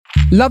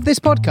Love this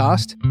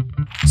podcast?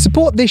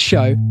 Support this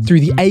show through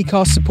the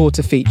Acast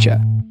supporter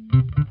feature.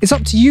 It's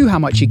up to you how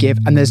much you give,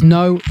 and there's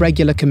no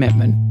regular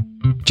commitment.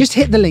 Just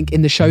hit the link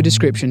in the show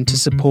description to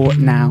support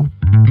now.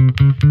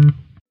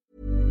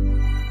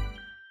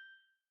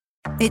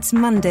 It's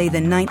Monday, the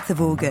 9th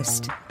of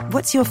August.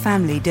 What's your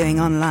family doing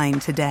online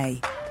today?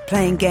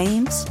 Playing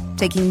games?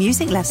 Taking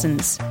music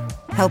lessons?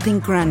 Helping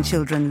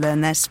grandchildren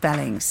learn their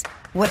spellings?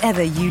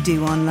 Whatever you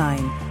do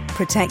online,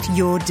 protect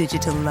your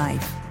digital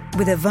life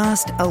with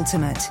Avast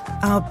Ultimate,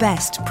 our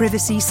best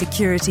privacy,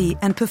 security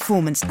and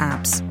performance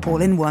apps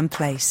all in one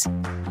place.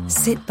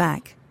 Sit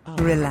back,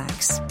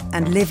 relax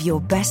and live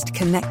your best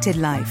connected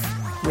life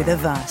with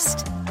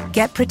Avast.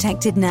 Get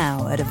protected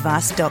now at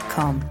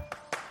avast.com.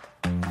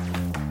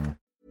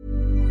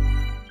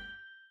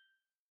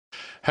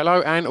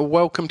 Hello and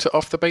welcome to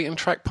Off the Beaten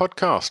Track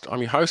podcast. I'm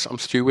your host, I'm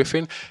Stu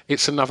Whiffin.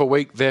 It's another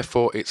week,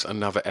 therefore it's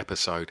another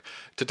episode.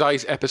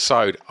 Today's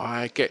episode,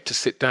 I get to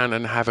sit down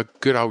and have a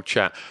good old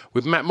chat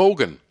with Matt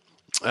Morgan.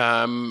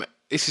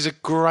 This is a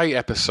great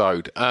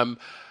episode.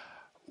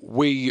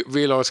 We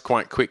realised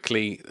quite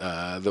quickly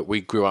that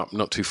we grew up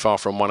not too far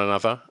from one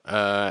another.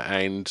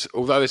 And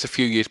although there's a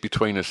few years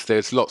between us,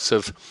 there's lots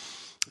of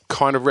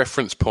kind of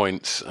reference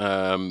points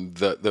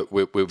that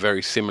we're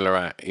very similar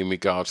at in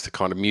regards to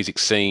kind of music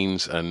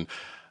scenes and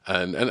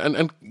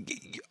I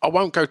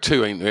won't go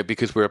too into it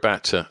because we're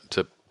about to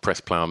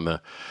press play on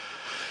the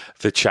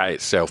chat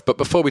itself. But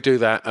before we do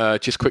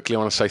that, just quickly I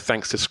want to say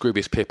thanks to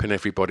Scroobius Pip and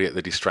everybody at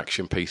the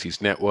Distraction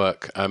Pieces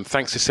Network.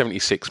 Thanks to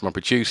 76, my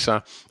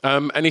producer.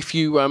 And if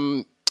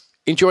you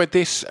enjoyed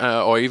this,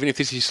 or even if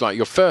this is like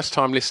your first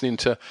time listening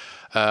to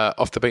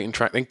Off the Beaten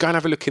Track, then go and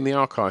have a look in the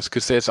archives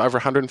because there's over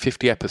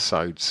 150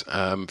 episodes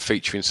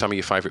featuring some of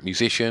your favourite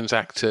musicians,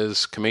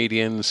 actors,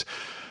 comedians,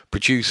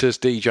 producers,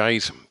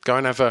 DJs. Go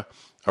and have a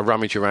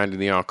rummage around in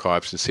the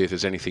archives and see if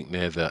there's anything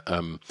there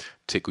that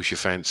tickles your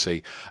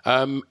fancy.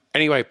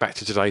 Anyway, back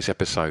to today's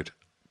episode.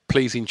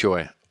 Please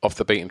enjoy Off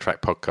the Beaten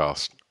Track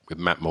podcast with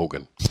Matt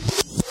Morgan.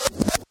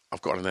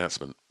 I've got an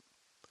announcement.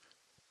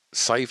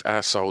 Save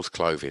Our Souls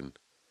Clothing.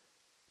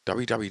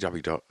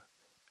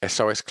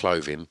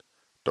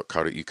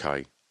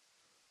 www.sosclothing.co.uk.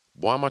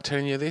 Why am I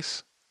telling you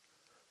this?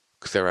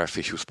 Because they're our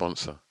official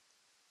sponsor.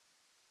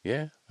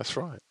 Yeah, that's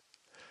right.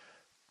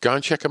 Go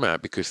and check them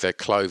out because their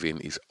clothing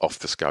is off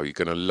the scale. You're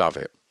going to love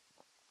it.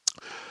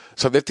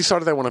 So they've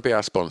decided they want to be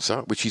our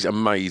sponsor, which is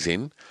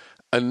amazing.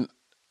 And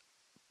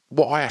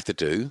what I have to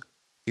do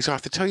is I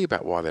have to tell you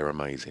about why they're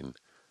amazing.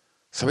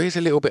 So here's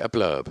a little bit of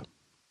blurb.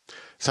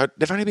 So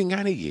they've only been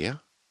going a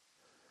year.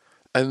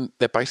 And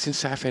they're based in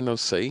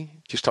Southend-on-Sea,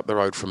 just up the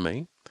road from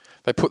me.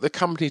 They put the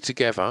company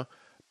together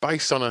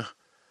based on a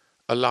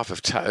love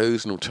of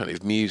tattoos and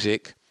alternative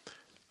music.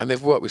 And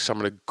they've worked with some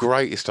of the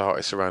greatest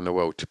artists around the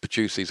world to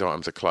produce these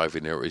items of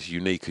clothing that are as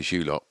unique as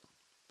you lot.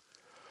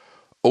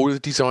 All of the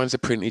designs are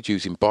printed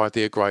using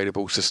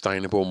biodegradable,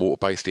 sustainable and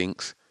water-based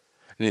inks.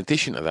 In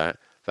addition to that,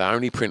 they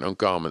only print on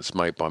garments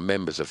made by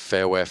members of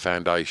Fairwear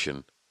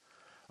Foundation.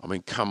 I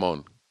mean, come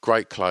on,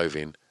 great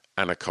clothing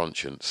and a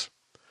conscience.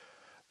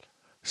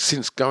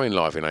 Since going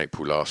live in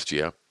April last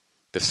year,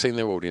 they've seen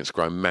their audience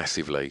grow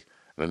massively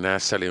and are now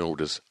selling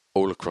orders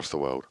all across the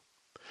world.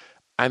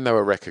 And they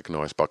were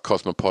recognised by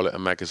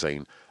Cosmopolitan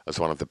magazine as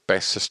one of the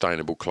best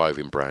sustainable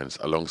clothing brands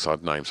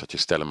alongside names such as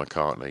Stella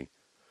McCartney.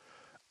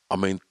 I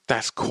mean,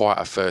 that's quite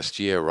a first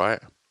year, right?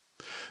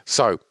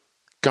 So,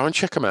 go and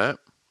check them out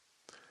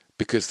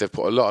because they've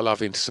put a lot of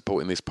love into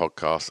supporting this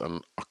podcast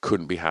and I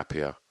couldn't be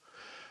happier.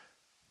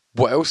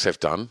 What else they've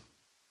done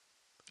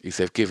is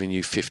they've given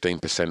you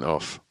 15%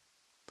 off.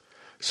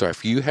 So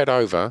if you head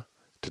over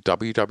to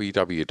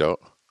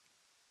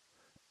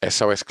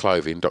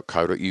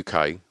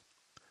www.sosclothing.co.uk,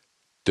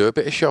 do a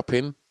bit of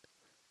shopping,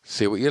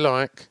 see what you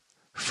like,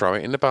 throw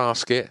it in the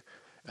basket,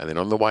 and then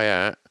on the way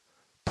out,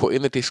 put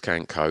in the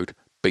discount code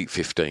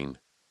BEAT15,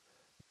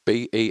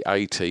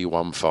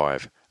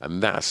 BEAT15,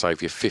 and that'll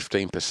save you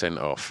 15%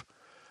 off.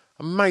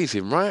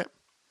 Amazing, right?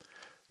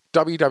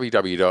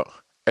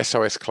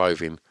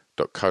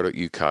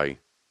 www.sosclothing.co.uk.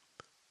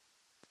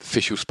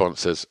 Official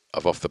sponsors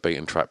of Off the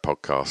Beaten Track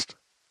podcast.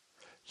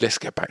 Let's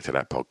get back to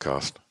that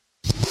podcast.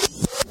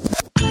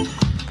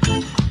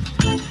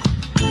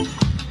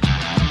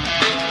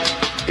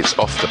 It's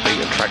Off the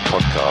Beaten Track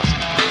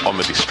podcast on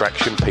the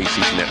Distraction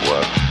Pieces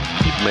Network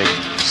with me,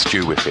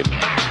 Stu Whiffin.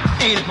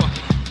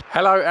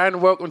 Hello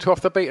and welcome to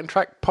Off the Beaten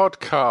Track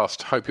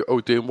podcast. Hope you're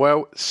all doing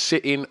well.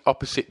 Sitting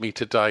opposite me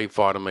today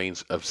via the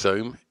means of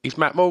Zoom is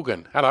Matt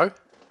Morgan. Hello.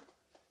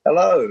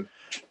 Hello.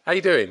 How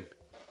you doing?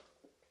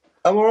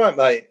 I'm all right,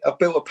 mate. I've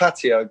built a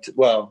patio.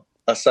 Well,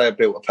 I say I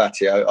built a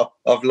patio.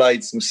 I've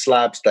laid some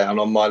slabs down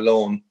on my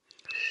lawn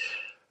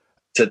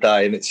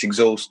today, and it's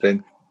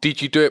exhausting.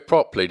 Did you do it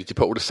properly? Did you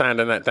put all the sand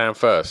and that down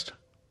first?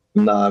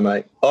 No,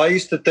 mate. I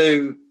used to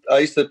be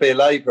a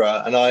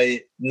labourer, and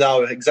I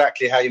know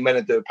exactly how you're meant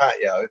to do a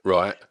patio.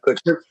 Right. But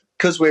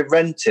because we're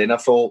renting, I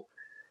thought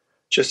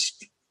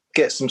just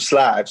get some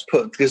slabs,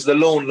 because the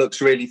lawn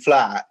looks really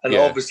flat. And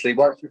obviously,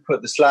 once you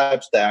put the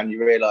slabs down,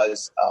 you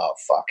realise, oh,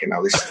 fucking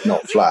hell, this is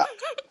not flat.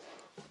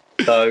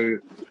 So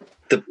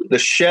the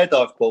shed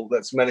I've bought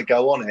that's meant to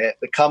go on it,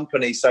 the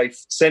company say,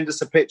 send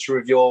us a picture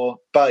of your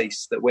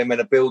base that we're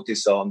meant to build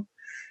this on,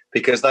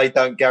 because they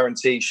don't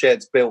guarantee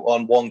sheds built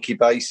on wonky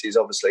bases,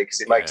 obviously, because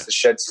it makes the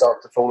shed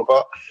start to fall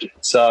apart.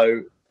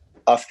 So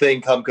I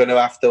think I'm going to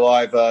have to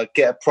either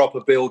get a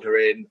proper builder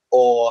in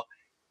or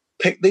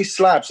pick. These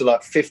slabs are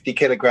like 50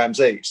 kilograms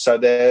each, so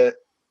they're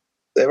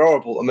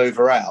horrible to move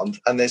around,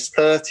 and there's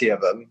 30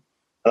 of them,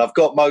 and I've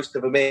got most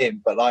of them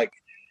in, but like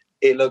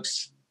it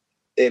looks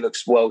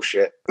well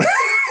shit.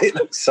 It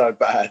looks so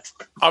bad.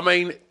 I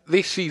mean,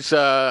 this is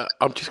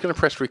I'm just going to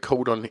press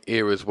record on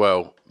here as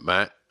well,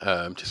 Matt,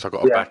 just so I've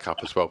got a backup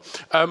as well.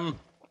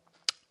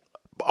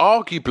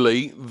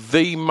 Arguably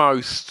the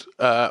most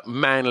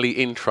manly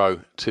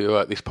intro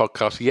to this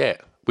podcast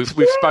yet. We've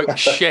spoken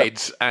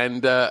sheds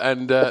and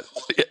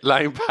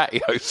laying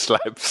patio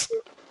slabs.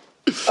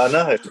 I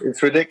know,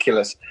 it's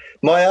ridiculous.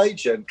 My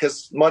agent,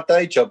 because my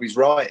day job is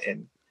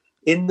writing,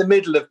 in the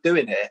middle of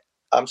doing it,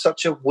 I'm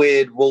such a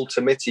weird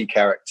Walter Mitty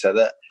character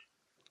that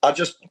I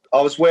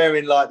was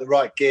wearing like the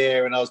right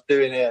gear and I was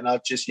doing it, and I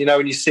just, you know,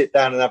 when you sit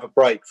down and have a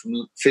break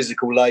from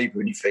physical labour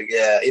and you think,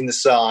 in the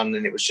sun,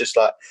 and it was just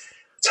like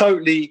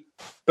totally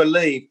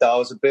believed that I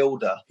was a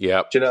builder.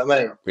 Yeah. Do you know what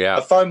I mean? Yeah.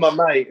 I phoned my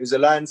mate who's a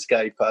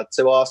landscaper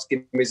to ask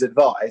him his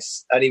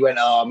advice, and he went,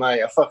 "Oh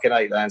mate, I fucking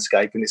hate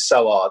landscaping, it's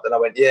so hard." And I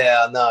went,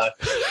 "Yeah, I know."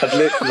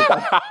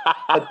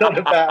 I'd done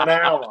about an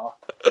hour.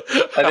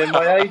 And then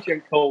my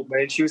agent called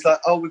me and she was like,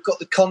 "Oh, we've got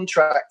the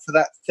contract for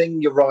that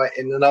thing you're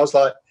writing." And I was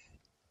like,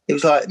 he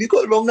was like, "Have you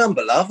got the wrong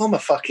number, love? I'm a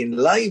fucking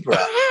labourer.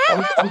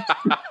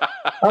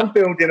 I'm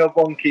building a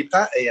wonky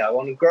patio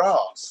on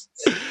grass."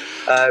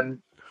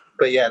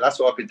 But yeah, that's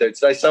what I've been doing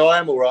today. So I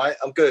am all right.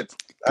 I'm good.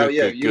 How are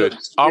you? Good.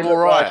 I'm all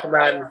right. Like a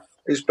man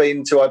who's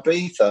been to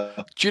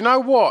Ibiza. Do you know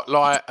what?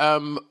 Like,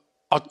 I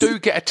do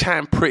get a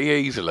tan pretty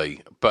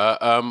easily, but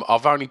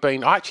I've only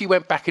been. I actually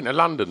went back into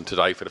London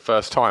today for the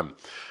first time.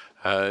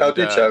 And,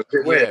 did you? Was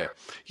it weird?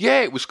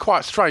 Yeah, it was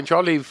quite strange. I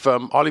live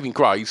in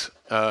Grays,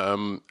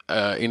 in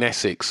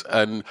Essex,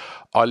 and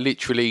I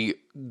literally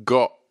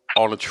got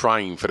on a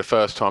train for the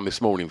first time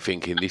this morning,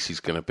 thinking this is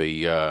going to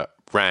be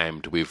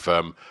rammed with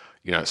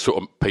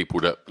sort of people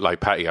that lay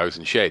patios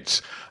and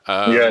sheds.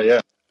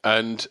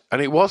 And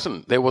it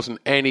wasn't. There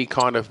wasn't any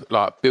kind of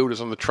like builders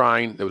on the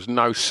train. There was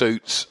no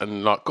suits,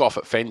 and like got off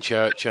at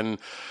Fenchurch and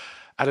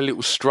had a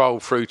little stroll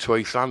through to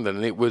East London,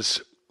 and it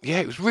was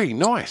really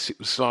nice. It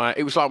was like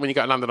when you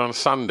go to London on a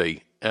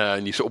Sunday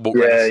and you sort of walk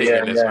around the city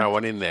and there's no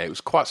one in there. It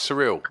was quite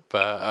surreal.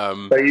 But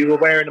so you were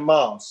wearing a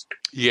mask?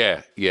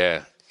 Yeah.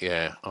 Is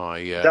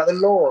that the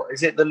law?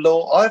 Is it the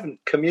law? I haven't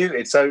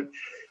commuted, so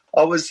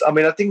I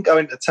didn't go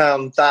into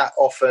town that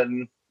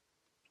often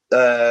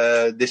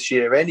this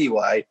year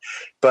anyway,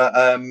 but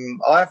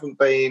I haven't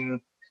been.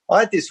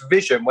 I had this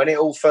vision when it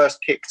all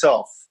first kicked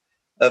off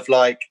of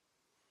like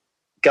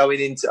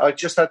going into. I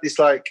just had this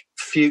like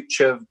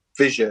future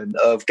vision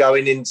of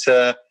going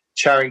into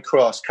Charing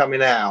Cross,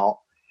 coming out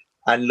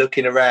and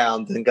looking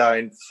around and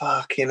going,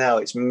 "Fucking hell,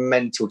 it's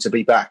mental to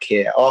be back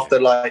here." After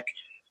like,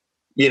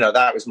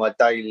 that was my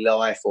daily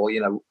life or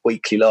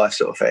weekly life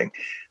sort of thing.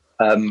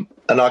 And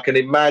I can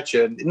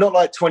imagine, not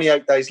like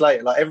 28 days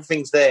later, like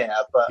everything's there,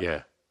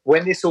 but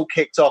when this all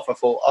kicked off, I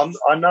thought,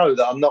 I know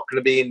that I'm not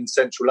going to be in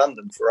central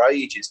London for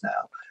ages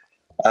now.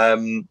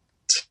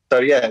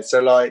 So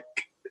like,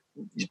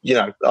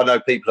 I know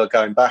people are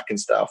going back and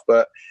stuff,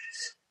 but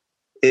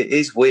it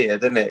is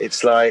weird, isn't it?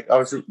 It's like, I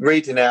was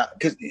reading out,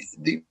 because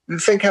you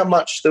think how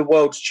much the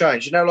world's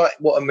changed, like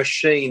what a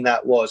machine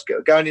that was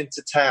going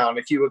into town.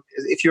 If you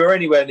were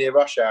anywhere near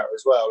rush hour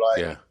as well,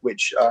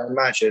 which I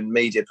imagine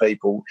media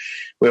people,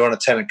 we're on a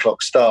 10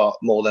 o'clock start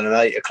more than an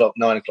 8 o'clock,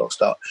 9 o'clock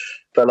start.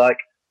 But like,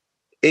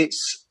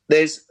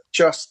 there's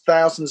just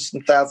thousands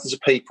and thousands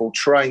of people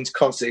trained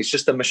constantly. It's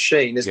just a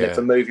machine, isn't it,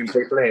 for moving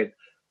people in?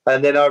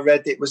 And then I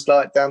read it was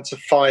like down to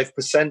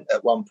 5%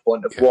 at one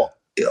point of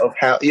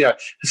how,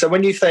 so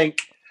when you think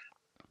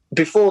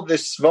before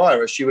this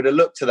virus, you would have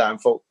looked to that and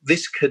thought,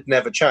 this could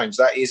never change.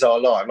 That is our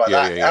life.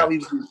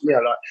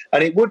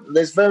 And it would,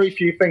 there's very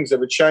few things that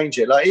would change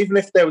it. Like, even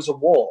if there was a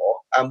war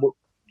and,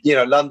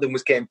 London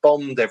was getting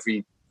bombed not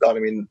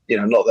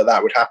that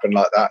would happen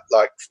like that,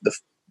 like the,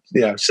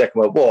 Second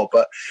World War,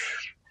 but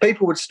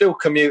people would still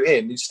commute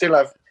in. You'd still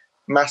have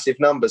massive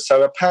numbers.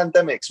 So a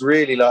pandemic's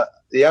really like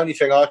the only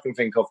thing I can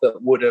think of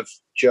that would have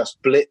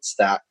just blitzed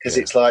that, because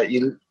it's like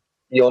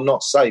you're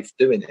not safe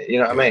doing it. You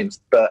know what I mean?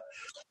 But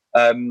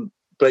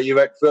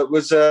what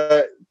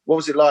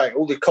was it like?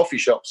 All the coffee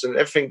shops and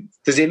everything.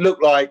 Does it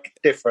look like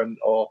different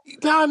or?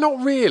 No,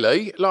 not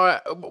really.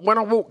 Like when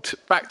I walked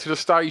back to the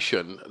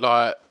station,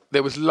 like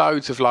there was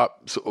loads of like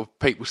sort of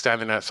people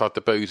standing outside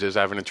the boozers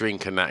having a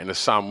drink and that in the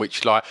sun,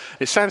 which like,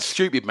 it sounds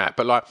stupid, Matt,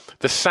 but like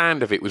the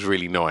sound of it was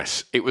really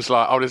nice. It was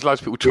like, there's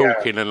loads of people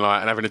talking and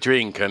having a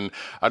drink, and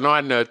I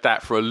hadn't heard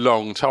that for a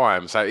long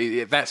time.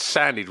 So that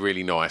sounded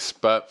really nice.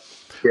 But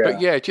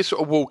just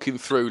sort of walking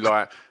through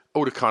like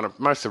all the kind of,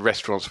 most of the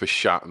restaurants were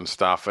shut and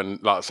stuff. And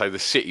like I say, the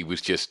city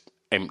was just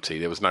empty.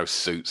 There was no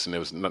suits and there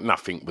was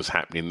nothing was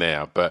happening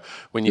there. But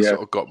when you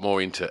sort of got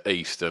more into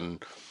East,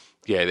 and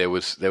there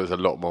was a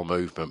lot more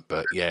movement.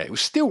 But yeah, it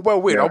was still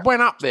well weird. I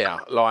went up there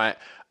like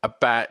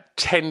about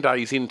 10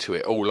 days into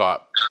it, all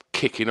like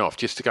kicking off,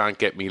 just to go and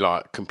get me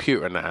like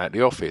computer and that at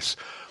the office.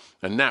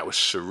 And that was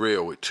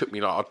surreal. It took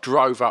me I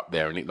drove up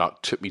there and it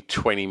like took me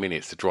 20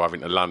 minutes to drive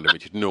into London,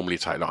 which would normally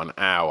take like an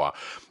hour.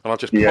 And I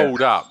just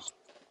pulled up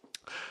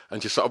and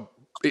just sort of,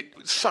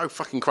 it's so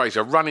fucking crazy.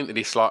 I run into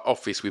this like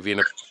office within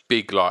a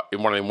big, like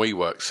in one of them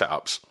WeWork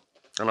setups.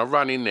 And I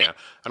run in there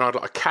and I had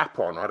like a cap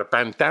on, I had a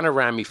bandana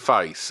around my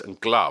face and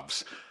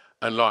gloves.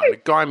 And like the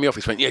guy in the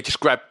office went,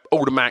 just grab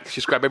all the Macs,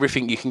 just grab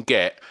everything you can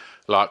get.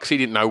 Like, because he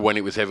didn't know when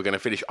it was ever going to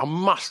finish. I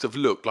must have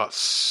looked like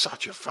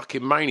such a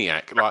fucking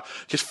maniac. Like,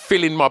 just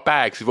filling my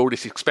bags with all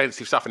this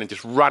expensive stuff and then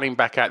just running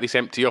back out this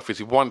empty office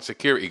with one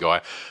security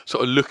guy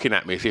sort of looking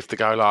at me as if to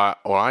go like,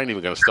 I ain't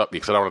even going to stop you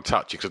because I don't want to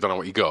touch you because I don't know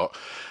what you got.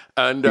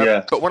 And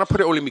but when I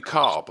put it all in my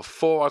car,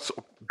 before I sort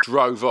of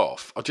drove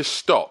off, I just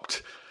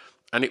stopped.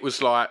 And it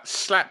was like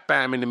slap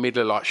bam in the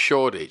middle of like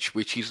Shoreditch,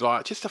 which is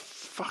like just a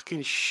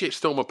fucking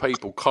shitstorm of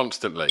people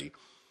constantly.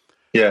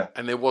 Yeah.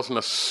 And there wasn't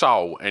a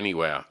soul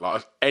anywhere.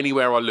 Like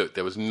anywhere I looked,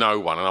 there was no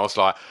one. And I was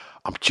like,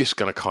 I'm just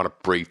going to kind of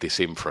breathe this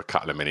in for a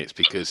couple of minutes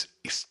because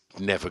it's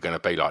never going to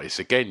be like this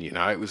again, you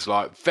know? It was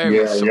like very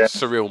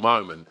surreal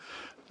moment.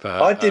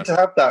 But, I did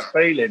have that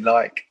feeling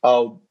like,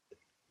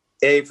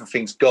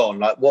 everything's gone.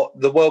 Like what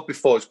the world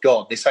before is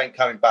gone. This ain't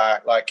coming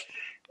back. Like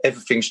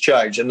everything's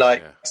changed. And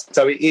like,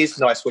 so it is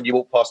nice when you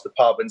walk past the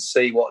pub and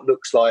see what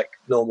looks like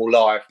normal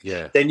life.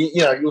 Yeah. Then,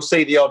 you'll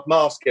see the odd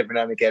mask every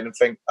now and again and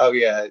think, oh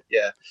yeah.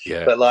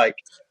 But like,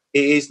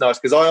 it is nice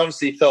because I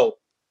honestly thought,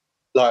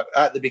 like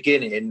at the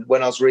beginning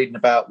when I was reading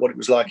about what it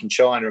was like in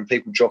China and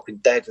people dropping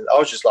dead, I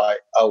was just like,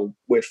 oh,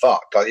 we're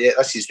fucked. Like,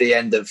 this is the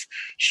end of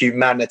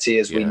humanity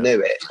as we knew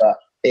it. But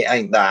it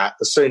ain't that.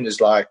 As soon as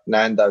like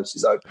Nando's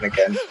is open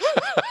again,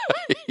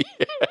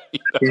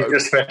 you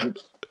just went,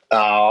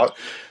 now,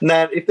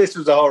 if this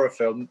was a horror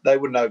film, they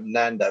wouldn't open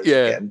Nando's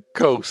again.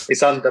 Of course.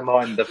 It's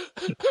undermined the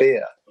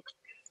fear.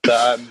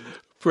 But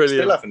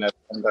brilliant. Still haven't had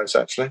Nando's,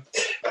 actually.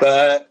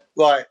 But,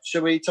 right,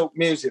 shall we talk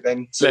music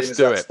then? Let's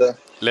do it.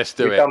 Let's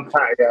do it. We've done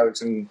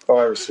patios and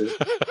viruses.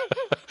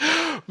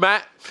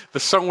 Matt, the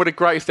song with the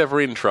greatest ever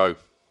intro.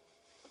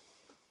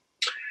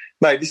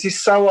 Mate, this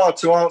is so hard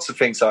to answer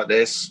things like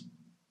this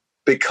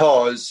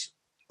because,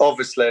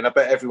 obviously, and I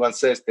bet everyone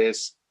says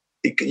this,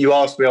 you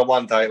ask me on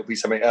one day, it'll be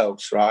something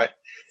else, right?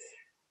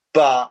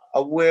 But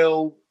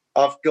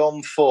I've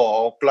gone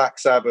for Black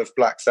Sabbath.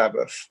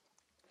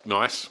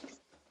 Nice.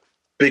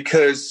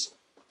 Because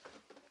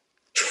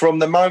from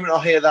the moment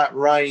I hear that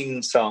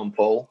Rain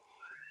sample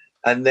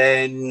and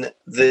then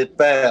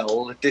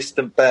the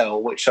distant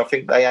bell, which I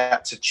think they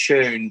had to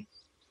tune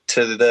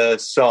to the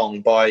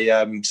song by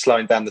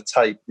slowing down the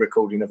tape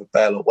recording of a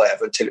bell or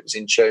whatever until it was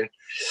in tune.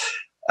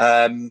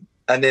 And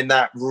then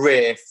that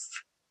riff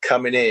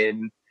coming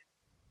in,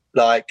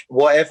 like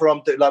whatever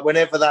I'm doing, like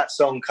whenever that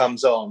song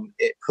comes on,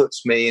 it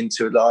puts me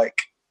into like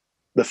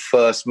the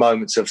first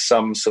moments of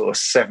some sort of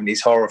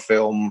 70s horror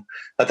film.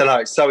 I don't know,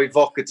 it's so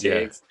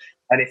evocative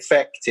and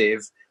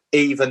effective,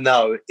 even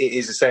though it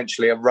is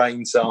essentially a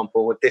Rain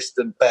sample, a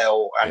distant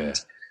bell, and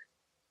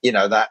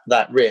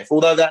that riff.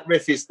 Although that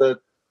riff is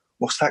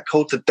what's that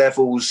called? The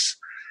Devil's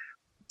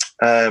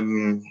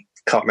can't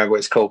remember what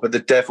it's called, but the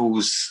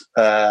Devil's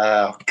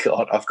God,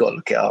 I've got to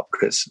look it up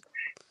because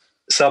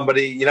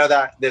somebody,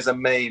 that there's a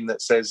meme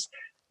that says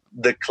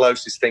the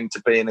closest thing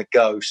to being a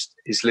ghost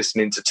is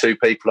listening to two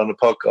people on a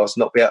podcast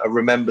not be able to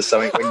remember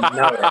something when you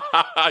know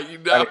it. You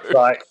know. And it's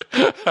like,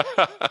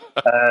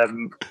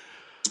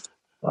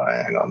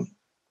 right, hang on.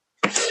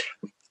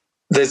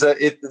 There's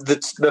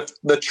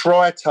the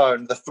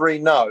tritone, the three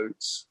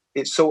notes.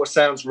 It sort of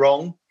sounds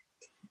wrong,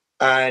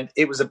 and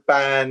it was a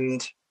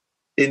band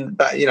in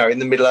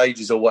the Middle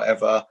Ages or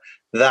whatever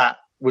that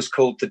was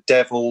called the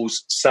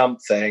Devil's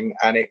something,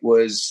 and it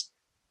was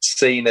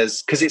seen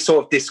as, because it's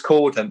sort of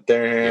discordant,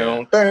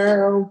 down.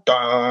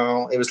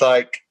 It was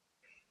like,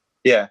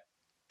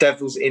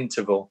 Devil's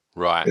Interval,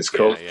 right? It's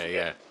called,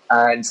 yeah.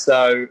 And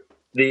so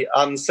the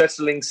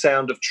unsettling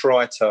sound of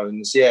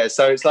tritones,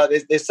 so it's like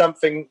there's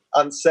something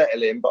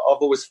unsettling, but I've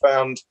always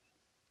found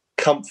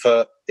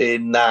comfort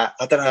in that.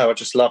 I don't know, I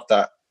just love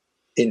that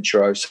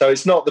intro. So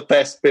it's not the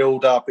best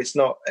build up, it's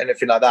not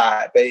anything like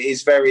that, but it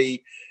is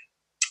very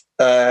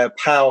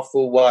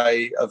powerful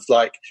way of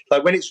like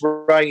when it's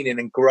raining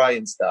and grey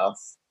and stuff,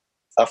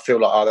 I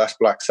feel like, that's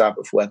Black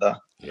Sabbath weather.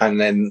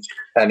 And then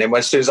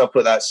as soon as I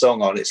put that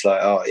song on, it's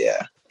like,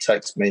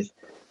 takes me,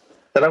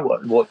 I don't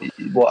know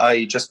what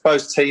age, I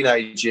suppose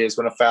teenage years,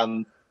 when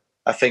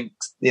I think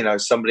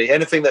somebody,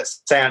 anything that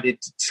sounded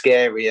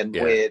scary and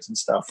weird and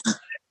stuff.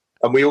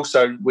 And we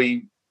also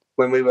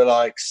when we were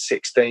like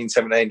 16,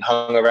 17,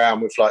 hung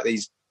around with like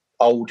these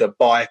older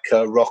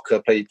biker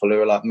rocker people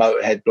who are like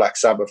Motorhead, Black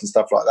Sabbath and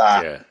stuff like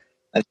that.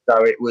 And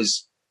so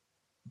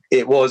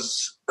it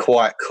was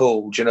quite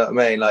cool, do you know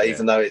what I mean? Like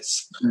even though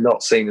it's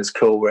not seen as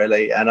cool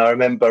really. And I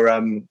remember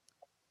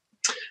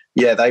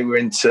yeah, they were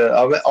into.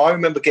 I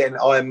remember getting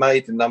Iron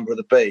Maiden, Number of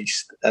the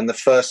Beast, and the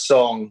first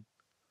song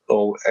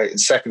or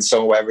second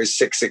song, or whatever, is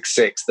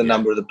 666, the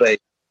Number of the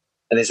Beast,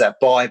 and it's that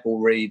Bible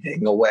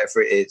reading or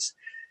whatever it is.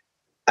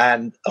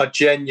 And I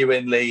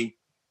genuinely,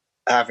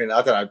 having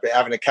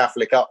a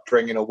Catholic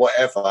upbringing or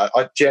whatever,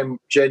 I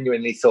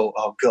genuinely thought,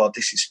 oh God,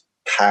 this is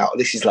power.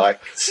 This is like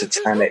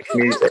satanic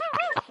music.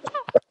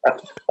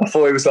 I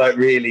thought it was like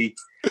really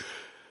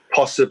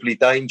possibly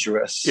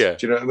dangerous. Yeah.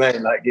 Do you know what I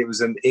mean? Like it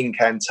was an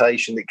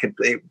incantation that could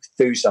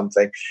do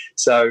something.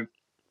 So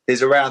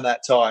it's around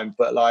that time,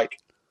 but like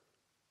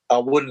I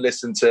wouldn't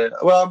listen to,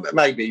 well,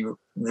 maybe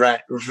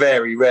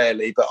very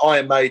rarely, but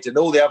Iron Maiden,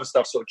 all the other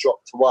stuff sort of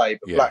dropped away.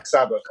 But Black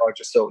Sabbath, I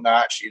just thought, no,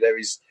 actually there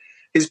is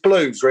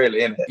blues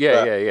really in it.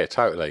 Yeah,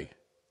 totally.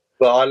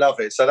 But I love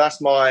it. So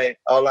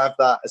I'll have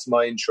that as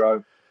my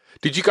intro.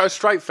 Did you go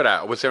straight for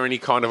that, or was there any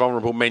kind of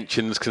honourable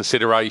mentions,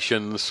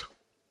 considerations?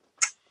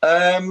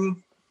 I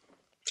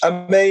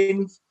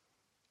mean,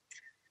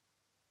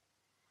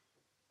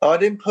 I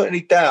didn't put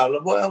any down.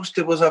 What else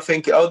was I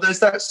thinking? Oh, there's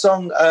that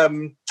song,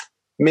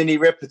 Minnie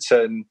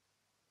Riperton.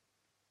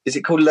 Is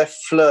it called Le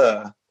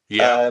Fleur?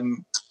 Yeah.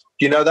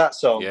 You know that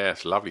song? Yeah,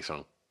 it's a lovely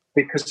song.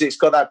 Because it's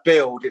got that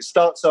build. It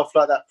starts off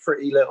like that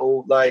pretty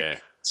little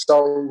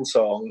soul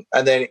song,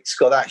 and then it's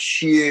got that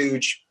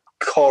huge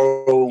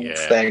choral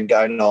thing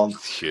going on.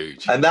 It's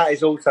huge. And that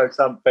is also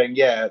something,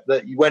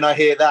 that when I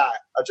hear that,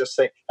 I just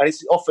think, and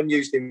it's often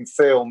used in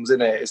films,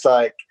 isn't it? It's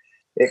like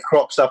it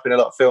crops up in a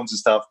lot of films and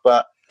stuff.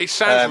 But it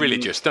sounds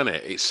religious, doesn't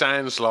it? It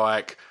sounds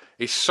like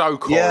it's so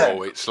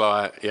choral. It's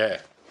like,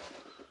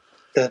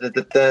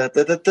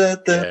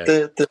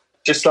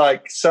 just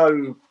like,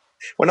 so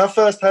when I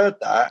first heard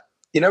that,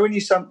 you know,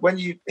 when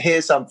you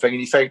hear something and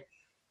you think,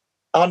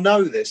 I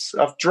know this,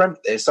 I've dreamt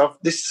this,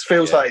 this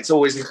feels like it's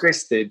always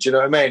existed. Do you know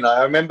what I mean? Like,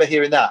 I remember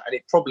hearing that, and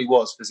it probably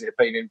was because it had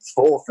been in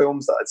 4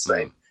 films that I'd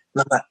seen. And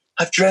I'm like,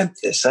 I've dreamt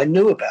this, I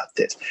knew about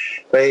this.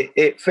 But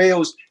it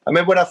feels, I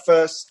remember when I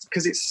first,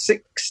 because it's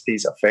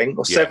 60s, I think,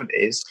 or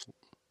 70s.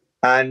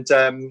 And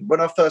when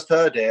I first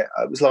heard it,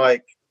 I was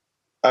like,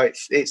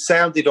 it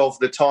sounded of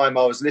the time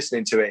I was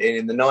listening to it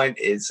in the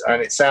 90s,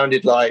 and it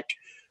sounded like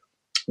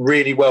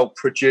really well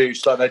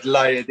produced, like they'd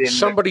layered in.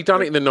 Somebody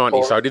done it in the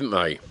 90s, though, didn't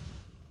they?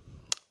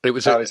 It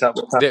was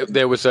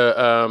there was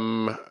a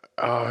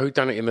who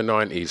done it in the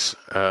 90s?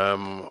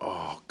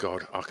 Oh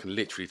God, I can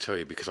literally tell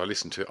you because I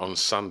listened to it on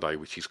Sunday,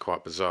 which is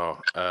quite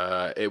bizarre.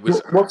 It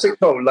was what's it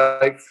called?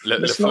 Like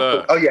Le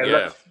Fleur. Oh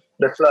yeah,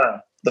 Le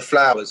Fleur, the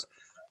flowers.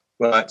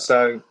 Right,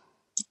 so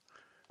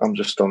I'm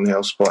just on the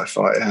old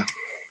Spotify. Yeah.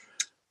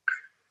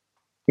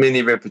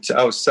 Minnie Riperton.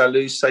 Oh,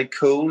 Salut, C'est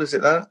Cool. Is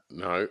it that?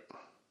 No.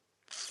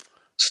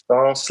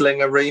 Star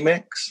Slinger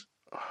remix.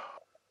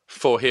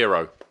 For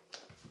Hero.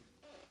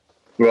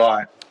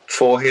 Right,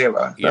 For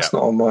Hero. That's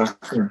not on my.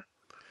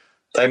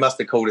 They must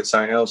have called it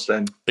something else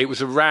then. It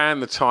was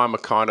around the time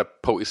of kind of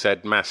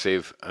Portishead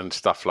Massive and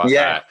stuff like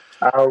that.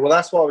 Oh, well,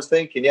 that's what I was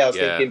thinking. Yeah, I was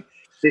thinking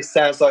this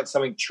sounds like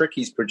something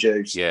Tricky's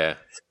produced. Yeah.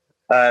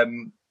 Oh,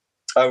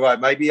 right.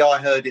 Maybe I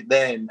heard it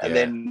then and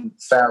then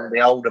found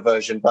the older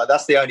version, but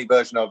that's the only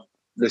version I've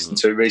listened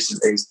to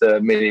recently is the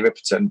Minnie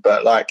Riperton.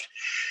 But like,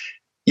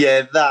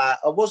 that.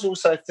 I was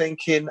also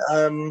thinking,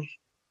 I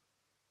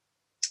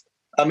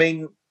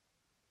mean,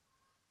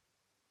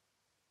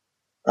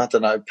 I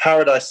don't know,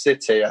 Paradise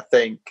City, I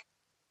think,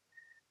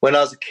 when I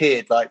was a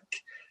kid, like,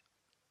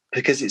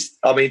 because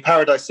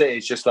Paradise City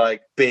is just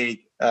like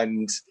big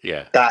and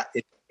that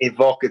is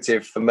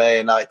evocative for me.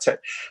 And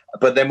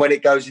but then when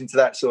it goes into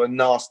that sort of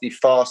nasty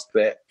fast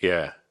bit,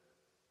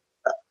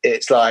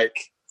 it's like,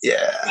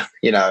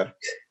 you know,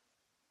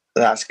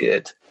 that's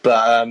good.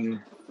 But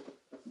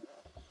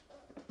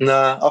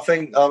no, I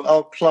think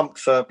I'll plump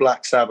for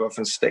Black Sabbath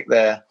and stick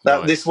there.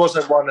 Nice. This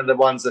wasn't one of the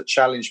ones that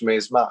challenged me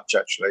as much,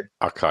 actually.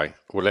 Okay,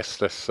 well let's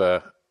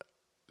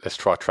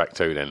try track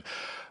 2 then.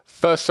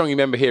 First song you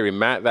remember hearing,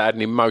 Matt, that had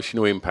an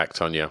emotional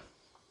impact on you.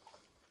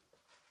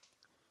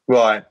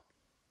 Right,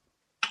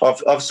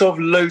 I've sort of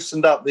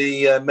loosened up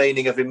the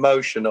meaning of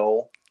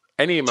emotional.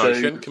 Any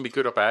emotion can be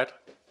good or bad.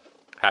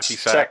 Happy,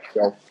 sad.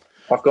 Sexual.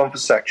 I've gone for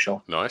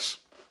sexual. Nice.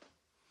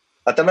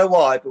 I don't know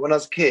why, but when I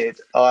was a kid,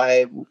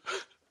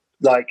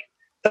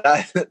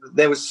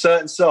 there was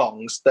certain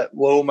songs that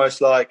were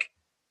almost like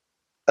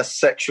a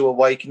sexual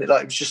awakening.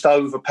 Like it was just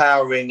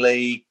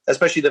overpoweringly,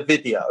 especially the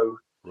video.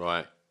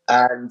 Right.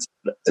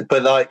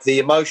 But like the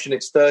emotion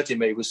it stirred in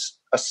me was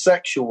a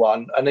sexual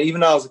one. And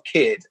even though I was a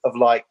kid of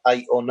like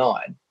 8 or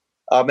 9,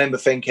 I remember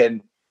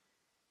thinking,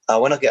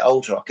 when I get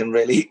older, I can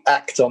really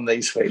act on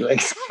these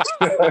feelings.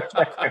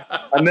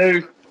 I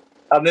knew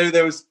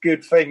there was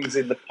good things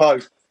in the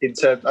post in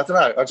terms, I don't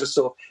know, I just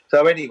sort of,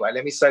 so anyway,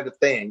 let me say the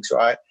things,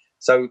 right?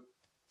 So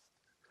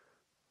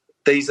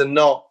these are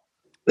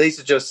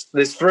just,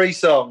 there's 3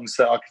 songs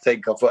that I could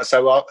think of.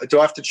 So do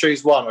I have to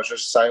choose one or should I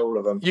just say all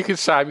of them? You can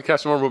say, you can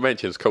have some honourable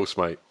mentions. Of course,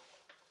 mate.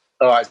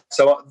 All right.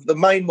 So the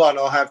main one,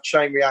 I'll have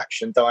Chain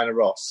Reaction, Diana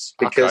Ross.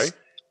 Because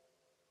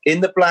in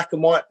the black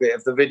and white bit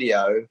of the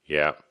video,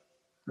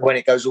 when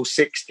it goes all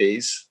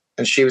 60s,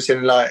 and she was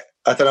in like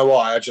I don't know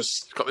why.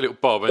 She's got the little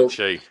bob, hasn't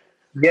she?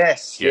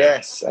 Yes.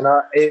 And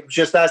it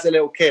just as a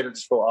little kid, I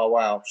just thought, oh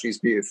wow, she's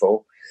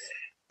beautiful.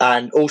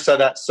 And also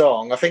that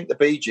song, I think the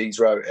Bee Gees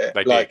wrote it.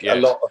 They did, yeah. A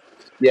lot.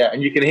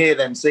 And you can hear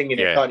them singing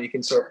it, can't you? You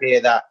can sort of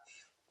hear that.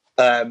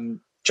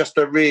 Just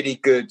a really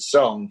good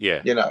song.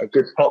 Yeah. A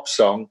good pop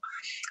song.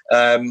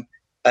 And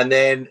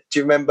then, do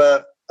you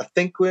remember? I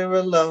Think We're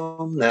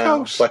Alone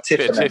Now by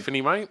Tiffany. Bit of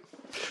Tiffany, mate.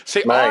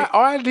 See,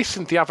 I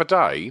listened the other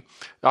day.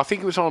 I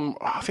think it was on,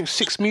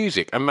 Six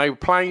Music, and they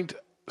played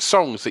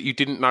songs that you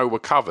didn't know were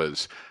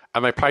covers,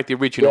 and they played the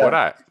original of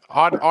that.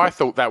 I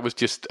thought that was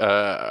just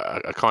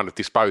a kind of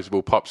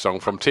disposable pop song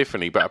from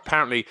Tiffany, but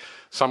apparently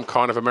some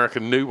kind of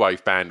American new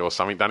wave band or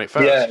something done it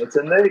first. Yeah, it's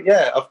a new.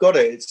 Yeah, I've got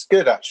it. It's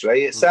good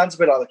actually. It sounds a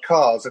bit like the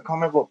Cars. I can't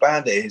remember what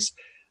band it is.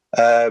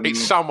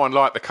 It's someone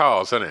like the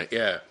Cars, isn't it?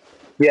 Yeah.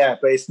 Yeah,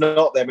 but it's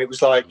not them. It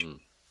was like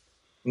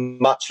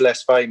much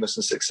less famous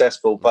and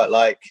successful, but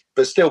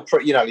still,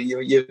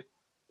 you.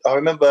 I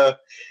remember.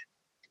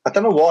 I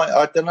don't know why.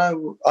 I don't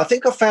know. I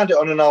think I found it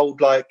on an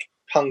old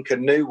punk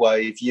and new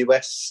wave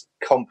US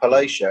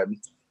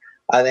compilation,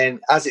 and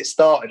then as it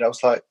started, I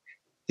was like,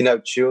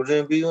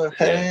 children be your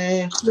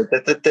hands. I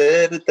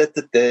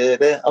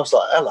was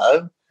like,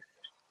 hello,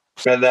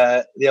 and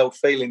the old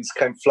feelings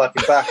came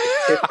flooding back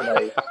at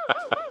Tiffany.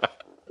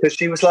 Because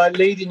she was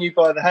leading you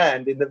by the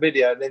hand in the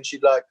video, and then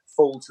she'd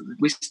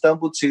we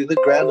stumbled to the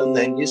ground, and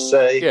then you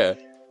say,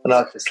 and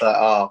I was just like,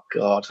 oh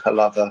God, I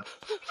love her.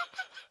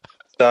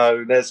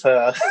 So there's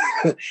her.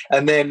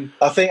 And then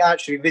I think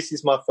actually this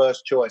is my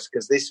first choice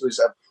because this was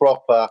a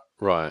proper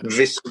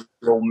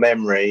visceral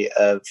memory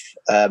of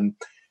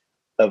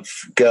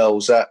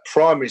girls at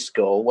primary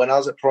school. When I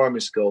was at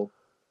primary school,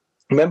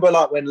 remember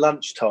when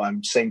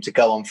lunchtime seemed to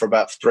go on for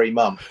about 3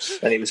 months,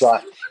 and it was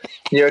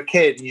you're a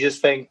kid and you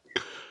just think,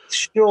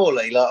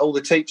 surely all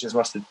the teachers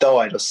must have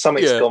died or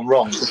something's gone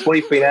wrong because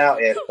we've been out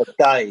here for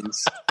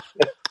days.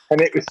 And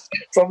it was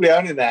probably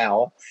only an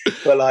hour,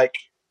 but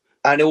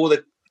and all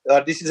the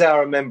this is how I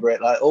remember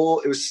it.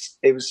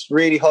 It was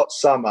really hot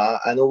summer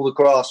and all the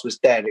grass was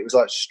dead. It was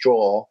like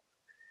straw,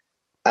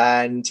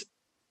 and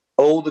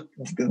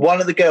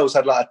one of the girls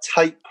had a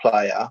tape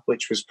player,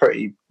 which was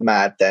pretty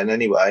mad then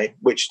anyway,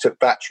 which took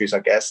batteries, I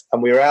guess.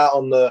 And we were out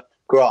on the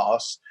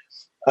grass,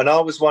 and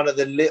I was one of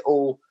the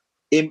little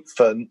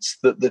infants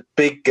that the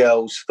big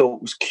girls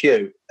thought was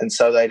cute, and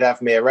so they'd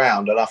have me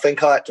around, and I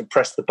think I had to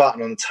press the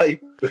button on the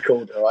tape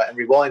recorder and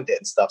rewind it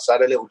and stuff. So I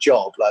had a little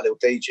job, a little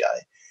DJ,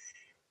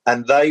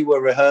 and they were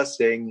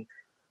rehearsing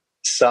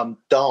some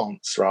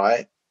dance,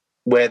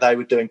 where they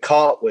were doing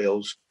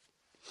cartwheels.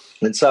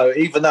 And so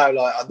even though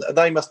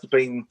they must have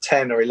been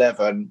 10 or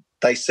 11,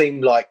 they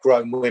seemed like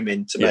grown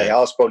women to me. I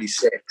was probably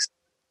 6,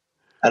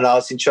 and I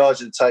was in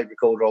charge of the tape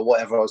recorder or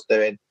whatever I was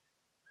doing.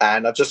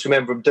 And I just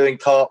remember them doing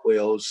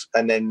cartwheels,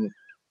 and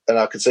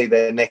I could see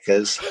their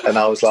knickers, and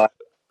I was like,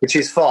 which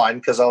is fine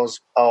because I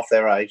was half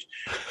their age.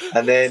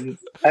 And it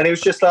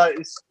was just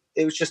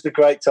it was just a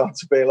great time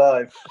to be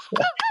alive.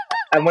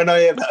 And when I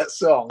hear that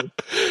song,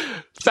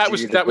 that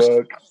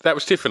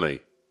was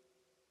Tiffany.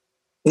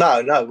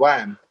 No,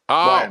 Wham.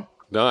 Oh, Wham.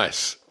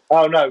 Nice.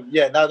 Oh no,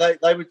 they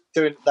were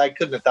doing. They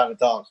couldn't have done a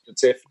dance to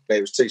Tiffany.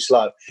 It was too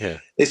slow. Yeah.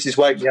 This is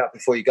Wake Me Up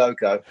Before You Go.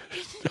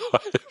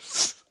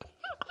 Nice.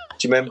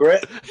 Do you remember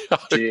it?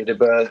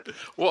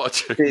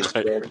 What a tune.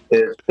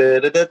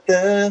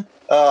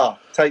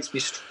 Takes me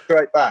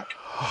straight back.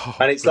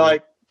 And it's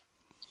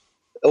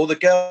all the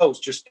girls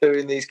just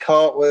doing these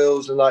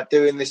cartwheels and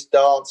doing this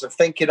dance and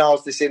thinking I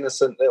was this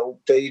innocent little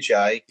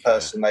DJ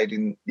person they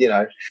didn't,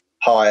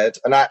 hired.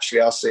 And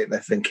actually I was sitting there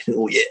thinking,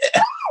 oh yeah,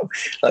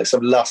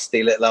 some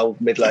lusty little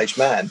old middle-aged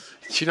man.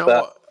 Do you know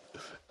what?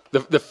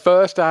 The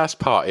first ass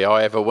party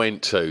I ever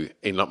went to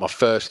in my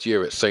first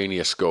year at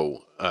senior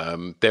school,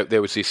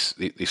 there was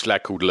this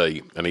lad called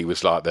Lee, and he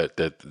was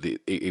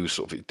he was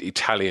sort of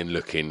Italian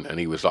looking, and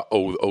he was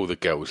all the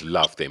girls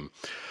loved him,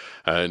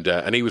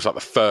 and he was the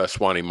first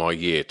one in my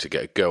year to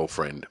get a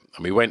girlfriend.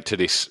 And we went to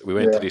this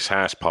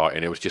house party,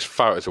 and it was just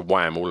photos of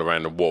Wham all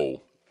around the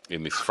wall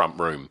in this front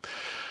room,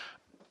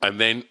 and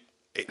then.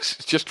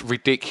 It's just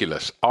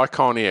ridiculous. I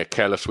can't hear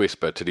Careless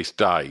Whisper to this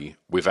day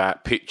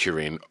without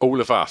picturing all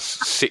of us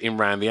sitting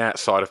around the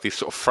outside of this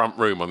sort of front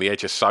room on the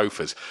edge of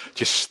sofas,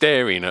 just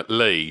staring at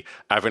Lee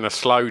having a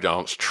slow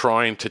dance,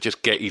 trying to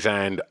just get his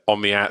hand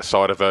on the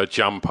outside of her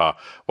jumper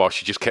while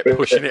she just kept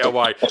pushing it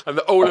away. And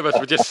all of us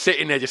were just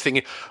sitting there just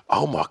thinking,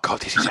 oh my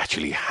God, this is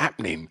actually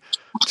happening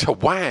to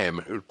Wham.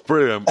 It was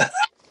brilliant.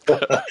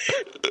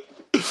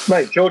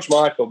 Mate, George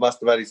Michael must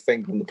have had his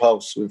finger on the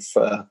pulse with...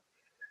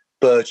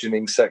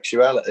 burgeoning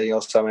sexuality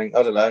or something.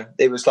 I don't know.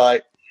 It was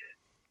that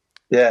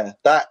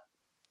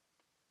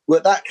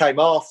came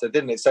after,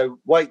 didn't it? So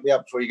Wake Me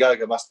Up Before You Go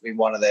must have been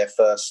one of their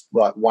first,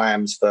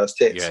 Wham's first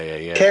hits.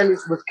 Yeah.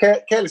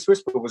 Careless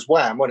Whisper was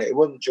Wham, wasn't it? It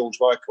wasn't George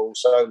Michael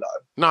solo.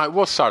 No, it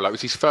was solo. It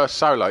was his first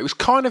solo. It was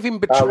kind of in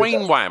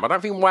between Wham. I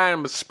don't think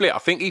Wham was split. I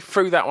think he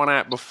threw that one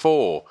out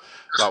before,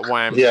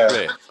 Wham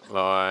split.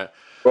 Right.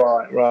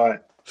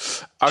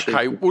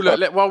 Okay, well,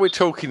 look, while we're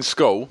talking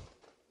school,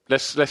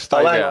 Let's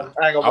stay there.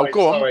 Hang on, wait,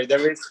 go sorry. on.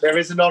 There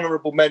is an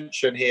honourable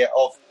mention here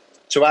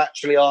to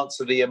actually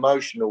answer the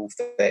emotional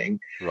thing.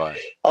 Right.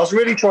 I was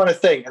really trying to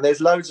think, and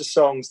there's loads of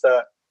songs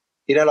that,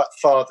 like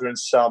Father and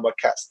Son by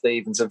Cat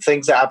Stevens, and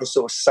things that have a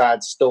sort of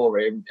sad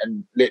story,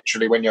 and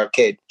literally when you're a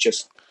kid,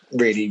 just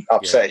really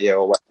upset you.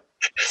 Or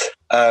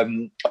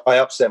I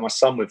upset my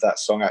son with that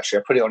song, actually.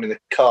 I put it on in the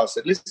car. I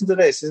said, listen to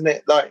this, isn't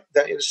it like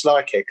that? You just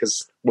like it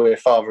because we're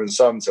father and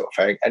son sort of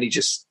thing. And he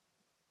just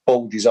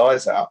bawled his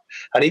eyes out.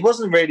 And he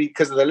wasn't really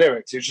because of the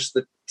lyrics, it was just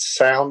the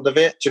sound of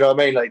it. Do you know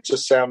what I mean? Like, it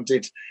just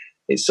sounded,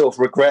 it's sort of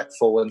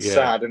regretful and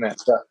sad, isn't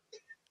it?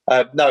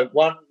 But, no,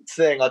 one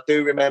thing I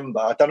do remember,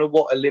 I don't know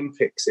what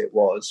Olympics it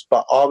was,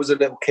 but I was a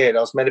little kid.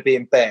 I was meant to be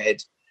in bed,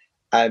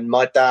 and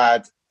my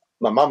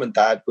mum and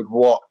dad would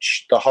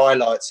watch the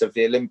highlights of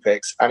the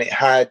Olympics, and it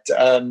had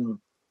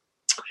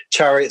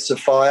Chariots of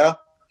Fire,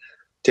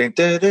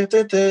 that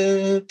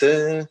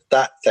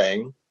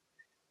thing.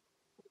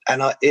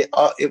 And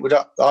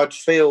I'd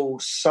feel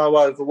so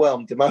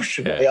overwhelmed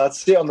emotionally. Yeah. I'd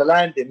sit on the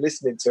landing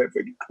listening to it,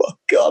 thinking, "Oh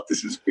God,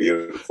 this is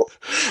beautiful."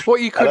 Well,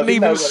 you couldn't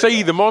even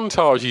see the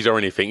montages or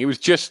anything. It was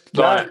just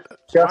like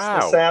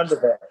the sound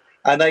of it.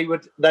 And they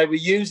were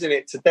using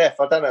it to death.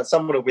 I don't know.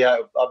 Someone will be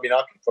able. I mean, I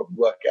can probably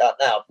work it out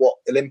now what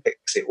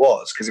Olympics it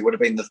was, because it would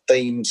have been the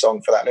theme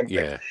song for that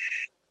Olympics. Yeah.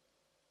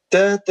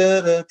 Da,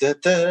 da, da, da,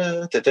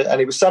 da, da, da. And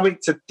it was something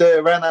to do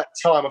around that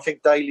time. I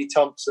think Daley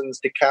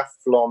Thompson's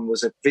Decathlon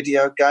was a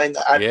video game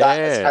that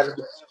had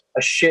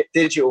a shit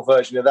digital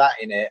version of that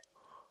in it,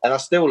 and I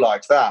still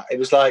liked that. It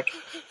was like,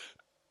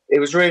 it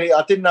was really,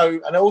 I didn't know,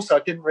 and also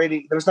I didn't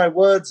really, there was no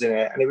words in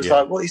it, and it was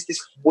like, what is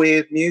this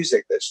weird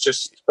music that's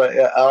just, but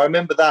I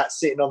remember that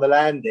sitting on the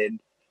landing,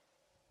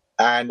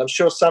 and I'm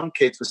sure some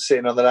kids were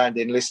sitting on the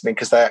landing listening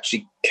because they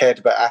actually cared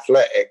about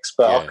athletics,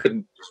 but I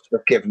couldn't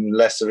have given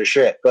less of a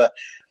shit. But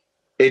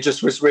it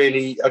just was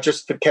really, I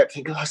just kept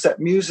thinking, oh, it's that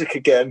music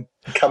again.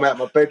 Come out of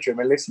my bedroom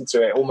and listen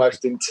to it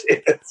almost in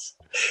tears.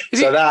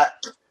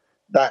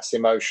 That's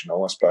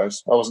emotional, I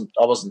suppose. I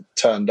wasn't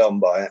turned on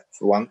by it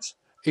for once.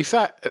 Is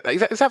that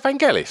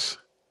Vangelis?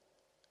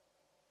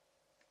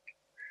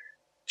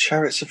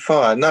 Chariots of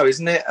Fire? No,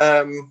 isn't it?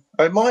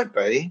 It might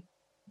be.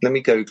 Let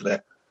me Google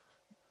it.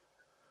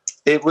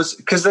 It was,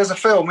 because there's a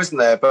film, isn't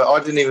there? But I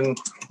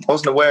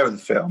wasn't aware of the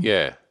film.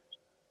 Yeah.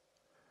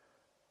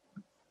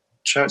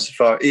 Chariots of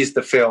Fire is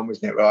the film,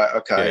 isn't it? Right.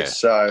 Okay. Yeah.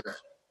 So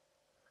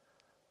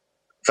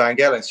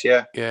Vangelis,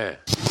 yeah. Yeah.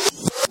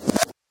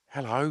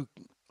 Hello.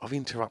 I've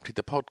interrupted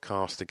the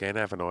podcast again,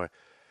 haven't I?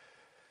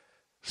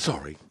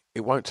 Sorry.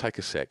 It won't take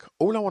a sec.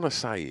 All I want to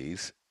say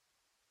is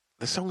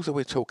the songs that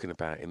we're talking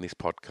about in this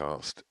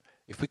podcast,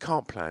 if we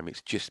can't play them,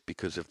 it's just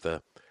because of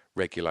the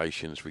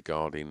regulations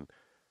regarding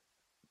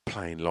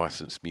playing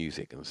licensed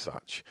music and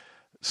such.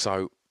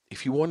 So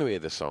if you want to hear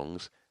the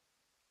songs,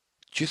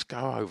 just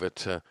go over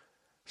to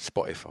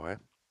Spotify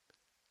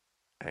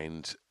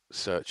and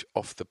search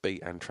Off the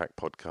Beat and Track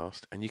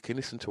podcast, and you can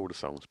listen to all the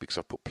songs because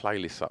I've put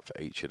playlists up for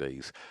each of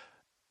these.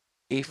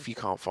 If you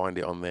can't find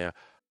it on there...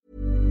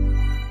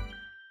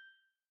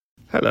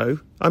 Hello,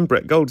 I'm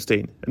Brett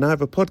Goldstein, and I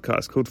have a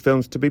podcast called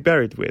Films to be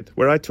Buried With,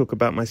 where I talk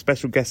about my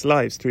special guests'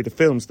 lives through the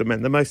films that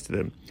meant the most to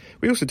them.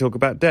 We also talk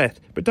about death,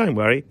 but don't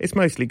worry, it's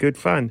mostly good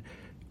fun.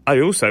 I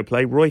also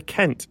play Roy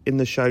Kent in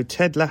the show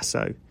Ted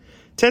Lasso.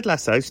 Ted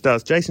Lasso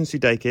stars Jason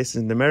Sudeikis as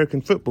an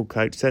American football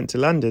coach sent to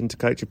London to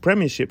coach a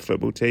Premiership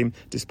football team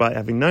despite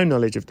having no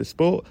knowledge of the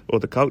sport or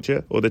the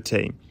culture or the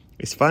team.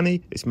 It's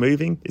funny, it's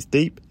moving, it's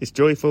deep, it's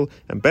joyful,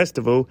 and best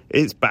of all,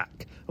 it's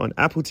back on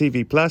Apple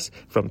TV Plus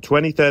from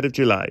 23rd of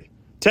July.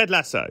 Ted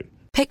Lasso.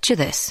 Picture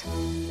this.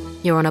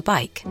 You're on a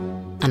bike,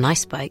 a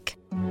nice bike.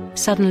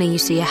 Suddenly you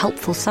see a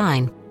helpful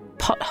sign,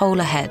 pothole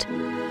ahead.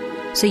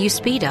 So you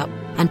speed up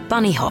and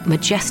bunny hop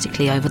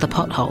majestically over the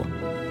pothole.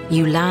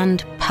 You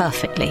land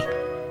perfectly.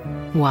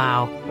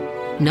 Wow.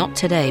 Not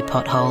today,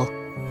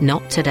 pothole.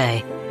 Not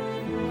today.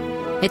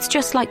 It's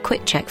just like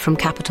Quick Check from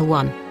Capital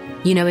One.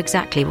 You know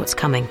exactly what's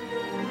coming.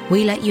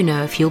 We let you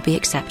know if you'll be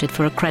accepted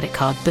for a credit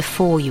card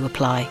before you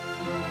apply.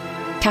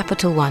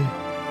 Capital One.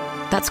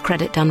 That's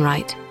credit done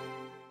right.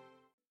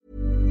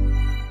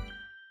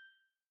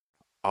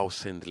 I'll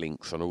send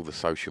links on all the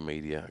social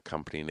media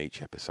accompanying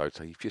each episode,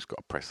 so you've just got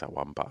to press that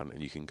one button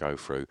and you can go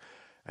through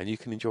and you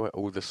can enjoy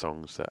all the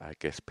songs that our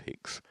guest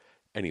picks.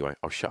 Anyway,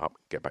 I'll shut up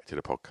and get back to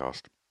the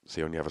podcast.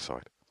 See you on the other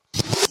side.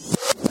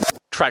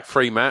 Track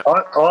 3, Matt.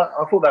 I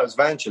thought that was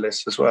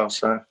Vangelis as well,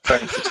 so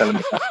thanks for telling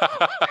me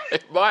that.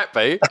 It might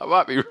be. I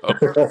might be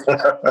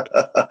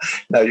wrong.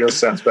 No, yours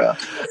sounds better.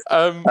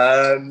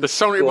 The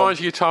song reminds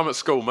you of your time at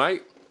school,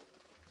 mate.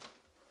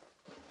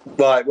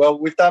 Right, well,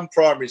 we've done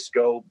primary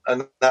school,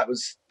 and that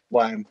was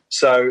Wham.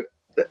 So,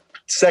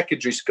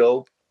 secondary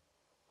school,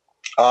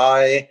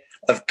 I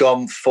have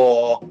gone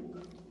for,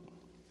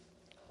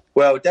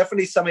 well,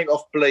 definitely something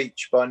off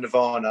Bleach by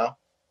Nirvana,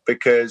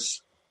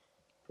 because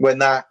when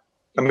that,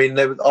 I mean,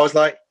 I was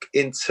like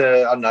into,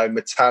 I don't know,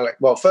 metallic.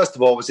 Well, first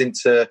of all, I was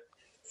into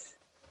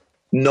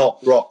not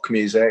rock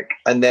music,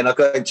 and then I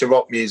got into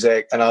rock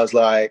music, and I was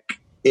like,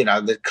 you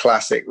know, the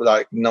classic,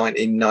 like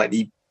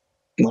 1999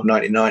 well,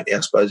 1990, I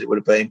suppose it would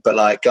have been, but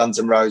like Guns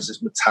N' Roses,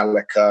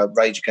 Metallica,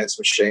 Rage Against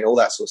the Machine, all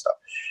that sort of stuff.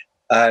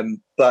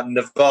 But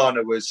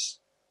Nirvana was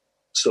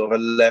sort of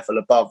a level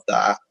above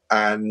that,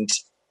 and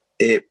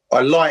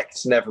I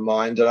liked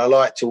Nevermind, and I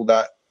liked all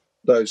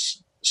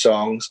those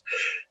songs.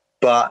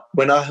 But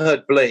when I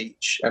heard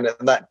Bleach and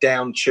that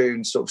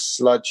down-tuned, sort of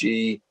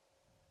sludgy,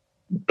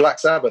 Black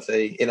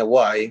Sabbath-y in a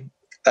way,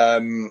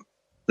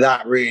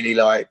 that really,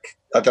 like,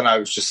 I don't know, it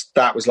was just,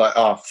 that was like,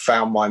 oh, I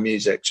found my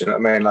music, do you know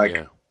what I mean? Like,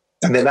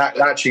 and then that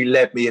actually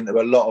led me into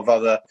a lot of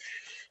other,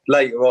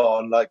 later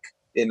on, like,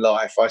 in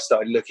life, I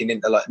started looking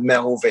into, like,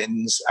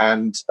 Melvins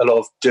and a lot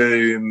of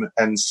doom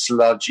and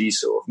sludgy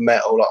sort of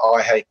metal, like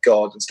I Hate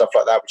God and stuff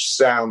like that, which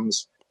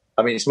sounds,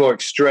 I mean, it's more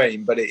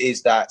extreme, but it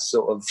is that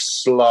sort of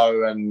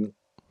slow and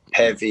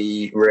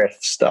heavy riff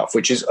stuff,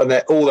 which is, and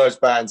all those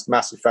bands,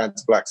 massive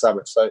fans of Black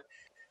Sabbath. So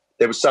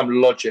there was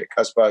some logic,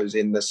 I suppose,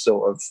 in the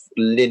sort of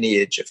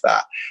lineage of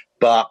that.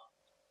 But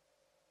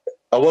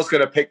I was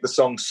going to pick the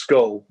song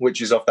Skull,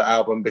 which is off the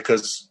album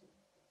because,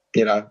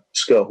 you know,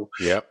 Skull.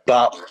 Yeah.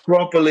 But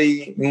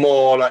probably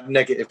more like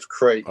Negative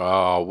Creep.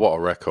 Oh, what a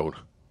record.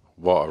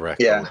 What a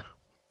record.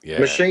 Yeah.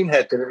 Machine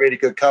Head did a really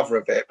good cover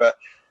of it, but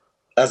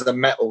as a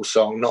metal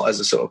song, not as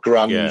a sort of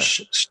grunge.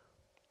 Yeah.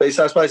 But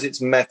I suppose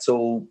it's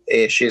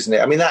metal-ish, isn't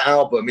it? I mean, that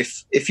album,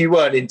 if you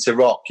weren't into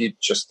rock, you'd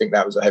just think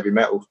that was a heavy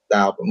metal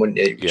album, wouldn't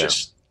you? Yeah.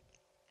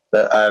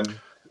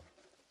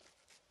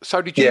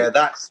 So did you... Yeah,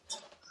 that's...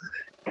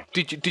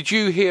 Did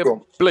you hear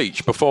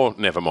Bleach before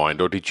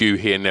Nevermind, or did you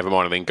hear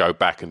Nevermind and then go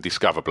back and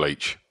discover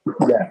Bleach?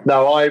 Yeah.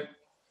 No, do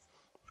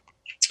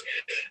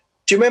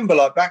you remember,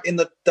 like, back in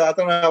the... I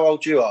don't know how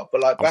old you are,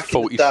 but, like, back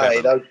 47. In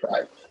the day...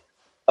 Okay.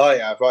 Oh,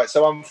 yeah, right.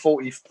 So I'm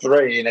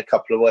 43 in a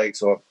couple of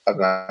weeks, or, I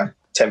don't know,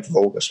 10th of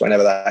August,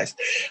 whenever that is.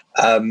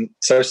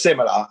 So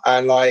similar.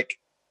 And, like,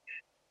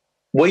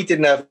 we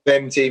didn't have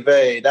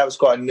MTV. That was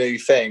quite a new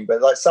thing.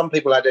 But, like, some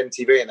people had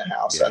MTV in the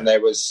house, and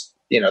there was,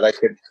 you know, they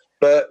could...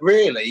 But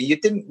really, you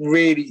didn't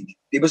really...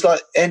 It was like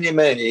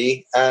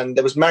NME, and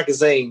there was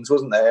magazines,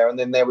 wasn't there? And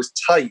then there was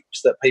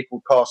tapes that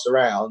people pass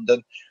around.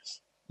 And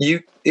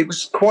it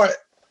was quite...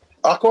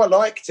 I quite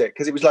liked it,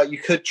 because it was like you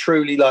could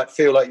truly, like,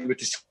 feel like you were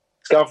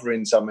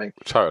discovering something.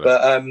 Totally.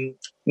 But,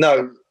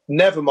 no...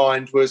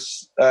 Nevermind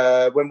was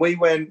when we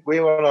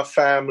were on a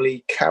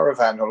family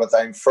caravan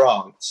holiday in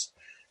France,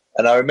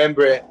 and I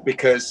remember it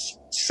because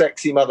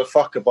Sexy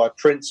Motherfucker by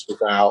Prince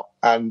was out,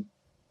 and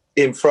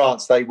in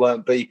France they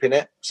weren't beeping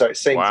it, so it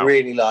seemed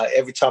really like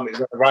every time it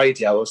was on the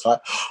radio I was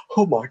like,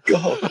 oh my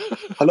god,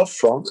 I love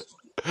France.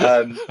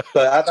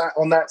 But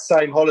on that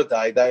same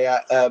holiday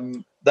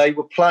they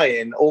were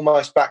playing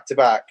almost back to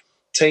back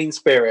Teen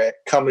Spirit,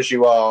 Come As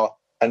You Are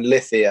and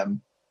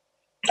Lithium,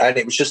 and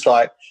it was just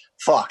like,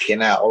 fucking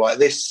hell, like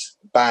this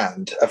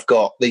band have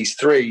got these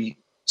 3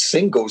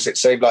 singles. It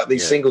seemed like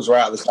these singles were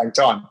out at the same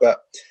time.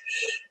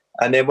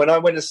 And then when I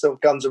went to saw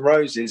Guns N'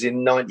 Roses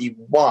in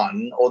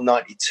 91 or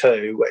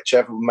 92,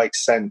 whichever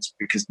makes sense,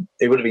 because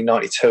it would have been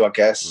 92, I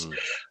guess,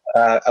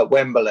 at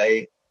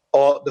Wembley,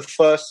 this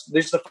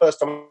is the first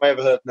time I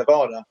ever heard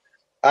Nirvana,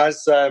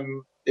 as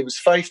it was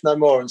Faith No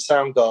More and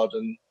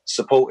Soundgarden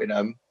supporting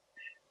them.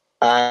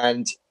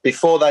 And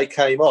before they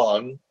came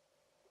on,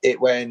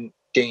 it went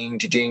ding,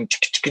 ding, ding,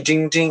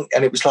 ding, ding,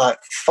 and it was like,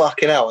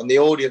 fucking hell, and the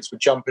audience were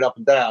jumping up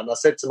and down. I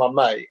said to my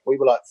mate, we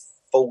were like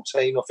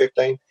 14 or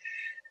 15,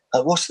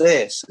 what's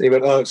this? And he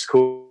went, oh, it's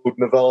called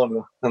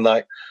Nirvana.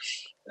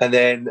 And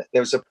then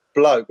there was a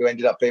bloke who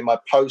ended up being my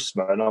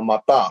postman on my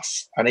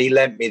bus, and he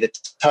lent me the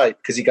tape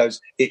because he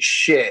goes, it's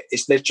shit,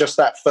 there's just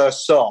that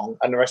first song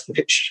and the rest of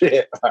it's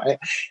shit, right?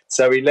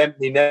 So he lent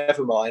me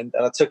Nevermind,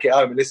 and I took it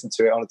home and listened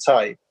to it on a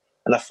tape.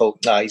 And I thought,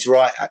 no, he's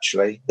right,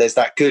 actually. There's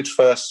that good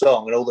first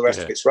song and all the rest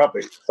of it's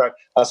rubbish. So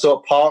I sort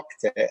of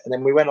parked it. And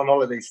then we went on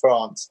holiday to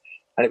France,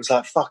 and it was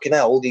like, fucking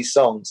hell, all these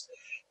songs.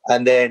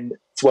 And then,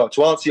 well,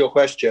 to answer your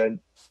question,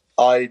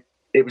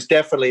 it was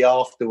definitely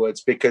afterwards,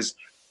 because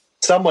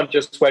someone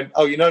just went,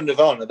 oh, you know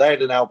Nirvana, they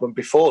had an album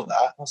before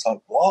that. I was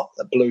like, what?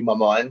 That blew my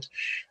mind.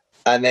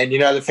 And then, you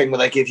know, the thing where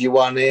they give you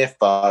one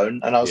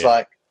earphone, and I was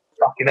like,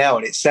 fucking hell.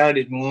 And it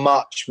sounded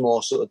much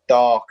more sort of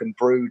dark and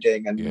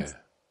brooding and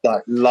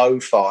like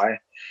lo-fi.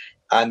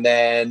 And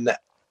then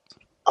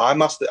I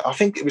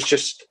think it was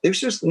just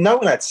no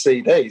one had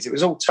CDs, it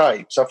was all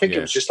tapes. I think it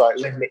was just like,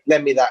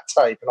 lend me that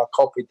tape, and I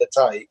copied the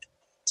tape,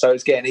 so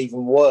it's getting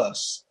even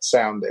worse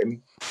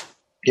sounding,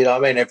 you know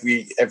what I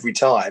mean, every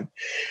time.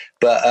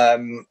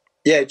 But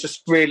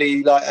just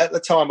really, like, at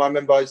the time I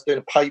remember I was doing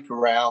a paper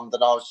round,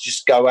 and I would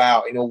just go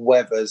out in all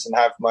weathers and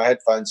have my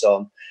headphones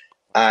on,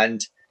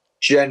 and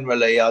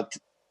generally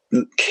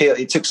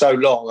it took so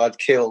long, I'd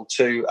kill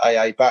 2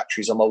 AA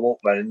batteries on my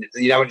Walkman, and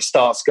you know when it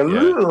starts going,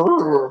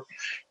 and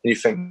you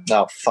think,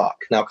 no, fuck,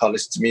 now I can't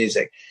listen to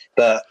music.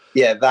 But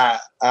yeah, that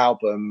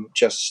album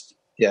just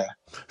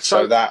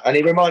so that, and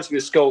it reminds me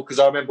of school, because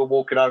I remember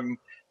walking home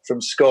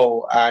from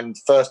school, and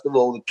first of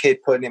all the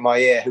kid putting in my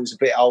ear who was a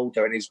bit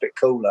older and he was a bit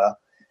cooler,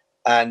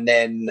 and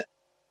then,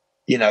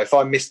 you know, if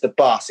I missed the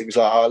bus, it was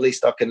like, oh, at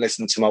least I can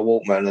listen to my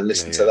Walkman and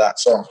listen to that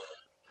song.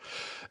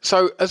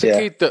 So, as a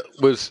kid that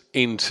was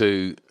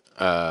into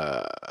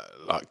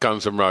like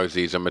Guns N'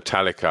 Roses and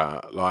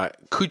Metallica, like,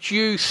 could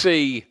you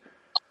see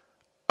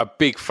a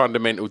big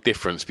fundamental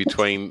difference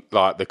between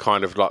like the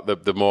kind of like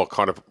the more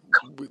kind of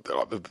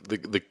like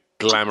the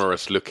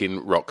glamorous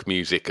looking rock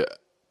music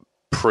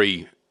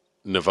pre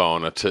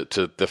Nirvana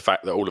to the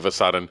fact that all of a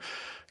sudden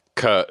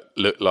Kurt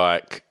looked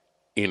like,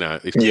 you know,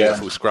 this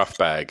beautiful scruff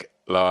bag,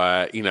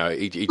 like, you know,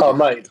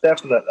 mate,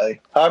 definitely.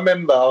 I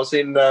remember I was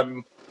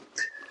around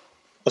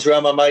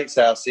my mate's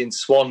house in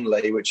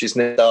Swanley, which is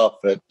near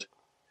Dartford,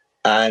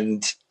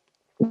 and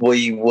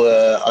we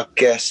were, I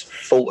guess,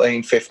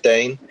 14,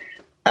 15,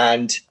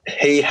 and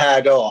he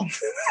had on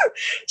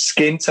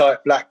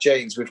skin-tight black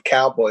jeans with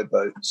cowboy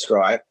boots,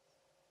 right?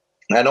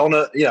 And on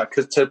a, you know,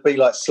 because to be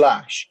like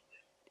Slash,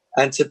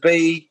 and to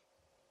be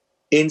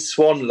in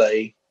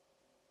Swanley,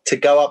 to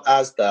go up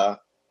Asda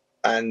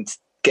and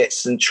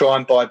try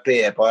and buy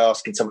beer by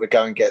asking someone to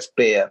go and get us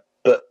beer.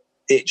 But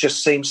it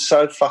just seems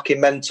so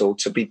fucking mental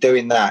to be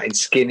doing that in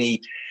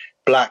skinny,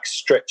 black,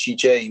 stretchy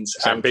jeans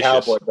and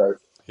cowboy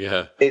boots.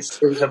 Yeah. It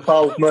was a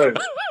bold move.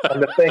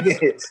 And the thing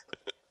is,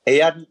 he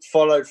hadn't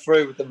followed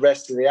through with the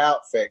rest of the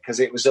outfit because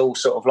it was all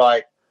sort of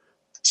like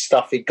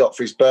stuff he'd got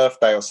for his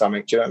birthday or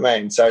something. Do you know what I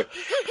mean? So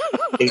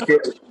he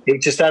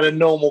just had a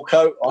normal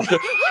coat on.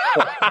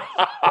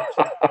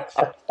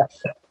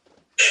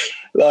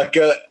 Like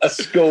a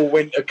school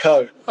winter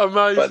coat.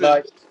 Amazing. But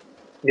like,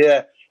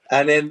 yeah.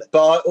 And then,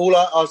 but I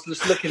was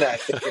just looking at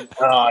it thinking,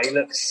 he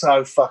looks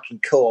so fucking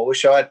cool. I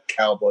wish I had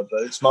cowboy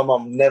boots. My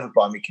mum never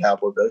buy me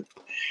cowboy boots.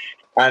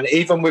 And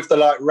even with the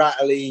like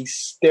rattly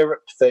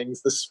stirrup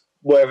things,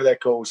 whatever they're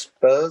called,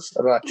 spurs.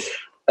 I don't know.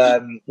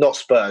 Not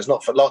spurs,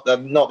 not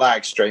that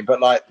extreme, but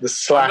like the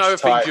Slash type. I know the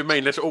things you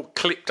mean. They're all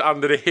clipped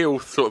under the heel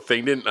sort of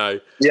thing, didn't they?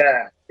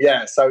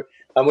 Yeah. So,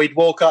 and we'd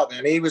walk up there,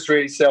 and he was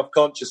really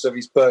self-conscious of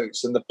his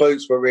boots, and the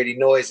boots were really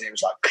noisy. It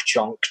was like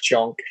ka-chonk,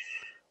 ka-chonk.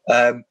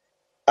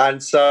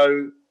 And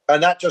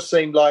that just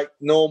seemed like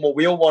normal.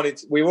 We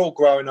were all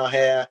growing our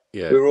hair.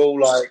 Yeah. We were all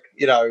like,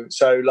 you know,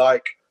 so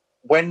like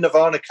when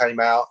Nirvana came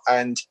out,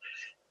 and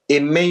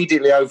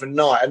immediately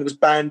overnight, and it was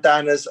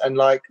bandanas and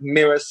like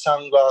mirror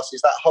sunglasses,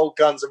 that whole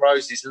Guns N'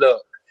 Roses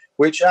look,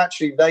 which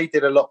actually they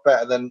did a lot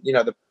better than, you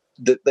know,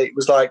 it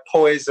was like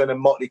Poison and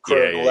Motley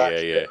Crue and all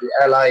that. Yeah. The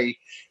LA,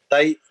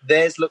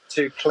 theirs looked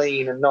too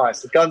clean and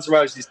nice. The Guns N'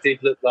 Roses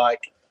did look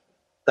like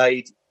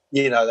they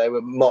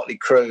were Motley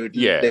Crue,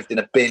 lived in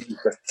a bin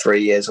for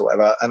 3 years or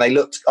whatever, and I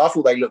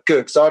thought they looked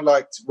good because I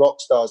liked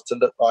rock stars to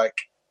look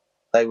like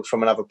they were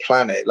from another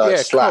planet, like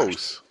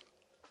Slash.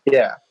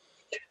 Yeah.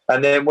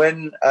 And then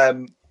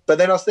but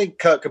then I think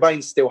Kurt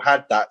Cobain still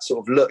had that sort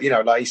of look, you know,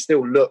 like he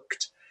still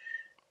looked,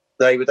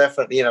 they were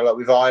definitely, you know, like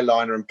with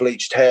eyeliner and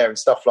bleached hair and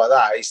stuff like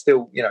that. He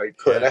still, you know, he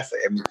put a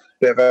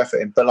bit of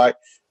effort in. But like,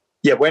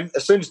 yeah,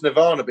 as soon as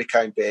Nirvana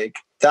became big,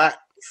 that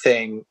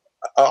thing,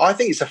 I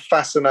think it's a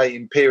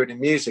fascinating period in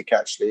music,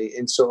 actually,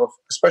 in sort of,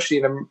 especially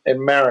in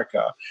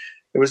America.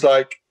 It was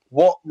like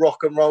what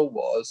rock and roll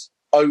was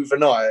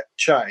overnight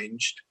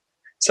changed.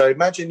 So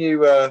imagine you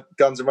were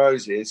Guns N'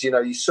 Roses, you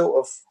know, you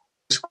sort of,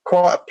 it was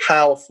quite a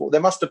powerful, they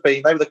were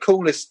the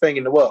coolest thing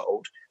in the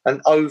world.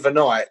 And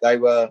overnight they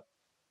were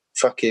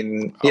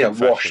fucking, you know,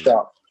 washed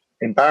up,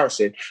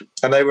 embarrassing.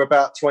 And they were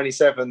about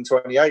 27,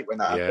 28 when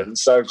that happened.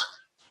 So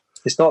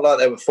it's not like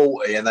they were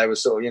 40 and they were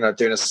sort of, you know,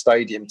 doing a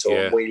stadium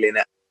tour and wheeling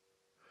it.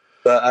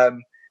 But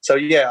so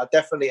yeah, I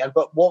definitely.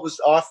 But what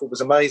I thought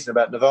was amazing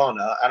about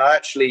Nirvana, and I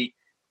actually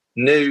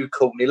knew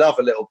Courtney Love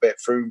a little bit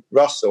through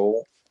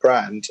Russell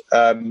Brand,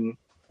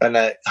 and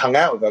I hung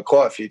out with her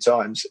quite a few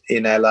times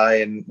in LA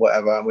and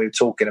whatever, and we were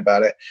talking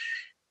about it.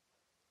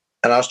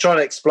 And I was trying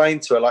to explain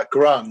to her, like,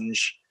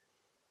 grunge,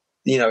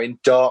 you know, in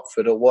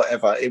Dartford or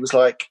whatever. It was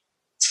like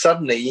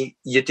suddenly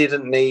you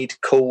didn't need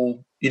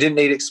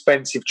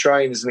expensive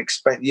trainers and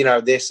you know,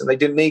 this, and they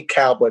didn't need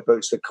cowboy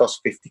boots that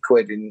cost 50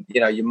 quid and,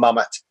 you know, your mum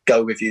had to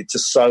go with you to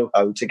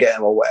Soho to get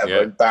them or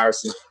whatever.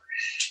 Embarrassing.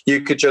 We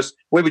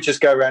would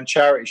just go around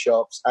charity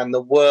shops, and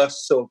the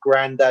worst sort of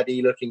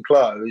granddaddy looking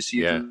clothes,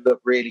 you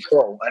look really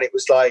cool. And it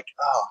was like,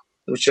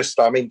 it was just,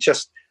 I mean,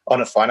 just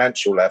on a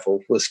financial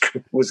level was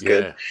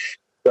good.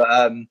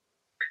 But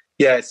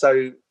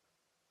so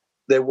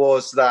there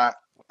was that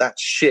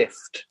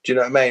shift. Do you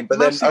know what I mean? But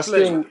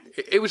massively. Then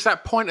it was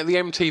that point at the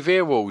MTV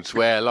Awards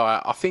where,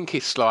 like, I think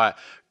it's like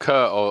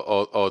Kurt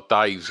or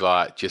Dave's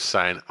like just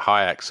saying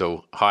hi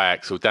Axel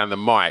down the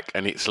mic,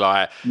 and it's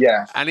like,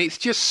 and it's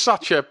just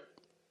such a,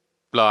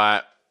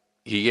 like,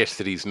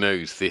 yesterday's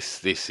news.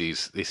 This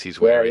is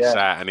where it's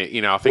at, and it,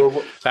 you know, I think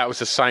that was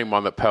the same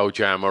one that Pearl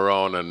Jam were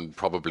on, and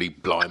probably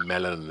Blind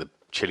Melon and the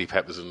Chili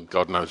Peppers and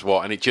God knows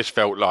what, and it just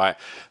felt like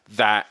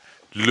that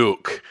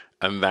look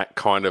and that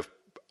kind of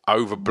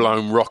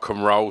overblown rock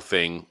and roll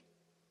thing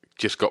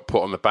just got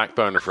put on the back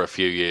burner for a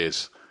few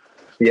years.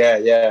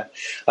 Yeah.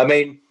 I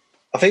mean,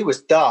 I think it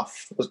was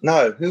Duff.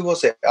 Who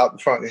was it up in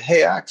front?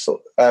 Hey,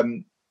 Axel.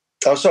 It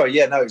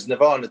was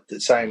Nirvana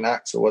saying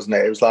Axel, wasn't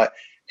it? It was like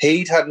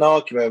he'd had an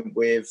argument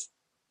with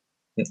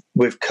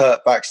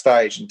Kurt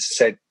backstage and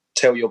said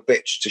Tell Your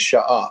Bitch to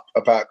Shut Up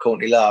about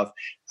Courtney Love,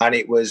 and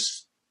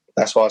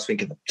that's why I was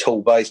thinking the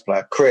tall bass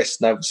player Chris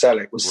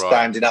Novoselic was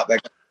standing up there.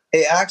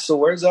 Hey Axl,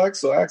 where's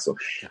Axl?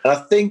 And I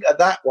think at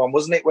that one,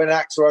 wasn't it when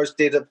Axl Rose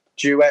did a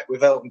duet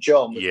with Elton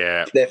John?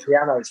 Yeah, their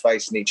pianos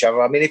facing each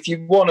other. I mean, if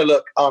you want to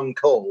look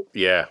uncool,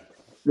 yeah,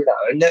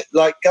 and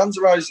like Guns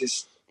N'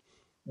 Roses.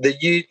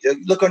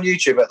 Look on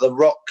YouTube at the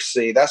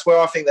Roxy. That's where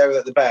I think they were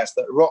at the best.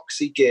 That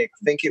Roxy gig,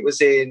 I think it was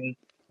in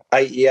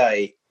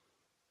 '88.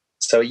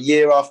 So a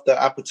year after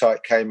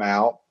Appetite came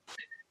out,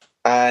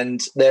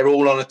 and they're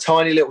all on a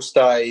tiny little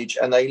stage,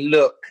 and they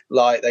look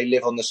like they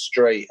live on the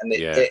street, and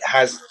it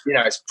has,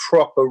 it's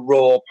proper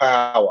raw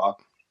power,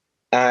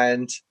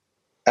 and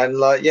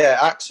like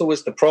Axl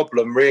was the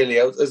problem really,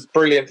 as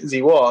brilliant as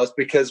he was,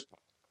 because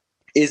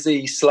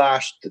Izzy /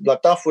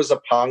 like Duff was a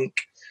punk.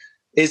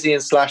 Izzy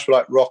and Slash were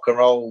like rock and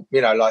roll,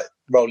 like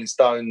Rolling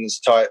Stones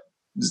type,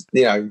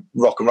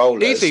 rock and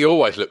rollers. Izzy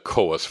always looked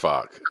cool as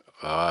fuck.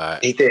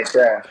 He did,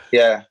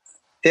 yeah,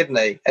 didn't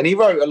he? And he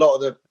wrote a lot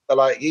of the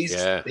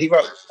he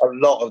wrote a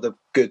lot of the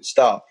good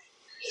stuff.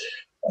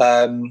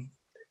 So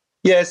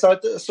I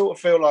sort of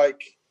feel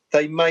like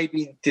they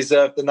maybe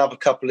deserved another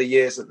couple of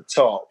years at the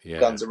top,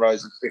 Guns N'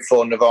 Roses,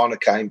 before Nirvana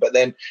came. But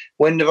then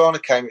when Nirvana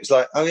came, it was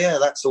like, oh yeah,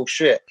 that's all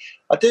shit.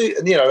 I do,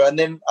 and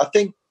then I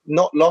think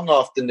not long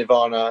after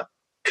Nirvana,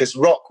 because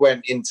rock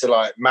went into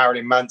like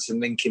Marilyn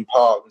Manson, Linkin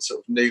Park, and sort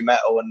of new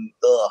metal, and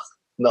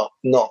not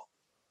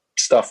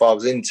stuff I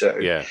was into.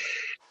 Yeah.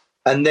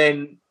 And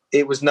then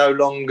it was no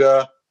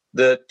longer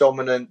the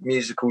dominant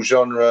musical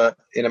genre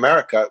in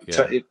America.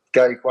 Yeah. It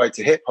gave way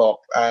to hip hop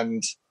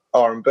and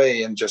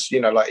R&B, and just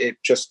it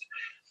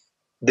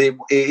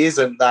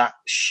isn't that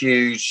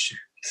huge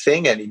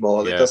thing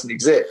anymore. That doesn't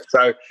exist.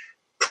 So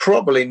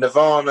probably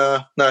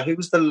Nirvana. No, who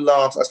was the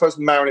last? I suppose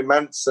Marilyn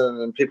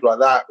Manson and people like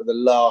that were the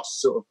last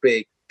sort of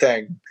big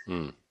thing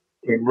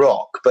in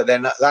rock. But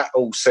then that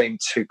all seemed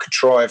too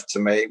contrived to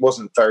me. It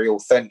wasn't very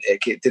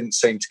authentic. It didn't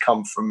seem to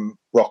come from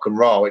rock and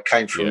roll. It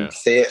came from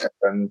theatre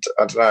and,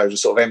 I don't know,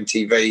 just sort of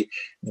MTV,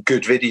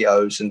 good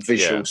videos and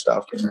visual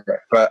stuff.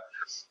 But,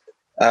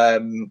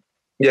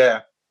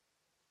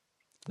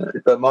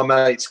 But my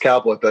mate's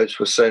cowboy boots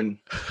were soon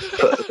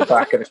put at the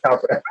back of the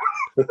cupboard.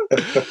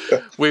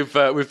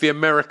 with the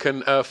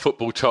American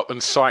football top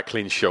and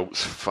cycling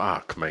shorts.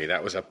 Fuck me,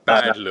 that was a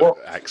bad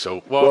look,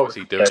 Axl. Why was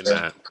he doing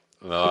that?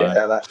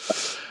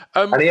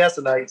 And he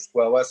hasn't aged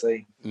well, has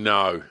he?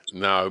 No.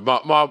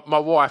 My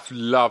wife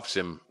loves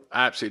him.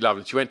 Absolutely loves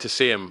him. She went to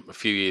see him a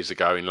few years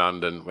ago in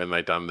London when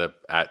they done the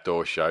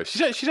outdoor show.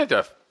 She said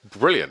they're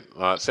brilliant.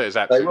 Said it was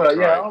absolutely they were,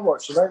 great. I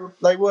watched them.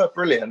 They were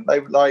brilliant.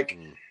 They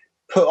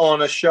put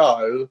on a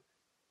show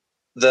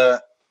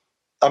that,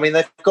 I mean,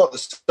 they've got the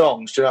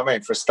songs, do you know what I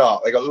mean? For a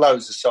start, they got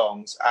loads of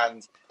songs.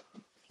 And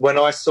when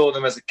I saw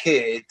them as a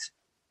kid,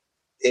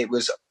 it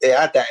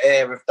had that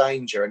air of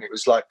danger, and it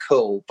was like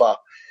cool, but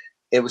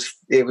it was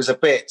a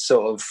bit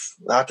sort of,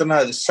 I don't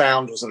know, the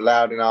sound wasn't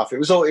loud enough. It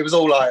was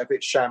all like a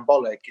bit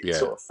shambolic. It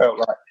sort of felt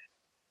like,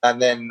 and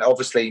then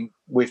obviously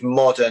with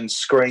modern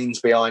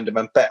screens behind them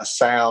and better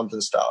sound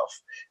and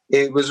stuff,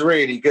 it was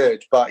really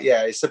good. But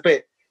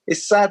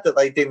it's sad that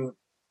they didn't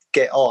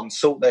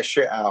sort their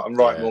shit out and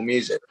write more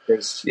music,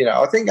 because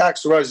I think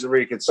Axl Rose is a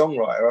really good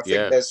songwriter. I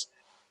think there's,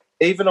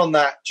 even on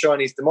that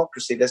Chinese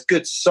Democracy, there's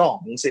good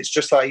songs. It's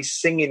just like he's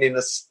singing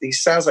he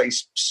sounds like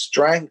he's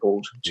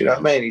strangled. Do you know what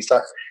I mean? He's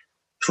like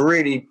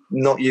really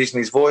not using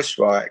his voice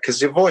right,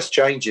 because your voice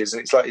changes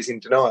and it's like he's in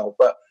denial.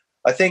 But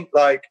I think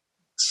like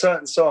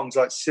certain songs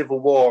like Civil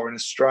War and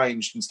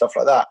Estranged and stuff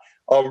like that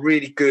are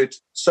really good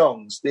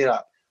songs.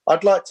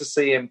 I'd like to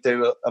see him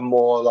do a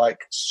more like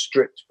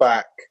stripped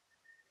back,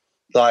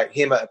 like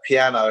him at a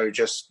piano,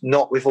 just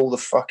not with all the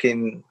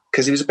fucking,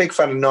 because he was a big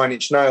fan of Nine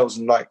Inch Nails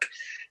and like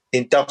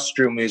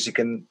industrial music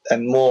and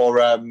more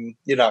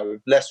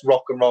less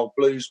rock and roll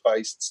blues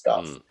based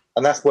stuff.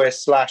 And that's where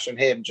Slash and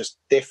him just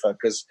differ,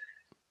 because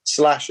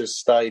Slash has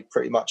stayed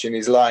pretty much in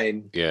his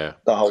lane the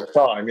whole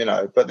time,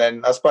 but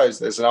then I suppose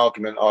there's an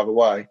argument either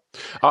way.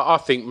 I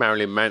think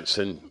Marilyn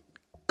Manson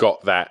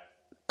got that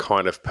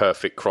kind of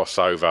perfect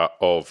crossover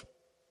of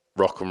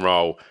rock and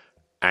roll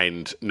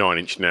and Nine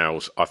Inch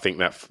Nails. I think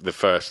that the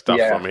first stuff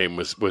from him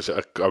was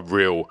a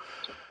real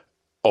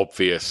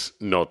obvious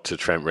nod to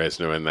Trent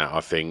Reznor, and that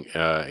I think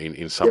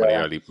in some of the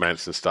early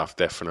Manson stuff,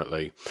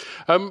 definitely.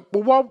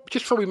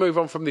 Just before we move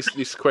on from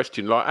this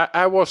question, like,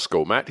 how was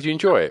school, Matt? Did you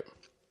enjoy it?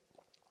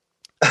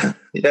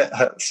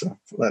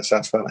 That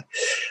sounds funny.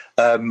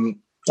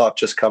 I've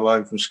just come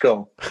home from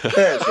school.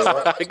 Yeah, it's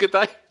all right. Good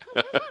day.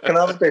 Can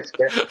I have a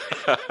biscuit?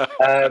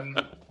 I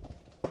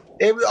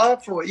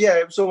thought,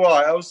 it was all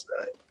right.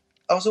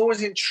 I was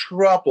always in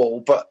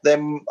trouble, but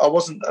then I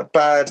wasn't a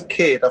bad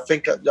kid. I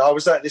think I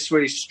was at this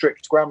really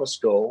strict grammar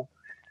school,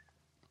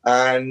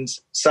 and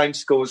same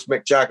school as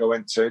Mick Jagger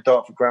went to,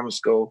 Dartford Grammar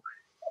School.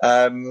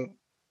 And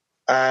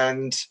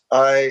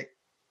I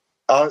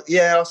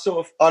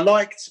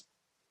liked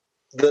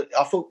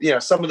I thought,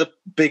 some of the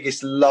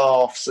biggest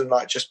laughs and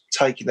like just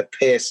taking the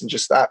piss and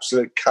just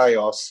absolute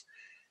chaos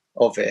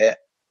of it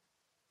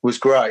was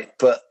great.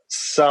 But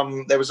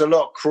there was a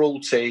lot of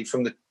cruelty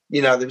from the,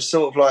 there was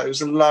sort of like, it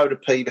was a load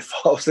of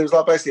paedophiles. There was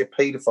like basically a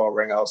paedophile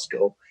ring at our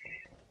school.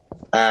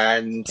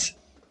 And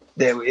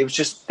there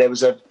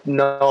was a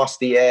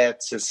nasty air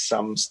to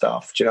some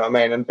stuff. Do you know what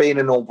I mean? And being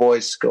an all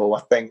boys school,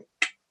 I think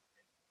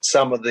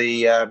some of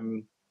the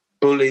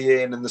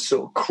bullying and the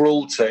sort of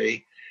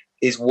cruelty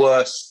is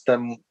worse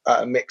than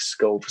at a mixed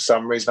school for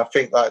some reason. I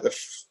think like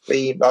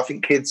I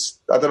think kids,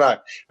 I don't know.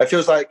 It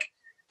feels like,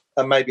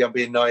 and maybe I'm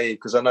being naive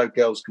because I know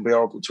girls can be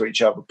horrible to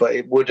each other, but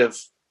it would have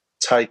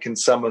taken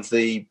some of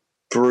the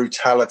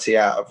brutality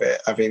out of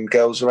it, having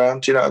girls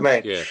around. Do you know what I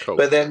mean? Yeah, cool.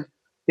 But then,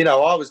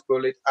 I was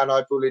bullied and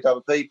I bullied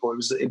other people.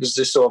 It was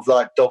this sort of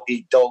like dog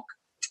eat dog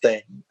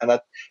thing.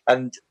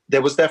 And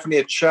there was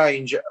definitely a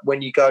change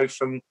when you go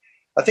from,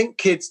 I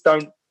think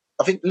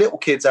little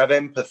kids have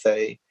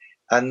empathy.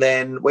 And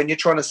then when you're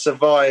trying to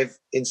survive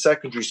in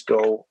secondary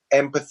school,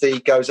 empathy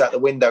goes out the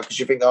window because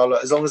you think, oh,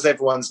 look, as long as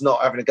everyone's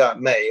not having a go at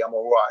me, I'm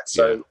all right.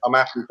 So I'm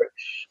happy.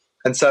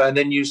 And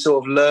then you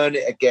sort of learn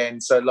it again.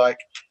 So like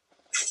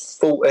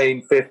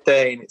 14,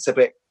 15, it's a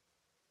bit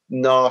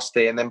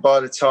nasty. And then by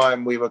the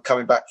time we were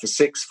coming back for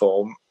sixth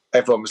form,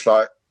 everyone was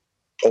like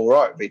all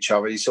right with each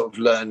other. You sort of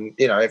learn,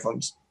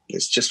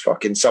 it's just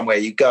fucking somewhere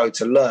you go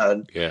to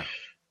learn. Yeah.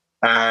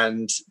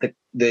 And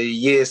the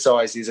year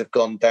sizes have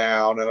gone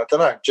down, and I don't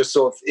know, just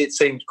sort of it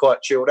seemed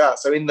quite chilled out.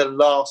 So in the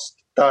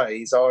last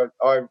days, I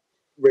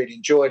really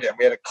enjoyed it. And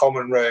we had a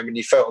common room, and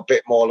you felt a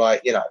bit more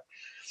like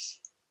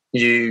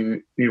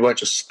you weren't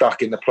just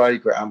stuck in the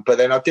playground. But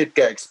then I did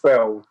get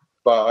expelled.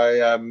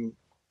 But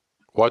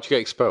why'd you get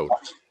expelled?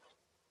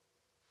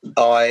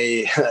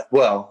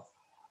 Well,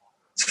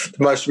 it's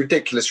the most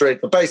ridiculous reason.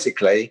 But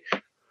basically,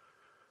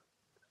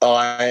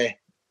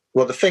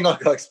 the thing I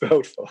got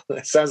expelled for,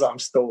 it sounds like I'm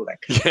stalling.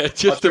 Yeah,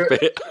 just a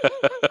bit.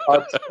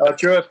 I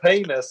drew a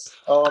penis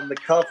on the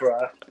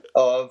cover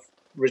of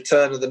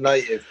Return of the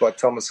Native by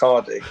Thomas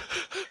Hardy.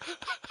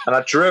 And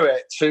I drew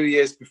it 2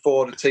 years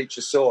before the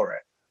teacher saw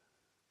it,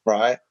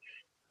 right?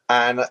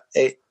 And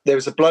there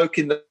was a bloke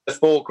in the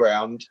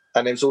foreground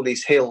and there was all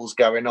these hills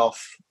going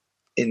off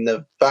in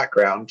the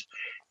background.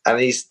 And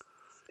he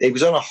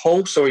was on a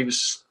horse, or he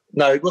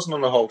wasn't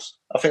on a horse.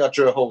 I think I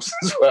drew a horse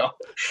as well.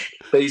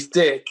 But his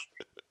dick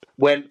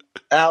went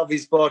out of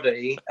his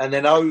body and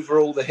then over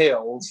all the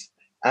hills,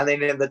 and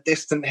then in the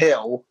distant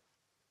hill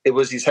it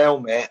was his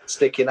helmet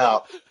sticking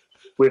up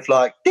with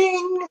like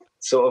ding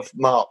sort of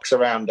marks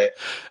around it.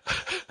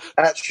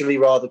 Actually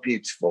rather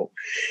beautiful.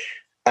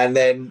 And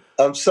then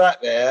I'm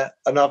sat there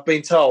and I've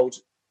been told,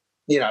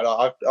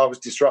 I was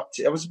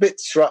disruptive. I was a bit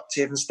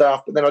disruptive and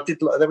stuff, but then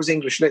there was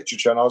English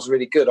literature and I was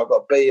really good. I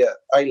got a B at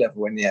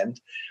A-level in the end.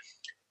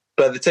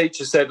 But the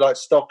teacher said, like,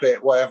 stop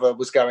it, whatever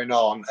was going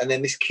on. And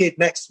then this kid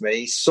next to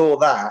me saw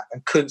that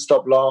and couldn't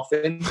stop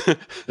laughing.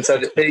 And so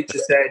the teacher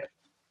said,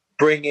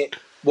 bring it,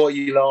 what are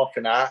you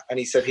laughing at? And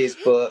he said, here's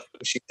book.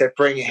 And she said,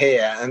 bring it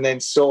here, and then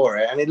saw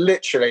it. And it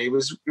literally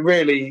was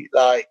really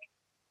like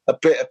a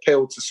bitter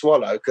pill to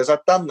swallow, because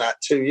I'd done that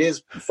 2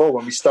 years before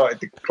when we started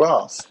the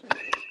class.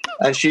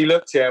 And she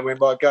looked at it and went,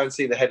 well, go and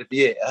see the head of the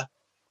year.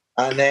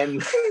 And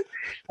then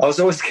I was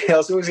always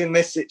in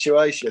this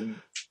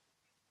situation,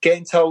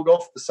 getting told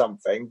off for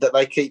something that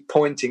they keep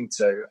pointing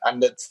to,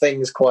 and that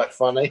thing's quite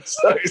funny.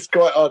 So it's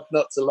quite hard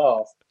not to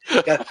laugh.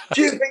 Go,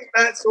 do you think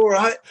that's all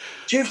right?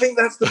 Do you think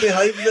that's the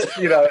behaviour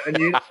that, and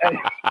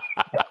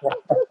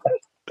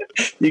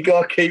you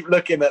got to keep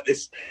looking at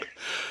this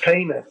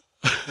penis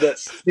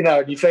that's,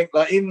 and you think,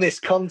 like, in this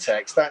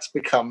context, that's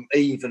become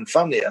even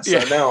funnier.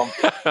 So now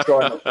I'm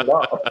trying not to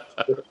laugh.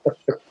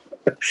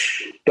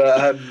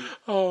 But,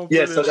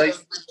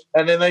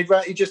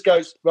 so he just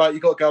goes, right,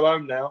 you've got to go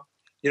home now.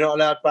 You're not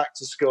allowed back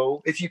to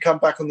school. If you come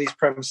back on these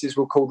premises,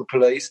 we'll call the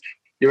police.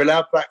 You're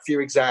allowed back for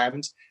your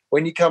exams.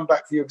 When you come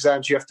back for your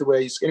exams, you have to wear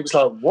your skin. It was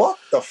like, what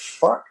the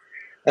fuck?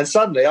 And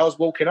suddenly I was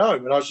walking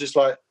home and I was just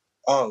like,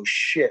 oh,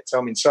 shit,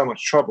 I'm in so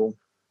much trouble.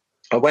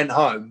 I went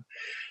home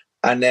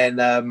and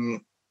then, I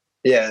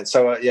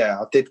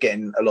did get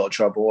in a lot of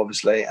trouble,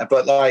 obviously.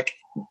 But, like,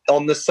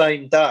 on the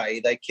same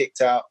day, they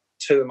kicked out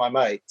two of my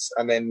mates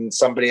and then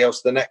somebody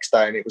else the next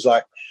day. And it was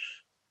like,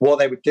 what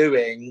they were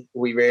doing,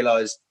 we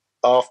realised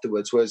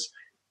afterwards, was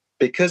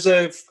because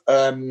of I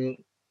can't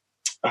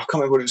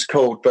remember what it was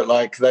called, but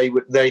like they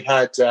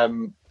had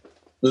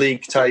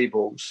league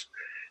tables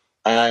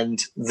and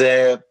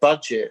their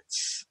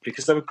budgets,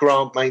 because they were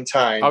grant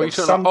maintained. Oh, you're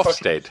talking about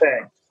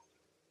Ofsted?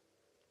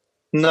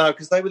 No,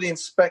 because they were the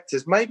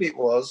inspectors. Maybe it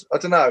was, I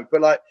don't know, but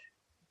like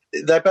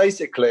they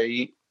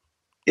basically,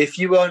 if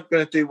you weren't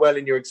going to do well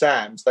in your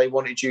exams, they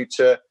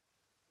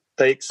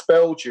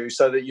expelled you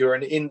so that you're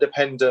an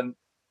independent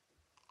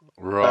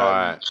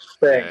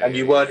thing, and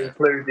you weren't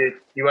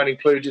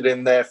included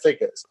in their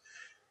figures,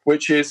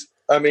 which is,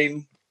 I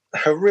mean,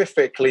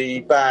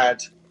 horrifically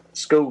bad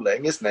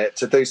schooling, isn't it,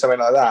 to do something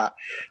like that?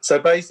 So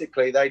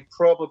basically they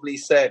probably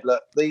said,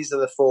 look, these are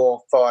the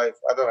 4, 5,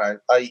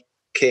 8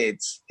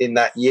 kids in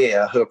that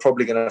year who are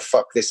probably going to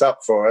fuck this up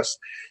for us.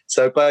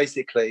 So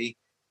basically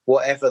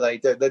whatever they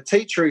do, the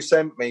teacher who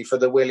sent me for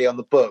the Willy on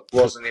the book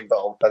wasn't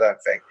involved, I don't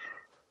think.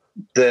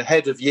 the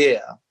head of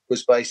year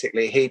was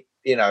basically, he'd,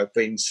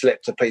 been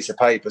slipped a piece of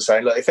paper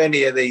saying, look, if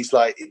any of these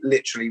like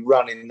literally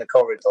run in the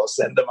corridor,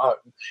 send them home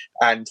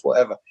and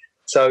whatever.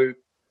 So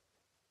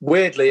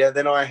weirdly, and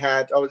then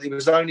it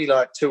was only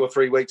like 2 or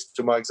 3 weeks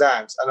to my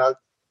exams, and I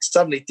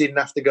suddenly didn't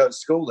have to go to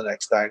school the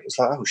next day. And it was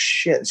like, oh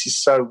shit, this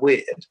is so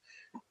weird.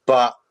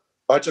 But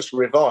I just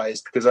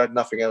revised because I had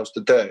nothing else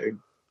to do.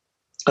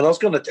 And I was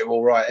going to do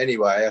all right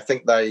anyway. I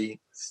think they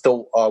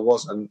thought I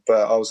wasn't,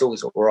 but I was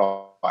always all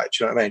right.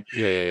 Do you know what I mean?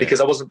 Yeah.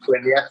 Because I wasn't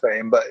putting the effort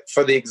in, but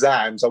for the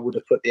exams, I would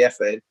have put the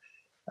effort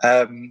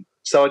in.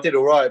 So I did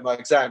all right in my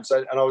exams,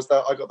 and I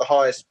got the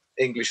highest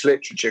English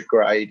literature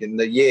grade in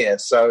the year.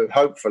 So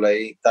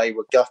hopefully they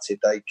were gutted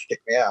they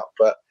kicked me out.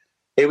 But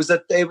it was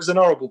an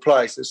horrible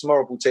place. There's some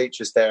horrible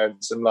teachers there,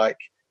 and some I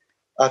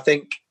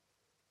think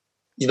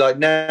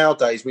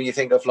nowadays when you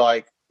think of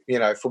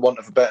for want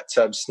of a better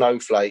term,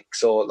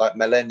 snowflakes or like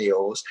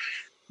millennials,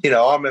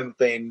 I remember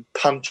being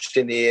punched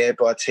in the ear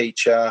by a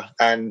teacher,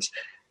 and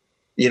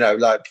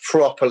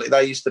properly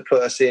they used to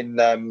put us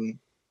in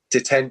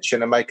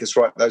detention and make us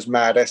write those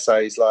mad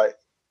essays like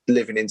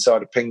living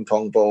inside a ping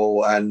pong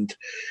ball and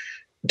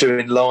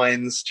doing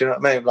lines, do you know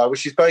what I mean?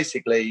 Which is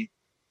basically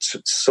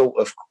sort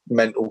of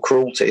mental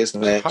cruelty,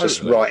 isn't it? Totally.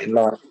 Just writing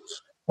lines.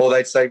 Or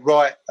they'd say,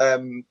 write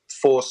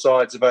 4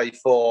 sides of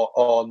A4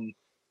 on...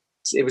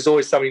 It was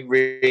always something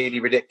really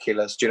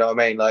ridiculous. Do you know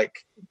what I mean?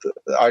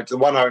 The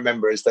one I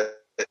remember is that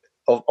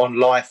on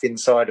life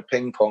inside a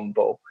ping pong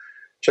ball,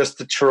 just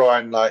to try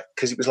and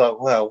because it was like,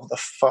 well, what the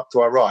fuck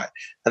do I write?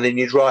 And then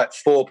you'd write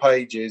 4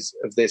 pages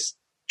of this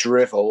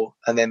drivel,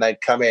 and then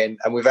they'd come in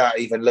and without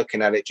even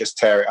looking at it, just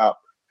tear it up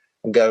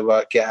and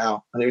go, get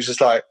out. And it was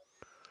just like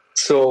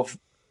sort of,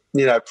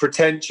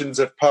 pretensions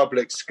of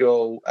public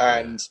school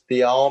and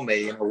the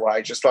army in a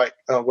way, just like,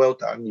 oh, well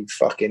done, you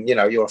fucking, you're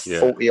a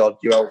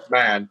 40-odd-year-old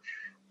man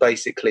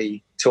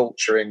basically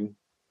torturing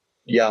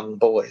young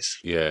boys.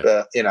 Yeah.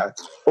 But,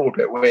 all a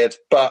bit weird.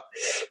 But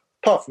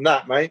apart from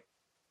that, mate,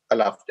 I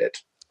loved it.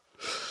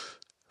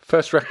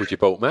 First record you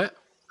bought, Matt?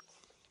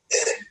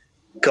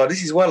 God,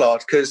 this is well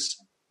hard because,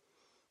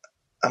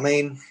 I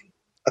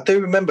do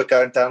remember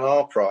going down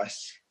our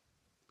price.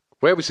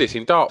 Where was this,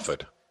 in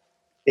Dartford?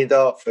 In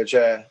Dartford,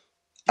 yeah.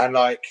 And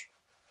I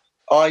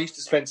used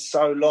to spend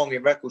so long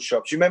in record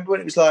shops. You remember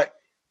when it was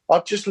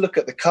I'd just look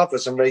at the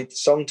covers and read the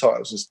song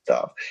titles and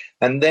stuff.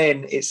 And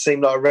then it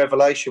seemed like a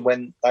revelation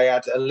when they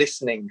had a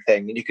listening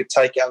thing and you could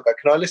take it out and go,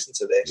 can I listen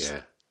to this?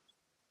 Yeah.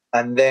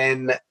 And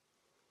then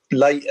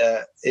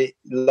later,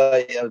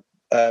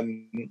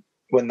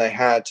 when they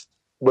had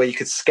where you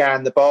could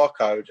scan the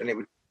barcode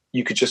and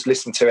you could just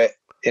listen to it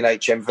in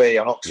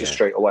HMV on Oxford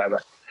Street or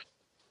whatever.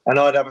 And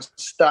I'd have a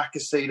stack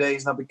of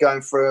CDs and I'd be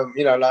going through them,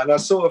 and I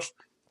sort of,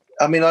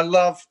 I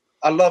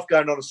love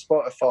going on a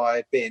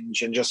Spotify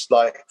binge and just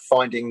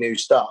finding new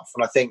stuff.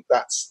 And I think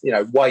that's,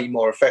 way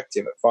more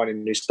effective at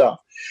finding new stuff.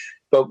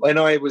 But when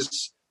I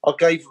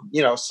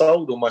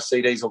sold all my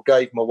CDs or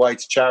gave them away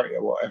to charity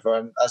or whatever,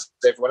 and as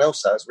everyone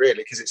else has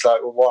really, because it's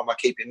like, well, why am I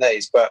keeping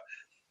these? But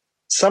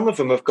some of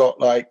them have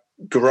got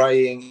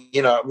greying,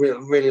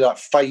 really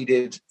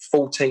faded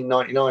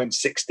 $14.99,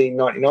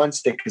 $16.99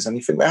 stickers, and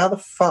you think, well, how the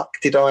fuck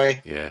did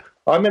I? Yeah.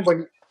 I remember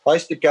when I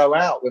used to go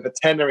out with a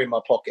tenner in my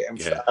pocket and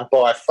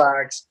buy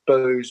fags,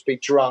 booze, be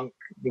drunk,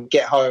 and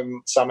get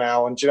home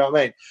somehow, and do you know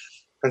what I mean?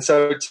 And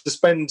so to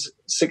spend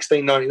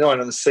 $16.99 on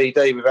a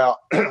CD without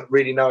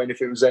really knowing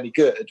if it was any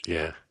good,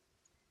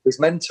 was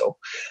mental.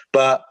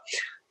 But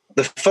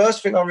the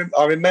first thing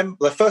I remember,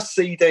 the first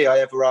CD I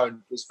ever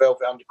owned was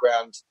Velvet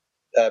Underground.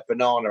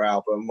 Banana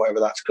album, whatever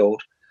that's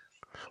called,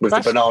 with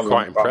that's the banana.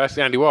 Quite impressed.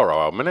 The Andy Warhol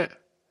album, isn't it?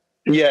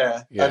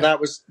 Yeah, and that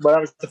was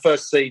the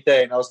first CD,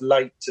 and I was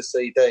late to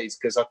CDs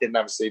because I didn't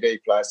have a CD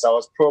player, so I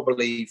was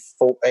probably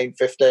 14,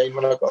 15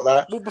 when I got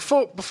that. Well,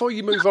 before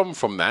you move on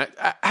from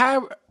that,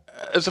 how,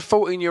 as a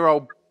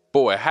 14-year-old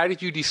boy, how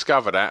did you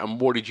discover that, and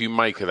what did you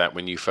make of that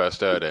when you first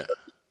heard it?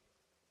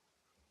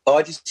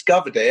 I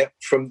discovered it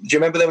from. Do you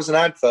remember there was an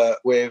advert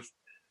with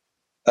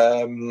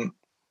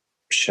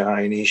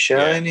 "Shiny,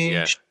 Shiny"?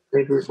 Yeah.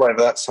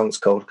 Whatever that song's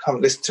called. I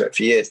haven't listened to it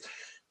for years.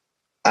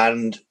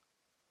 And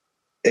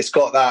it's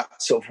got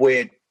that sort of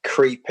weird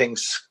creeping,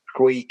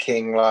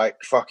 squeaking,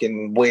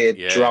 fucking weird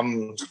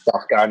drum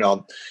stuff going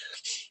on.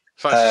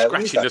 It's like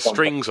scratching the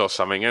strings or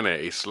something, isn't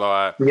it? It's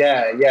like...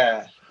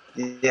 Yeah,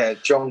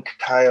 John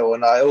Cale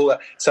and all that.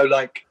 So,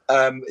 so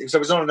it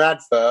was on an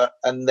advert,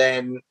 and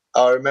then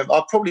I remember...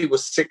 I probably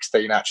was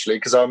 16, actually,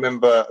 because I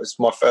remember it was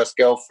my first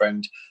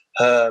girlfriend.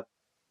 Her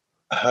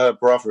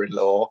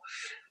brother-in-law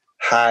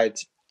had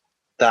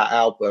that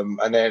album,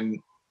 and then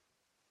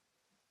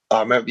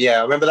I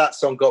remember that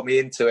song got me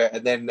into it,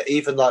 and then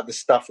even the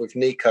stuff with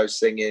Nico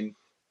singing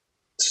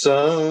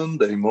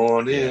Sunday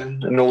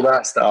morning and all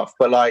that stuff.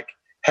 But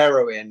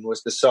Heroin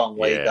was the song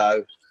where you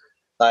go,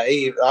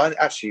 I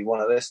actually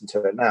want to listen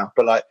to it now.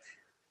 But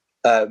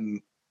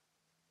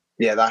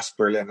that's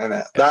brilliant, isn't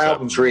it? That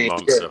album's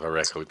really good. Of a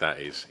record, that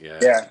is.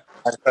 Yeah.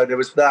 And so there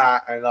was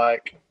that, and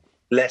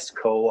less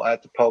cool. I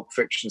had the Pulp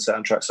Fiction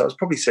soundtrack, so I was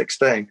probably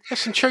 16. There's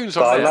some tunes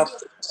on there. I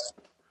loved it.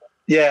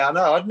 Yeah, I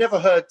know. I'd never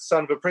heard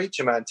 "Son of a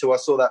Preacher Man" until I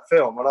saw that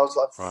film, and I was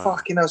like,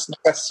 "Fucking, that's the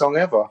best song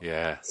ever."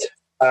 Yeah.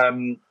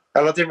 And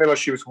I didn't realise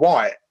she was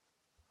white,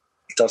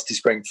 Dusty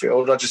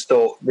Springfield. I just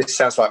thought, this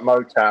sounds like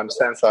Motown. It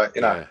sounds like,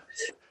 you know.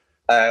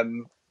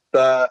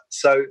 But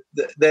so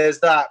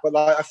there's that. But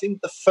like, I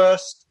think the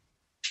first,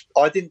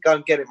 I didn't go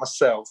and get it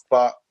myself,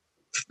 but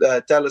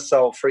De La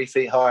Soul, 3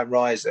 Feet High and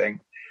Rising,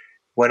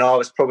 when I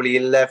was probably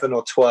 11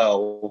 or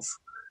 12,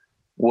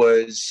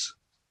 was,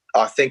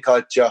 I think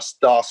I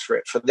just asked for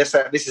it for this.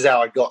 This is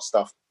how I got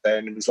stuff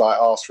then. It was like,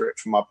 asked for it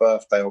for my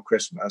birthday or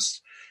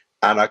Christmas.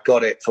 And I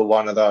got it for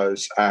one of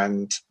those,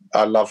 and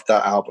I loved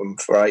that album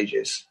for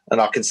ages. And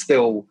I can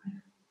still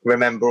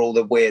remember all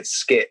the weird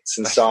skits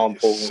and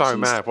samples. So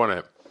mad,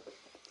 wasn't it?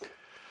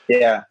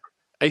 Yeah.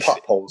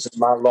 Potholes in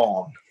my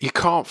lawn. You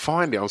can't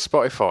find it on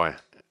Spotify.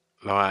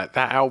 Like,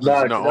 that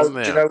album's not on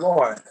there. Do you know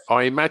why?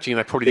 I imagine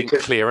they probably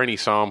didn't clear any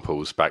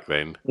samples back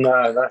then.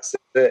 No, that's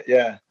it,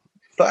 yeah.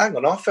 But hang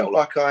on, I felt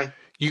like I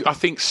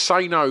think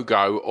Say No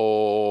Go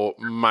or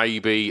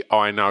maybe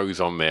I Know's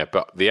on there,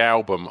 but the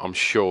album I'm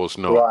sure's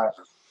not. Right.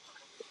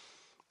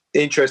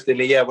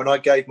 Interestingly, yeah, when I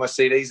gave my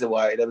CDs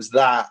away, there was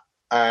that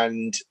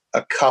and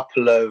a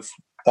couple of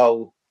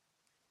who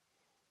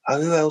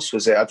else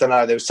was it? I don't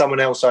know. There was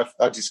someone else I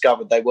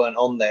discovered they weren't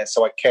on there,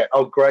 so I kept.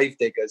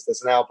 Gravediggers.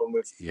 There's an album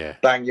with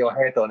Bang Your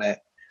Head on it,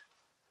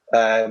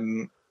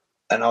 and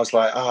I was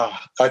like,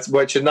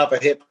 which another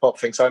hip hop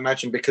thing. So I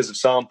imagine because of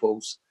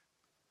samples.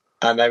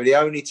 And they were the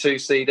only 2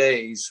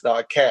 CDs that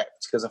I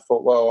kept because I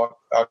thought, well,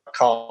 I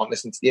can't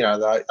listen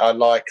to, I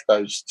like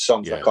those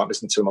songs. I can't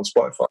listen to them on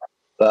Spotify.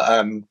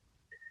 But,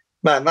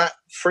 man, that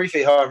 3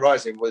 Feet High and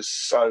Rising was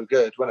so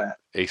good, wasn't it?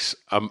 It's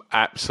an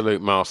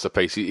absolute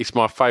masterpiece. It's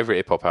my favourite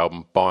hip-hop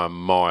album by a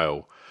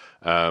mile.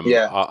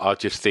 I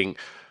just think,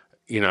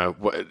 there's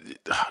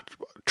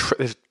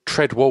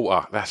Tread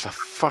Water. That's a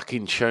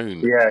fucking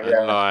tune.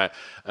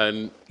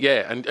 And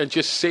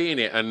just seeing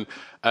it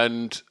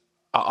and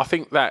I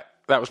think that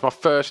was my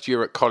first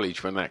year at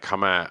college when that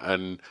came out,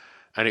 and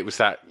it was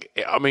that.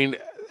 I mean,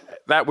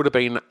 that would have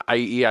been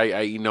 88,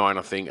 89,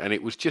 I think, and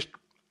it was just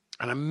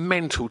a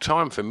mental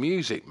time for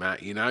music,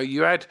 Matt. You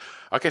had,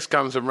 I guess,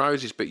 Guns N'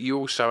 Roses, but you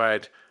also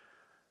had,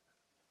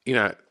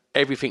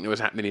 everything that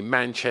was happening in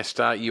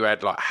Manchester. You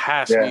had like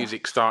house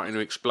music starting to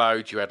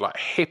explode. You had like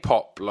hip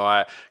hop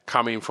like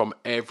coming from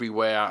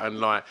everywhere, and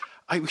like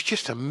it was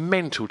just a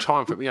mental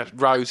time for me.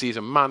 Roses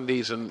and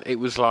Mondays, and it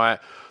was like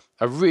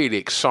a really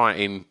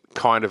exciting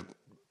kind of.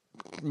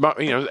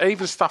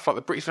 Even stuff like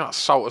the British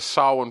Soul to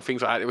Soul and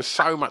things like that. There was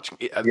so much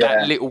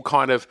that little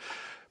kind of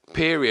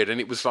period,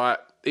 and it was like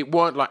it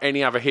weren't like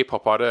any other hip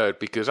hop I'd heard,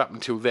 because up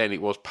until then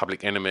it was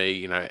Public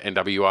Enemy,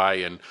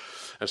 NWA and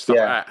stuff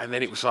like that, and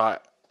then it was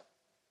like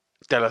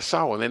De La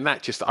Soul, and then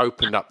that just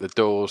opened up the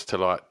doors to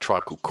like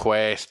Tribe Called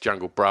Quest,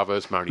 Jungle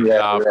Brothers, Monie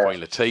Love, Queen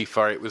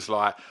Latifah. It was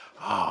like,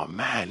 oh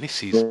man,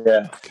 this is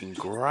fucking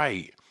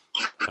great.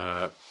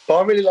 But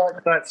I really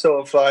liked that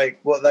sort of like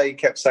what they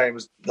kept saying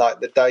was like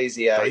the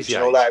Daisy Age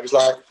and all that. It was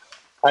like,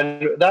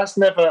 and that's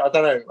never, I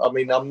don't know. I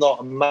mean, I'm not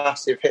a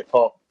massive hip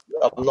hop.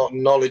 I'm not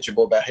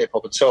knowledgeable about hip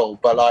hop at all.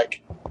 But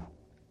like,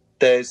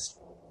 it's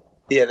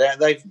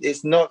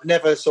not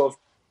never sort of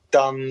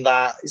done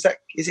that. Is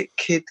it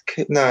Kid?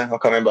 No, I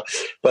can't remember.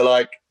 But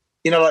like,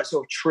 like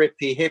sort of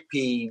trippy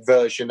hippie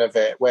version of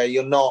it, where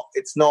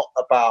it's not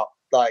about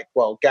like,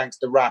 well,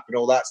 gangster rap and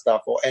all that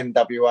stuff, or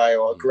NWA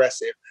or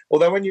aggressive.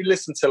 Although when you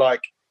listen to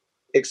like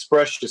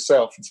Express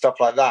Yourself and stuff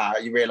like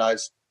that, you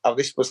realise,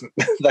 this wasn't,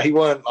 they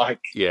weren't like,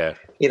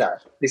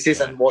 this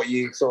isn't what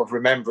you sort of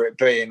remember it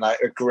being, like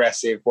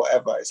aggressive,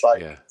 whatever. It's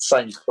like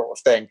same sort of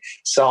thing,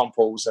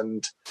 samples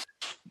and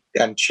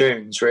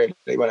tunes, really,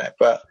 wasn't it?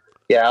 But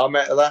yeah, I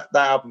met that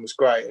album was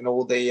great, and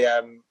all the,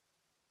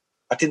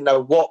 I didn't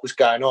know what was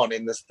going on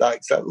in this,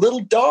 like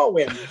Little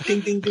Darwin, ding,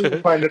 ding,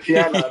 ding, playing the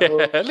piano.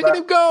 Look at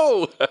him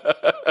go!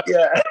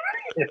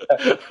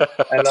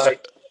 And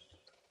like,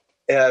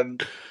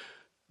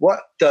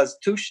 what does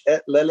touche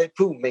et lele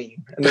pou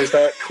mean? And there's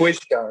that quiz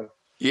show.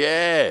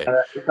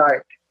 Yeah. It's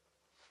like,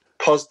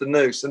 pos the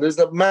noose. And there's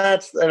that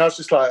mad, and I was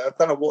just like, I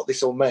don't know what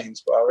this all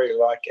means, but I really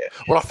like it.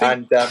 Well, I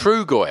think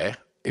Trugoy,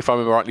 if I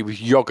remember rightly,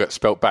 was yogurt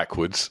spelt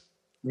backwards.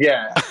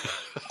 Yeah.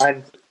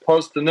 And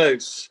pos the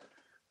noose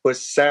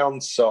was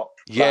sound sop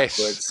backwards.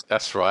 Yes,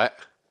 that's right.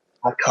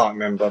 I can't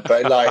remember,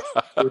 but like,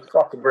 it was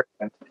fucking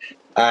brilliant.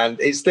 And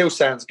it still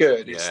sounds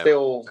good. It's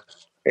still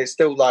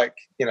like,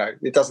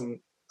 it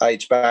doesn't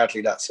age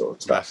badly, that sort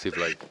of stuff.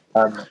 Massively.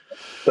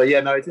 But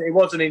yeah, no, it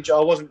wasn't. I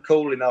wasn't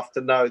cool enough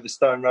to know the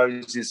Stone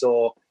Roses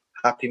or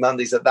Happy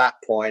Mondays at that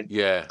point.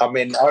 Yeah. I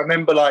mean, I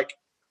remember like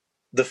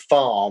The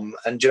Farm,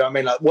 and do you know what I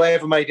mean? Like,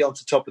 whatever made it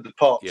onto Top of the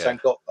Pops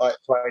and got like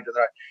played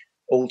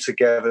all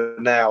together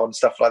now and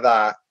stuff like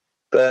that.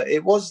 But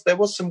there was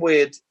some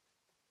weird.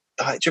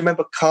 Do you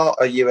remember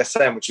Carter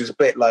USM, which was a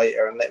bit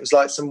later, and it was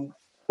like some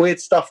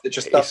weird stuff that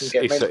just doesn't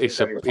get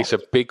mentioned. It's a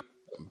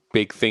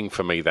big thing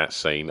for me, that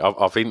scene.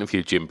 I've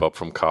interviewed Jim Bob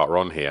from Carter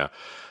on here,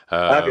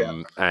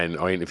 and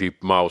I interviewed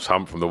Miles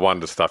Hunt from the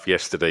Wonder Stuff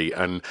yesterday,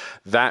 and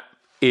that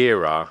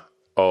era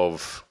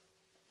of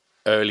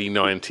early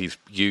 90s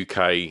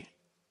UK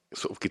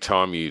sort of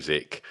guitar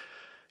music,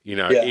 you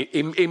know,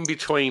 in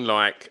between,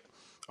 like,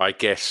 I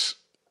guess,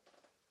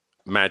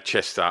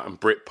 Manchester and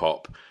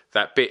Britpop,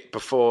 that bit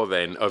before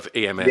then of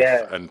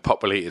EMF and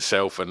Pop Will Eat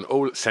Itself and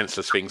all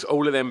Senseless Things,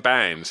 all of them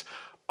bands,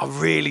 I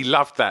really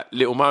loved that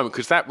little moment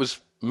because that was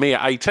me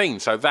at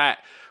 18. So that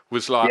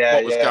was like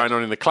what was going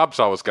on in the clubs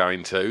I was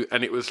going to.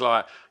 And it was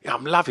like,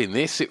 I'm loving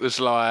this. It was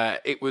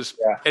like,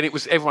 and it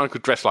was, everyone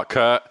could dress like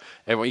Kurt.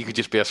 Everyone, you could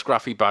just be a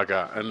scruffy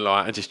bugger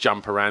and just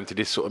jump around to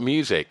this sort of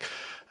music.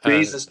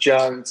 Jesus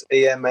Jones,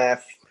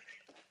 EMF.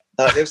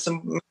 There's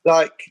some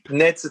like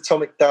Ned's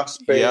Atomic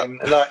Dustbin.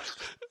 Like,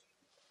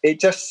 it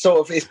just sort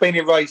of, it's been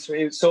erased.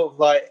 It's sort of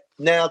like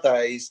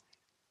nowadays,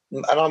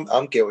 and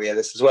I'm guilty of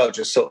this as well,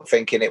 just sort of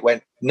thinking it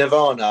went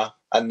Nirvana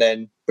and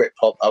then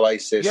Britpop,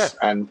 Oasis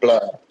and Blur.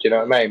 Do you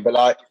know what I mean? But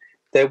like,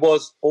 there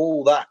was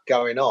all that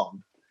going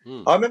on.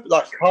 I remember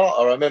like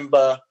Carter, I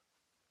remember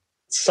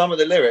some of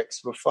the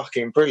lyrics were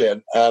fucking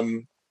brilliant.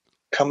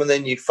 Come and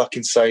then you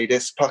fucking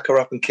sadist, pucker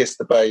up and kiss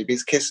the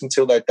babies, kiss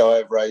until they die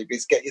of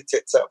rabies, get your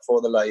tits out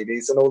for the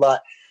ladies and all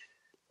that.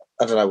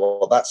 I don't know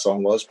what that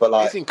song was, but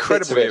like, it's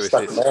incredible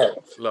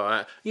lyricist.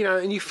 Like, you know,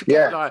 and you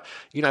forget, like,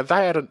 you know,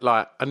 they had a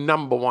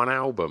 #1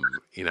 album.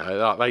 You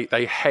know, like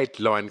they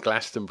headlined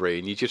Glastonbury,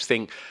 and you just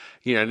think,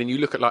 you know, and then you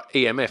look at like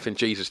EMF and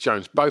Jesus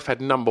Jones, both had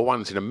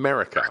 #1s in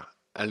America,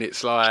 and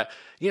it's like,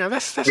 you know,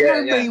 that's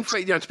no mean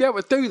thing. You know, to be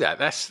able to do that,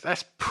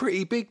 that's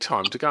pretty big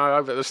time to go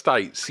over to the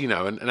States, you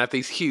know, and have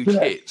these huge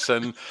hits.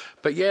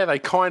 But they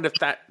kind of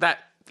that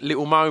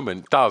little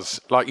moment does,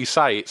 like you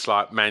say, it's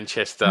like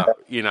Manchester,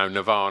 you know,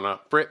 Nirvana,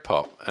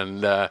 Britpop,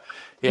 and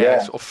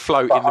sort of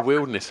float in the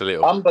wilderness a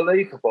little.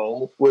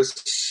 Unbelievable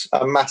was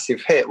a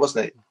massive hit,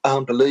 wasn't it?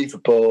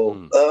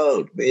 Unbelievable.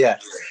 Oh, yeah.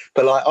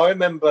 But like, I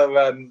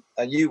remember,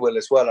 and you will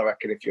as well, I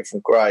reckon, if you're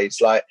from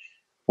Grays, like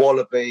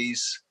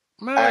Wallabies,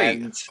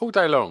 mate, all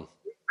day long.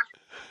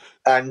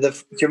 And do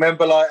you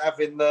remember like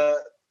having I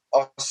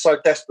was so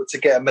desperate to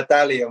get a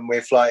medallion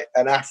with like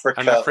an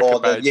Africa or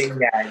badge. The yin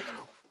yang.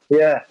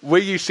 Yeah.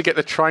 We used to get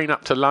the train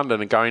up to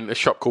London and go into a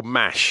shop called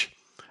MASH,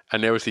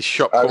 and there was this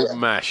shop called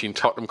MASH in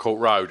Tottenham Court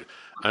Road,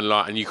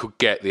 and you could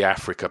get the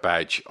Africa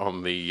badge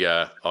on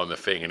the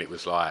thing, and it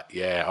was like,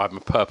 I had my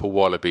purple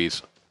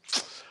Wallabies.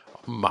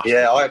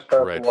 I had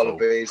purple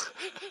Wallabies,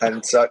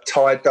 and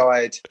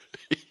tie-dyed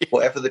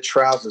whatever the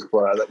trousers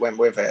were that went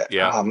with it.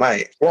 Yeah. Oh,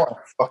 mate, what a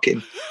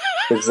fucking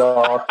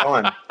bizarre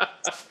time.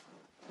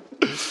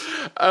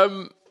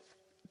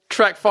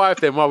 Track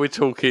 5 then, while we're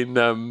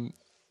talking,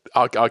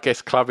 I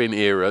guess clubbing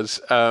eras,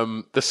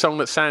 the song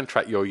that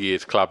soundtracked your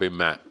years clubbing,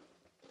 Matt.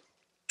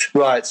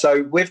 Right,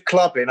 so with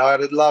clubbing, I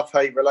had a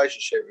love-hate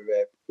relationship with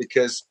it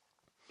because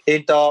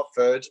in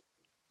Dartford,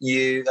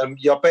 I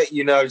bet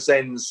you know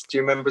Zens. Do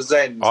you remember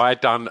Zens? I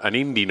had done an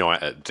indie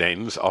night at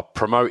Zens. I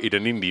promoted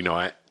an indie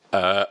night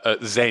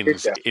at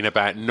Zens in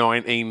about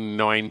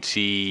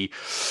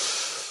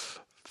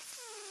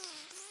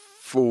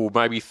 1994,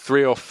 maybe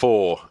 3 or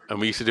 4,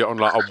 and we used to do it on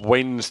like a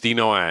Wednesday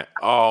night.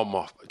 Oh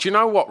my! Do you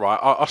know what? Right,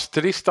 I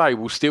to this day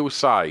will still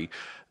say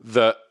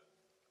that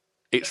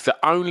it's the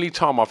only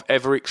time I've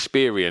ever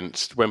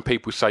experienced when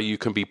people say you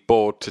can be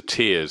bored to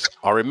tears.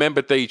 I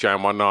remember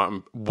DJing one night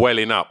and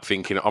welling up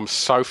thinking, I'm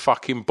so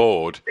fucking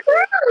bored,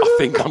 I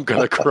think I'm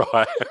going to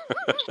cry.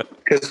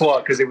 Because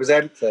what? Because it was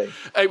empty?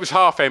 It was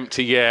half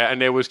empty, yeah,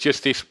 and there was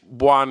just this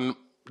one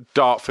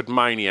Dartford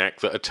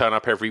maniac that would turn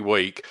up every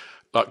week,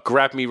 like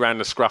grab me round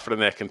the scruff of the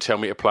neck and tell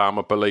me to play I'm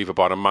a Believer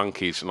by the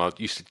Monkees, and I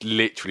used to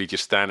literally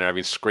just stand there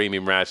having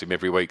screaming razz him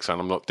every week saying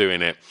I'm not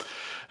doing it.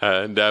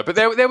 And but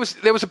there was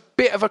a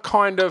bit of a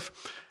kind of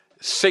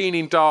scene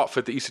in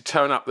Dartford that used to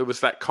turn up. There was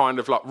that kind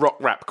of like rock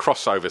rap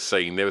crossover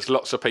scene. There was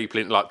lots of people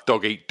in like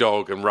Dog Eat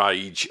Dog and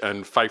Rage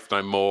and Faith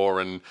No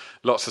More and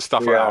lots of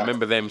stuff like that. I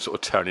remember them sort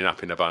of turning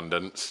up in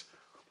abundance.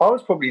 I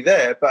was probably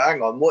there, but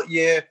hang on, what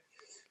year?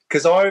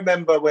 Because I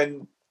remember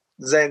when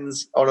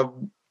Zens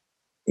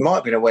might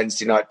have been a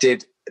Wednesday night,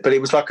 but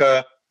it was like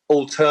a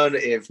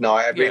alternative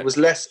night. It was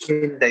less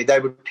indie. They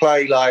would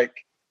play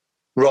like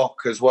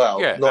rock as well,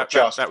 not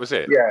just that was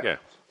it. Yeah,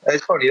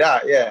 it's probably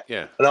that.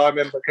 Yeah. And I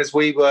remember because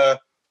we were,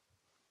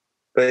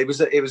 but it was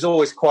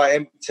always quite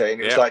empty,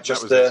 and it was like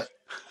just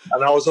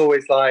and I was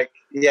always like,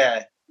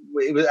 it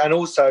was, and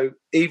also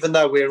even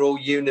though we were all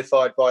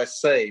unified by a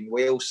scene,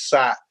 we all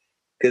sat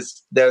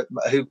because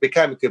who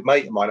became a good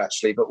mate of mine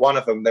actually, but one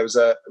of them, there was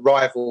a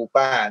rival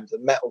band, a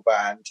metal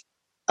band,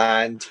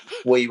 and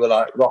we were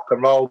like rock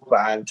and roll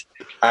band,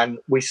 and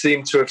we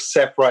seemed to have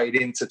separated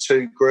into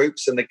 2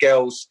 groups, and the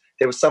girls.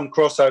 There was some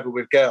crossover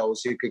with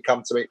girls who could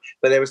come to me,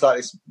 but there was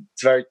like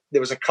there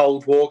was a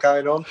Cold War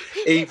going on,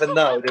 even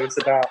though there was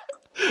about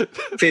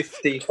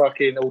 50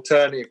 fucking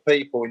alternative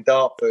people in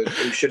Dartford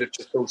who should have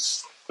just all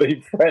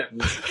been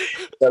friends.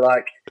 So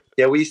like,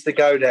 we used to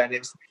go there, and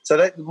it was so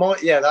that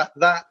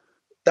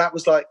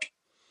was like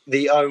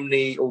the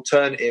only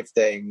alternative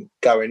thing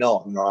going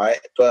on,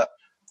 right? But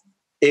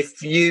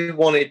if you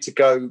wanted to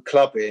go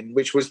clubbing,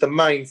 which was the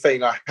main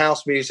thing, like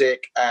house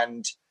music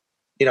and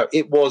you know,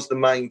 it was the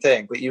main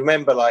thing. But you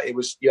remember, like, it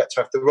was, you had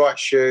to have the right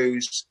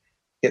shoes,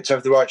 you had to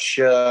have the right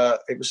shirt.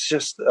 It was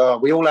just,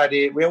 we all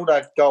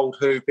had gold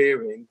hoop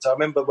earrings. I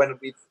remember when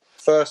we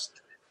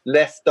first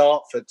left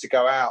Dartford to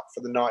go out for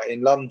the night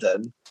in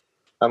London,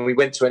 and we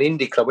went to an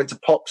indie club, went to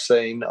Pop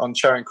Scene on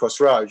Charing Cross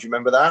Road. Do you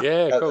remember that?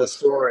 Yeah, at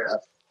Astoria.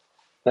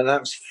 And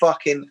that was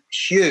fucking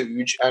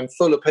huge and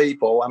full of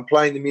people and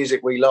playing the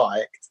music we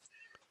liked,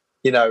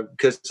 you know,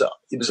 because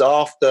it was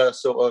after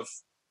sort of,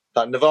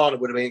 like, Nirvana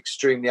would have been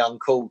extremely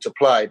uncool to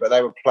play, but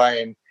they were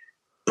playing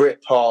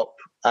Britpop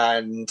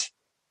and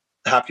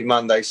Happy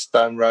Monday,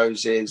 Stone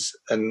Roses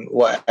and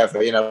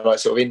whatever, you know, like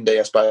sort of indie,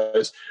 I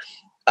suppose.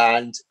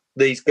 And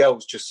these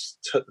girls just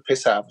took the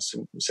piss out of us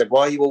and said,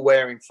 "Why are you all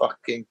wearing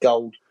fucking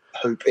gold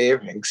hoop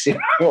earrings?"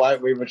 You know,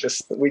 like we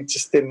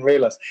just didn't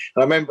realise.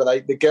 And I remember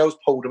the girls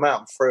pulled them out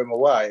and threw them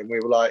away, and we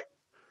were like,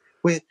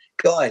 "We're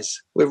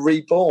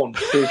reborn.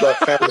 We've like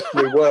found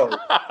a new world."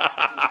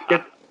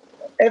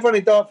 Everyone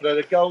in Dartford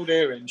had a gold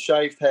earring,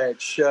 shaved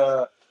head,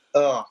 shirt.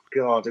 Oh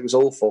God, it was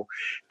awful.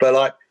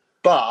 But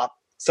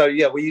so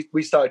yeah,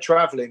 we started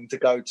travelling to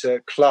go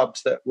to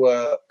clubs that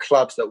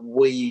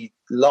we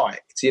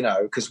liked, you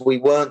know, because we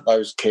weren't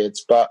those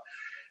kids. But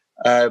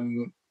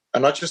and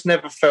I just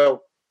never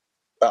felt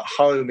at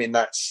home in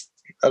that.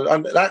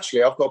 And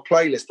actually, I've got a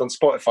playlist on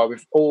Spotify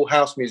with all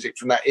house music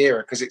from that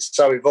era because it's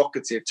so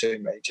evocative to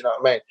me. Do you know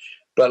what I mean?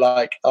 But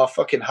like, I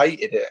fucking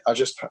hated it. I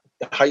just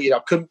hated it. I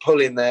couldn't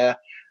pull in there.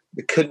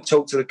 I couldn't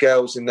talk to the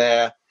girls in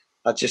there.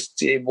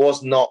 It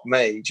was not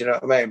me. Do you know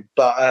what I mean?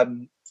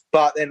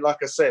 But then, like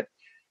I said,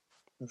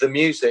 the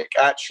music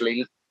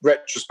actually,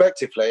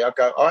 retrospectively, I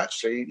go,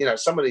 actually, you know,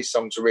 some of these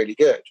songs are really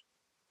good.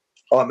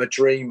 I'm a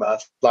Dreamer,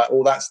 like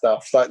all that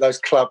stuff, like those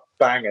club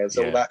bangers,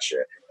 all that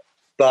shit.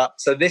 But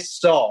so this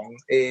song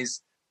it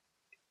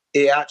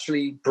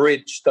actually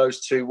bridged those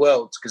two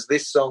worlds because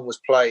this song was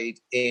played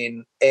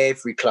in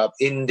every club,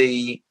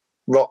 indie,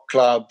 rock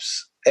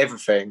clubs,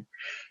 everything.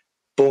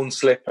 Born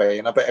Slippy,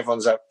 and I bet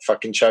everyone's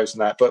fucking chosen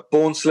that, but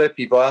Born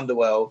Slippy by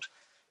Underworld.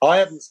 I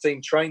hadn't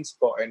seen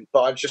Trainspotting,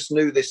 but I just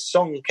knew this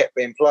song kept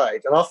being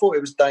played, and I thought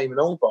it was Damon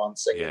Albarn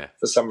singing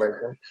for some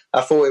reason.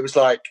 I thought it was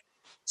like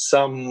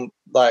some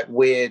like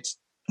weird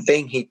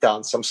thing he'd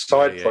done, some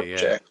side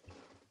project. Yeah.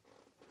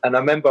 And I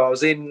remember I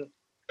was in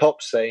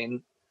Pop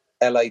Scene,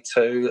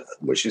 LA2,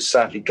 which is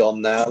sadly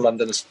gone now,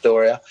 London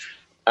Astoria,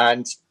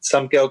 and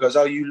some girl goes,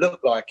 "Oh, you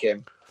look like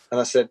him," and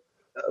I said,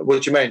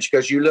 "What do you mean?" She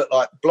goes, "You look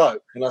like the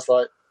bloke," and I was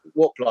like,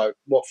 "What bloke?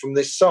 What, from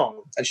this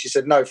song?" And she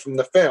said, "No, from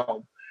the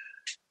film."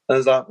 And I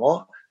was like,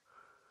 "What?"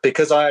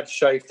 Because I had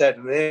shaved head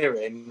and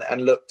earring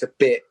and looked a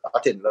bit, I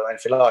didn't look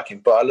anything like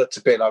him, but I looked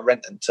a bit like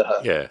Renton to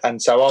her. Yeah.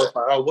 And so I was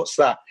like, "Oh, what's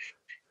that?"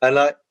 And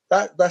like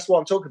that's what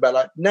I'm talking about.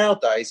 Like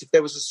nowadays, if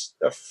there was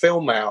a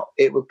film out,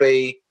 it would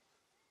be,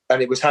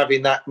 and it was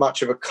having that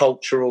much of a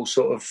cultural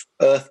sort of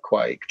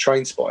earthquake,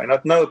 Trainspotting,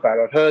 I'd know about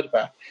it, I'd heard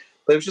about it.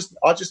 But it was just,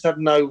 I just had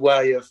no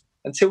way of,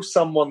 until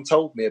someone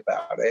told me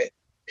about it.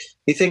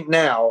 You think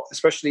now,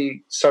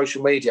 especially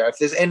social media, if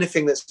there's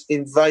anything that's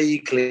in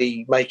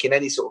vaguely making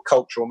any sort of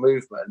cultural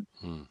movement,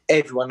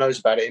 everyone knows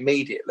about it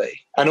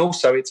immediately. And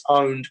also it's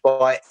owned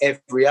by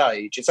every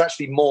age. It's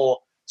actually more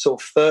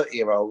sort of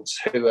 30-year-olds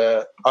who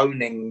are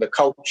owning the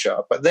culture.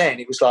 But then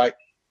it was like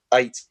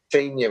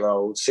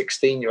 18-year-olds,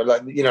 16-year-olds,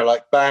 like, you know,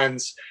 like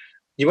bands.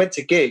 You went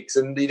to gigs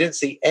and you didn't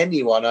see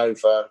anyone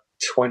over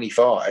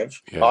 25.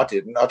 Yeah. I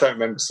didn't. I don't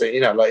remember seeing,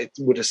 you know, like it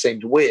would have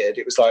seemed weird.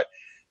 It was like,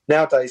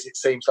 nowadays it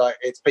seems like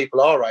it's people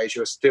our age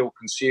who are still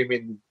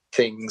consuming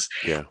things.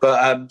 Yeah.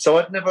 But so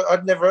I'd never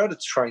heard of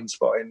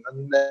Trainspotting,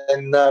 and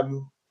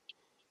then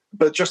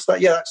but just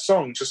that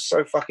song just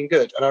so fucking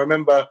good. And I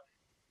remember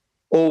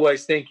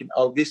always thinking,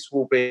 oh, this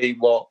will be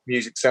what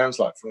music sounds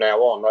like from now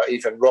on, like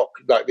even rock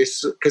like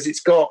this, because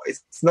it's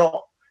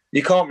not,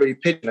 you can't really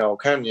pigeonhole,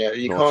 can you?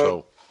 You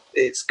can't.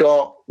 It's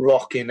got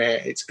rock in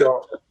it. It's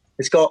got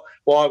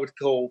what I would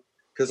call,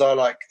 because I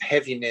like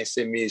heaviness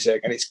in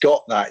music, and it's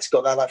got that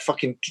like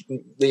fucking,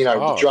 you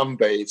know, the drum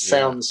beat. It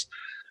sounds,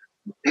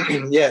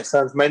 it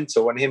sounds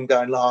mental. And him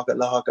going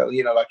lager,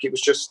 you know, like it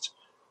was just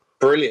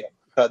brilliant.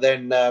 But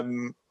then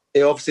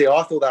obviously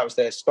I thought that was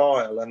their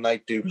style, and they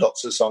do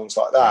lots of songs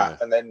like that. Yeah.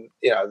 And then,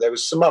 you know, there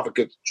was some other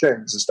good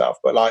tunes and stuff,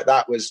 but like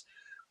that was,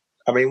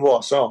 I mean, what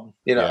a song,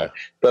 you know. Yeah.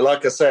 But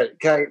like I said,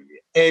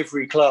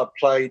 every club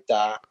played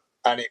that,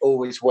 and it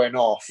always went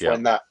off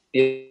when that.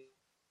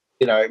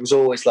 You know, it was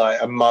always like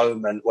a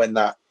moment when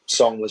that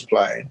song was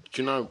playing.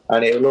 Do you know?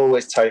 And it will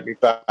always take me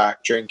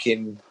back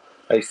drinking.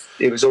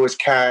 It was always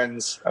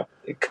cans.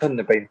 It couldn't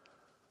have been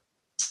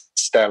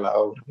Stella. I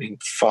would have been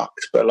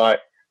fucked. But like,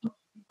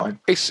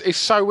 it's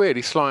so weird.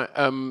 It's like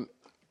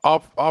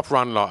I've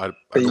run like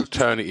an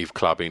alternative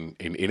club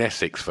in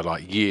Essex for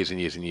like years and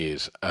years and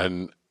years,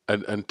 and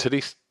to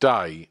this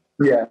day,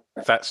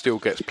 that still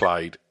gets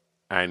played,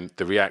 and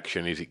the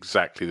reaction is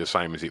exactly the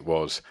same as it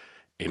was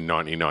in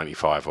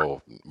 1995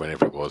 or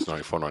whenever it was,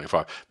 94,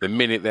 95. The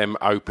minute them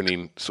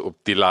opening sort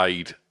of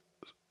delayed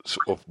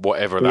sort of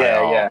whatever they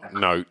are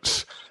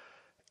notes,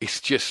 it's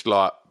just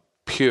like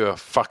pure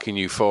fucking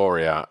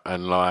euphoria,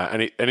 and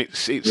it's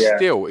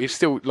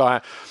still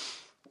like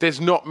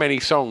there's not many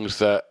songs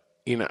that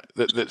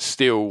that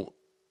still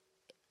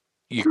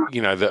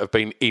that have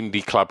been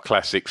indie club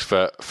classics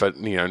for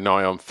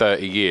nigh on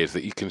 30 years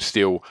that you can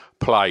still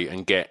play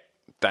and get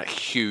that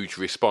huge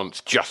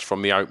response just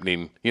from the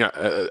opening,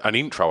 an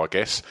intro, I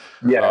guess.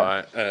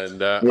 Yeah.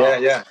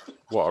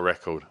 What a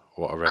record.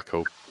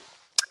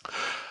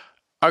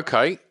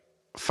 Okay.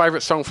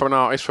 Favourite song from an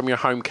artist from your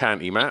home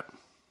county, Matt?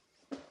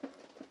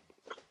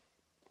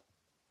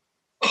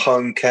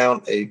 Home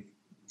county.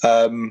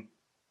 Right,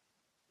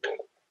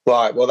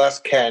 well, that's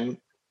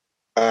Kent.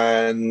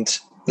 And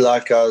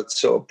like I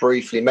sort of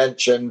briefly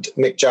mentioned,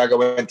 Mick Jagger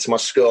went to my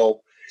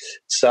school.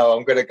 So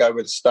I'm going to go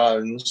with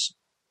Stones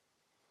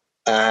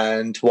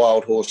and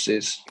Wild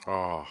Horses.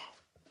 Oh.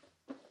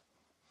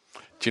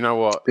 Do you know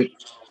what?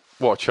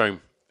 What a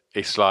tune.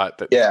 It's like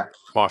that. Yeah.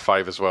 My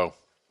fave as well.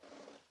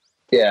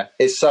 Yeah,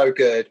 it's so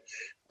good.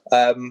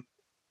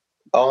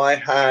 I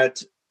had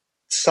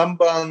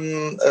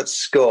someone at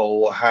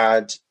school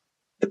had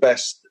the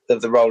best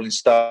of the Rolling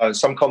Stones,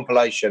 some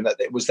compilation that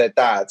it was their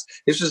dad's.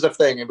 This was the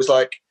thing. It was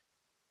like,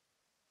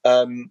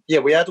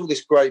 we had all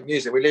this great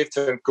music. We lived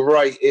in a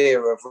great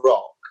era of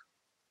rock,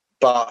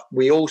 but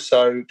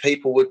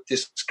people would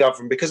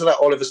discover, because of that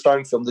Oliver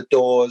Stone film, The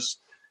Doors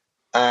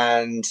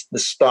and the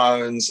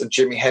Stones and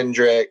Jimi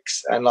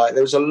Hendrix, and like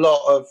there was a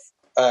lot of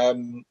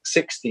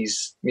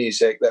 60s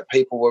music that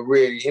people were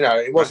really,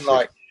 it wasn't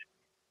massive.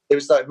 It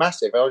was like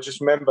massive. I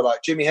just remember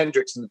like Jimi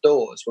Hendrix and the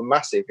Doors were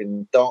massive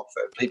in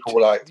Dartford. People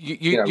were like,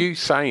 you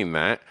saying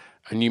that,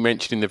 and you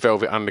mentioning the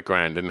Velvet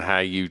Underground and how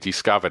you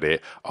discovered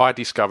it. I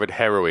discovered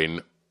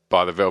Heroin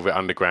by the Velvet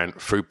Underground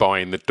through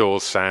buying the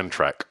Doors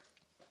soundtrack.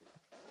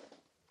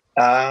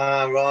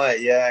 Ah,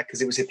 right, yeah,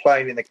 because it was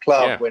playing in the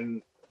club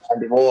when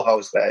Andy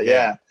Warhol's there.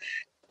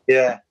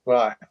 Yeah,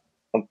 right.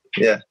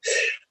 Yeah,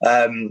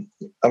 I'm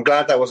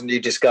glad that wasn't you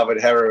discovered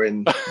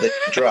heroin, the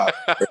drug.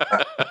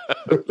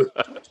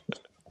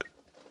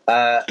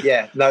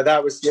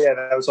 That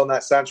was on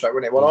that soundtrack,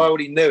 wasn't it? Well, I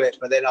already knew it,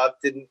 but then I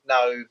didn't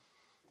know.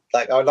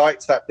 Like, I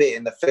liked that bit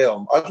in the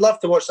film. I'd love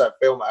to watch that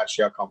film.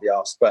 Actually, I can't be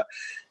asked, but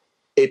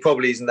it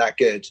probably isn't that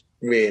good,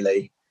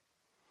 really.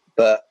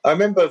 But I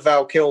remember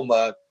Val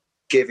Kilmer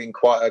giving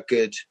quite a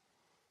good.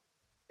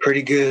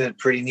 Pretty good,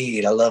 pretty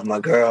neat. I love my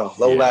girl.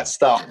 All that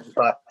stuff.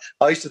 But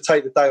I used to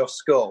take the day off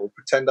school,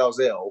 pretend I was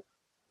ill,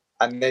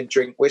 and then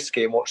drink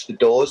whiskey and watch The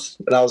Doors.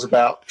 And I was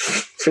about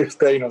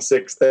 15 or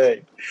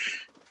 16.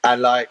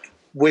 And like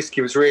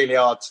whiskey was really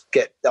hard to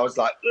get. I was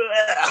like,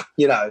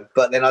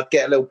 but then I'd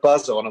get a little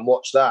buzz on and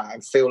watch that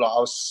and feel like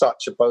I was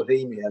such a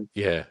bohemian.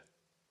 Yeah.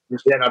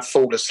 Then I'd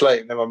fall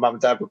asleep. And then my mum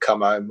and dad would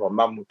come home, or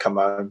mum would come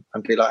home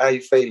and be like, "How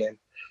you feeling?"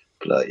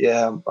 I'd be like,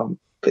 "Yeah, I'm a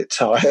bit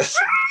tired."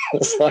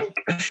 It's like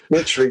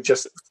literally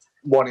just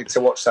wanted to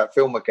watch that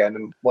film again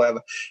and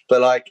whatever.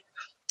 But like,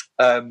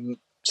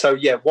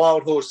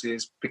 Wild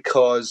Horses,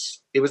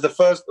 because it was the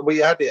first, we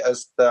had it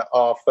as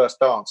our first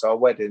dance, our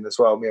wedding as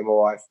well, me and my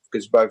wife,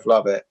 because we both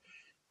love it.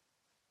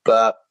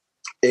 But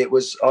I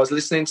was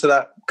listening to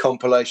that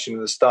compilation of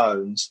the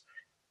Stones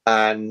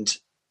and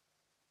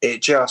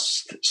it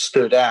just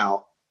stood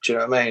out. Do you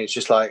know what I mean? It's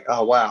just like,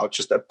 oh wow,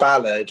 just a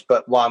ballad,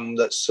 but one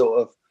that's sort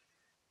of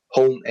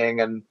haunting.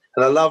 And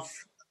I love,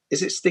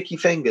 is it Sticky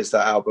Fingers,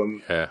 that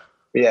album?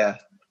 Yeah.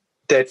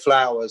 Dead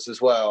Flowers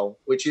as well,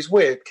 which is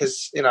weird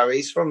because,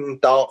 he's from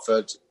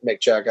Dartford,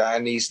 Mick Jagger,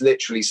 and he's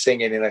literally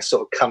singing in a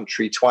sort of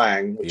country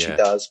twang, which he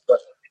does. But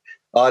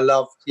I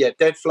love,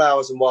 Dead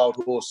Flowers and Wild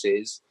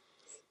Horses.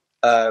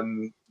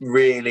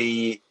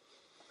 Really,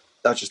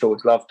 I just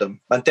always loved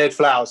them. And Dead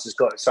Flowers has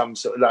got some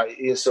sort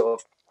of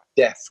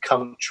death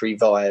country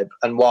vibe,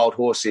 and Wild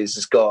Horses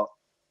has got.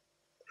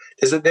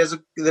 There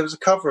was a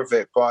cover of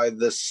it by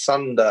the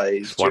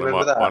Sundays. Do you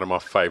remember that? One of my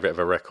favourite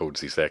ever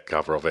records is their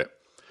cover of it.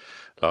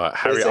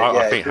 Like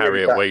I think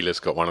Harriet Wheeler's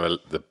got one of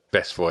the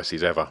best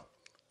voices ever.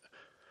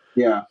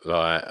 Yeah.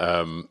 Like,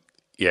 I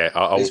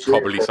would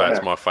probably say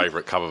it's my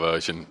favourite cover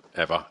version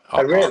ever.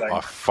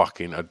 I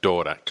fucking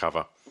adore that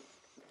cover.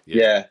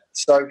 Yeah,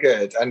 so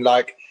good. And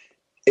like,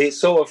 it's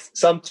sort of,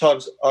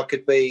 sometimes I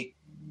could be,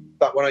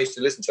 but when I used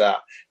to listen to that,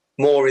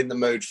 more in the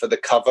mood for the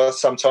cover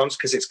sometimes,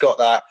 because it's got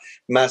that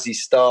Mazzy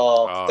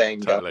Star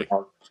thing. Totally.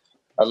 Going on.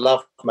 I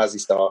love Mazzy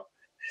Star.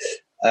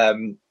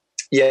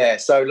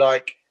 So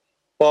like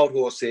Wild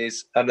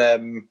Horses, and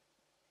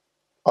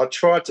I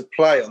tried to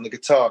play on the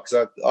guitar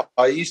because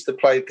I used to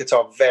play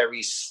guitar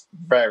very,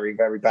 very,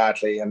 very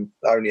badly and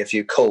only a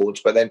few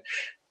chords. But then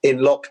in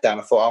lockdown,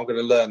 I thought I'm going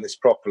to learn this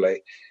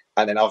properly,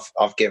 and then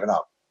I've given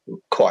up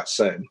quite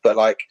soon. But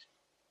like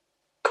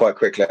quite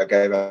quickly, I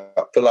gave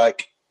up. But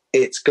like,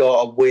 it's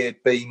got a weird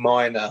B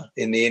minor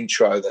in the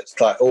intro that's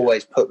like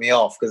always put me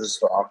off because it's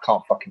like, I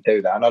can't fucking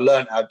do that. And I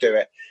learned how to do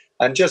it.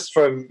 And just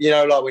from,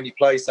 like when you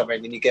play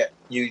something and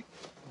you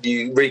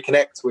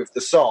reconnect with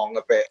the song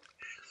a bit,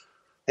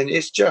 and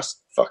it's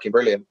just fucking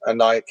brilliant. And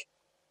like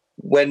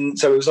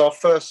so it was our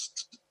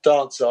first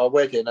dance at our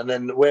wedding. And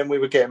then when we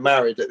were getting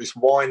married at this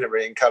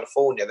winery in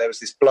California, there was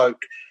this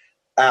bloke,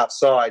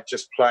 outside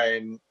just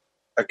playing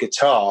a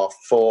guitar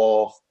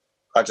for,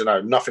 I don't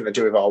know, nothing to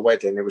do with our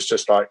wedding. It was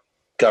just like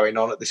going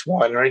on at this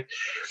winery.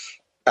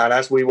 And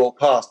as we walked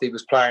past, he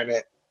was playing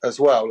it as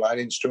well, like an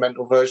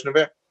instrumental version of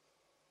it.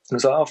 I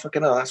was like, oh,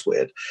 fucking hell, that's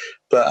weird.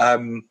 But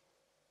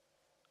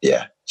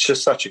yeah, it's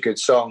just such a good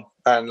song.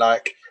 And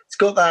like, it's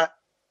got that,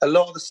 a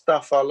lot of the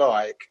stuff I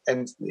like,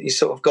 and you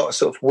sort of got a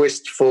sort of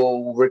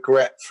wistful,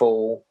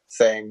 regretful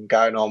thing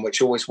going on,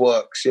 which always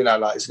works, you know,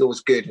 like it's always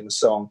good in a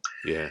song.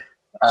 Yeah.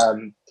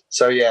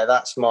 So yeah,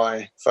 that's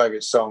my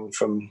favourite song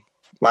from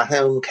my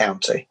home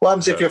county. What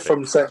happens if you're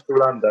from central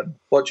London?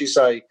 What do you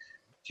say?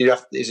 Do you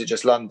have, is it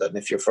just London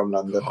if you're from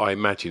London? I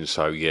imagine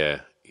so,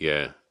 yeah,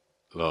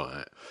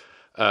 like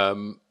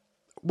that.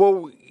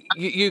 Well,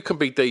 you can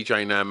be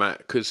DJ now, Matt,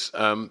 because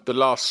the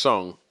last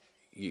song,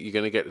 you're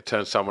going to get to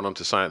turn someone on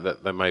to something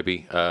that they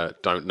maybe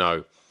don't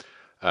know.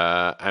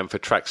 And for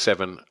track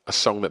 7, a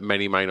song that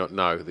many may not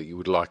know that you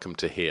would like them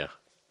to hear.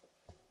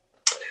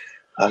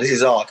 This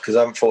is hard because I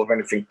haven't thought of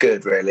anything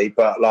good, really.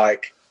 But,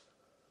 like,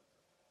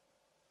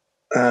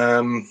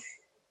 I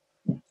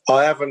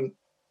haven't...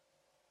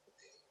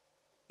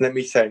 Let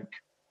me think.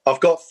 I've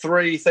got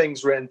 3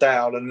 things written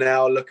down, and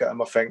now I look at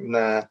them, I think,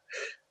 nah.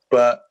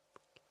 But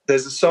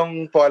there's a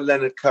song by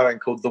Leonard Cohen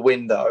called The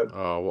Window.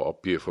 Oh, what a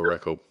beautiful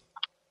record.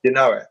 You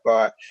know it,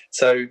 right?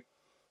 So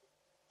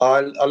I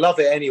love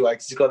it anyway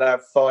because it's got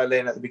that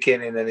violin at the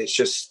beginning and it's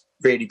just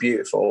really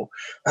beautiful.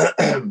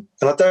 And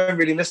I don't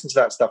really listen to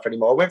that stuff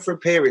anymore. I went through a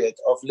period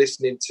of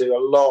listening to a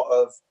lot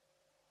of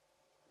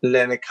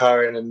Leonard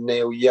Cohen and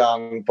Neil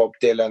Young, Bob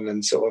Dylan,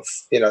 and sort of,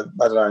 you know,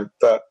 I don't know.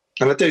 But,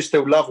 and I do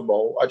still love them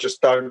all. I just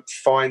don't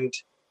see,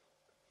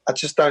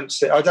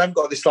 I don't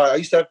got this, like, I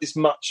used to have this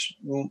much,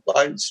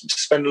 I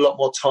spend a lot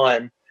more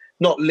time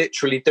not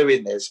literally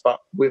doing this,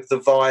 but with the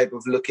vibe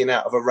of looking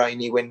out of a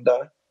rainy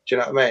window. Do you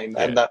know what I mean?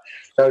 Yeah.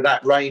 And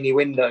that rainy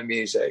window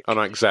music. I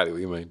know exactly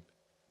what you mean.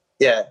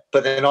 Yeah,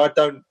 but then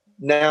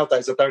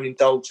nowadays I don't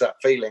indulge that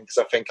feeling because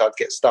I think I'd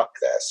get stuck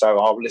there. So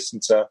I'll listen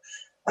to,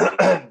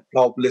 I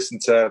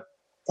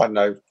don't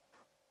know,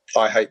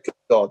 I Hate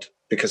God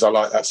because I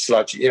like that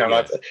sludgy, you know,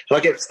 yeah. And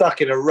I get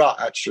stuck in a rut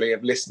actually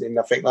of listening.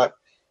 I think like,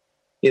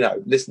 you know,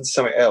 listen to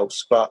something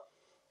else, but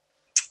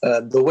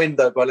The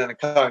Window by Leonard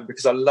Cohen,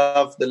 because I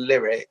love the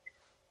lyric,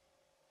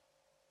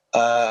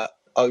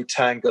 "O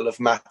tangle of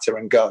matter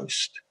and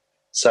ghost."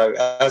 So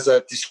as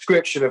a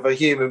description of a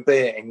human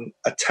being,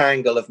 a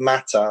tangle of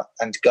matter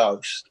and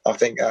ghost, I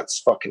think that's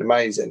fucking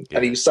amazing. Yeah.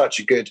 And he was such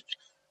a good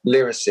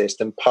lyricist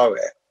and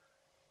poet.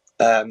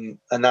 And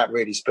that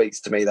really speaks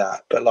to me,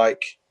 that. But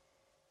like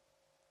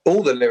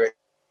all the lyrics,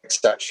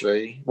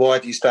 actually, "Why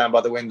do you stand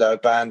by the window,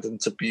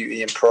 abandoned to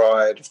beauty and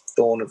pride,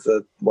 thorn of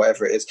the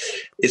whatever it is,"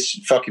 it's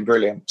fucking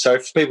brilliant. So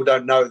if people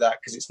don't know that,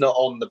 because it's not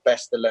on the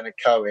best of Leonard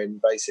Cohen,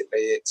 basically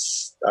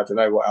it's, I don't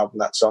know what album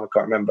that's on, I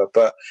can't remember,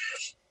 but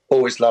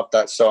always loved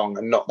that song,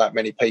 and not that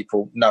many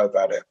people know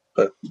about it.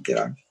 But, you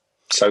know,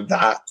 so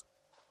that.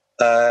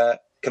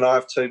 Can I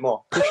have 2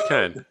 more? Of course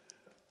you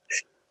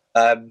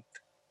can.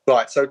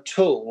 Right, so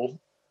Tool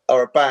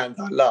are a band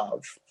I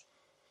love,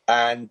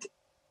 and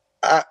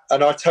I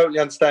totally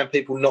understand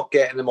people not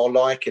getting them or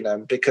liking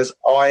them, because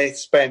I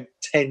spent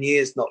 10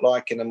 years not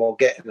liking them or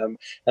getting them,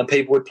 and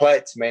people would play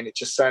it to me and it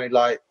just sounded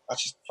like I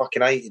just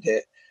fucking hated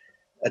it.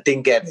 I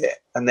didn't get it.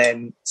 And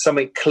then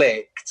something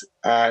clicked,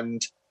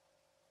 and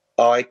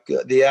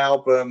the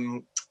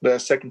album, the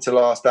second to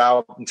last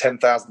album,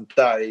 10,000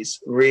 Days,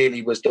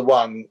 really was the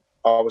one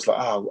I was like,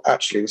 oh,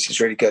 actually, this is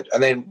really good.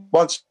 And then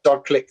once I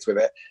clicked with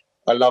it,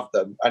 I loved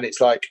them. And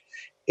it's like,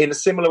 in a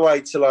similar way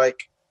to like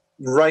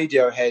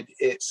Radiohead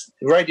is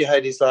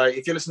like,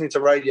 if you're listening to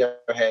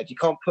Radiohead, you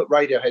can't put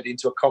Radiohead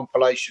into a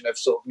compilation of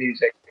sort of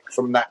music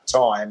from that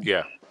time,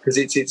 yeah, because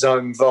it's its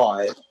own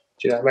vibe. Do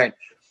you know what I mean?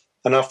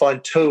 And I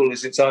find Tool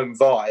is its own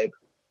vibe,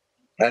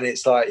 and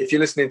it's like, if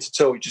you're listening to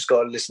Tool, you just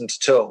got to listen to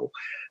Tool.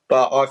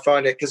 But I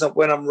find it, because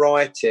when I'm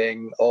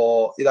writing,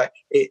 or like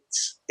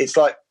it's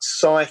like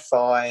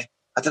sci-fi,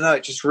 I don't know,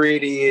 it just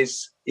really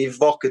is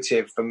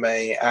evocative for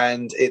me,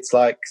 and it's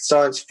like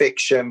science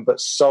fiction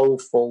but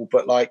soulful,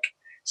 but like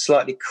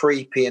slightly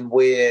creepy and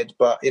weird,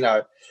 but you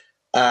know,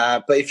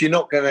 but if you're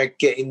not going to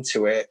get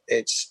into it,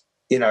 it's,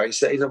 you know,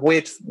 it's a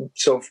weird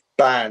sort of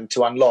band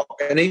to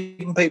unlock. And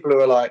even people who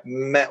are like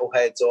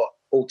metalheads or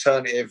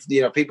alternative,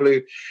 you know, people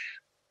who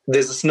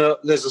there's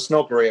a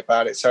snobbery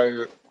about it.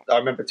 So I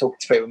remember talking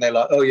to people and they're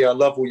like, oh yeah, I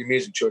love all your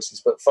music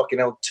choices, but fucking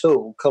hell,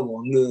 Tool, come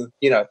on,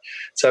 you know.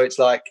 So it's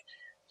like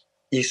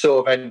you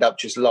sort of end up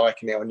just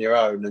liking it on your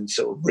own and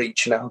sort of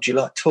reaching out, do you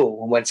like Tool?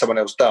 And when someone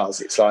else does,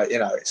 it's like, you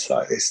know, it's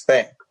like this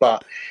thing.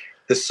 But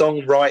the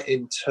song Right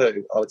In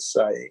Two, I would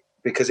say,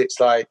 because it's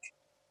like,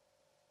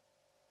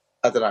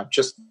 I don't know,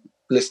 just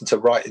listen to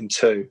Right In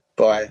Two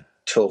by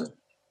Tool.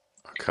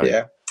 Okay.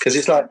 Yeah, because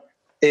it's like,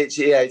 it's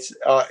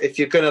if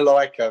you're going to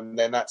like them,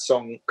 then that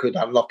song could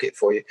unlock it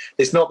for you.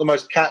 It's not the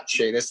most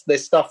catchy.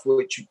 There's stuff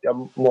which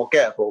are more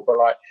gettable, but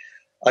like,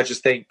 I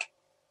just think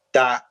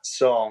that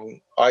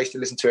song, I used to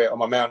listen to it on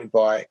my mountain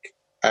bike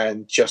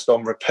and just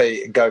on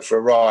repeat and go for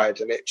a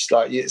ride. And it's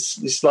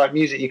like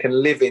music you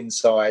can live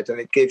inside, and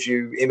it gives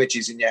you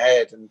images in your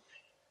head. And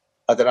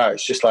I don't know,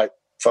 it's just like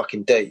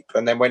fucking deep.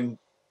 And then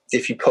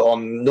if you put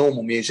on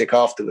normal music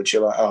afterwards,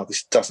 you're like, oh,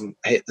 this doesn't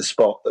hit the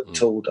spot that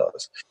Tool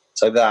does.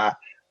 So that,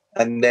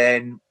 and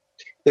then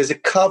there's a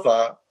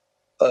cover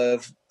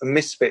of a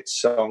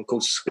Misfits song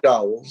called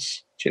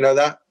Skulls. Do you know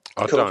that?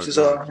 I Corpses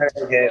don't. Are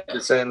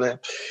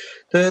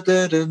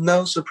hanging,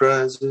 no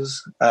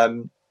surprises.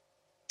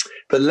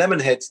 But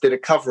Lemonheads did a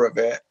cover of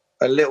it,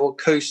 a little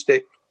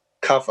acoustic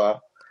cover,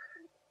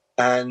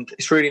 and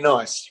it's really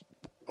nice.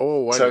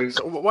 Oh, so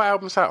what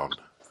album's that on?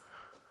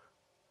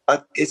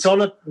 It's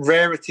on a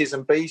Rarities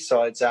and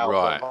B-Sides album.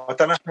 Right. I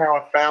don't know how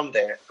I found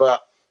it,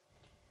 but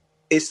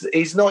it's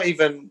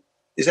Evan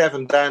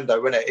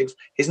Dando, isn't it?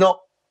 He's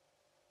not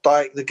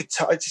like the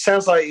guitar. It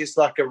sounds like it's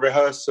like a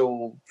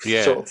rehearsal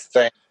sort of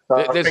thing.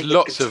 There's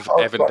lots of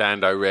Evan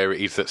Dando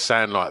rarities that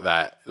sound like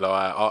that.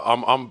 Like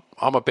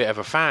I'm a bit of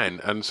a fan,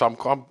 and so I've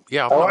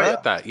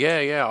heard that.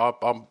 Yeah.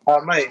 I'm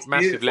mate,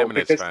 massive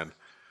Lemonheads fan.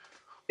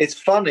 It's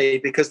funny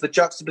because the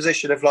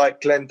juxtaposition of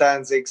like Glenn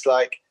Danzig's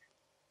like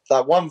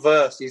one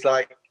verse, he's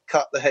like,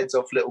 cut the heads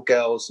off little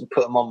girls and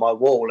put them on my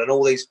wall, and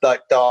all these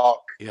like dark.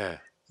 Yeah.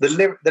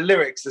 The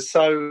lyrics are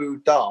so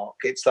dark.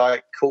 It's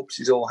like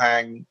corpses all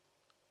hang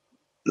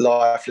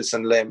lifeless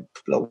and limp,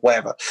 or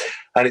whatever,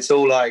 and it's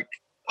all like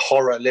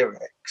horror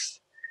lyrics.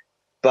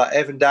 But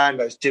Evan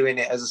Dando's doing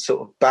it as a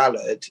sort of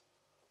ballad.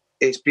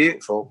 It's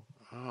beautiful.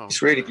 Oh,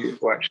 it's really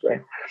beautiful, actually.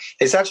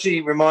 It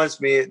actually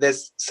reminds me,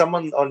 there's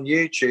someone on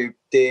YouTube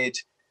did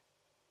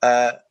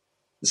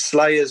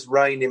Slayer's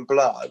Rain in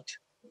Blood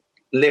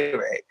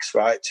lyrics,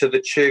 right, to the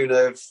tune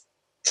of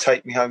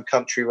Take Me Home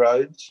Country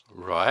Roads.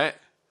 Right.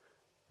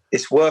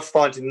 It's worth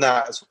finding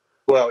that as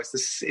well.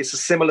 It's a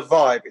similar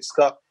vibe. It's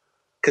got,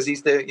 because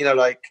he's the,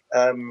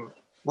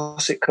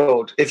 what's it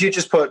called? If you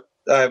just put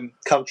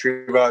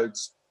Country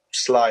Roads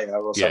Slayer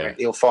or something,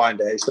 you'll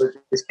find it. So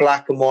it's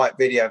black and white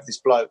video of this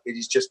bloke, but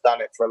he's just done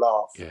it for a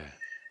laugh. Yeah.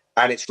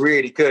 And it's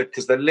really good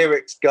because the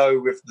lyrics go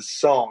with the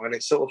song, and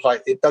it's sort of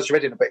like, it does your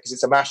head in a bit because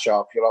it's a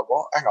mashup. You're like,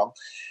 what? Hang on.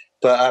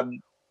 But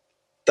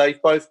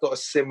they've both got a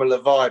similar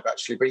vibe,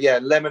 actually. But yeah,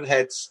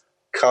 Lemonhead's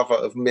cover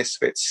of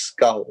Misfits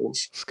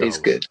Skulls is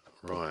good.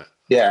 Right.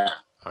 Yeah.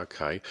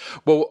 Okay.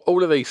 Well,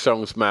 all of these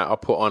songs, Matt, I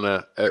put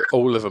on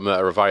all of them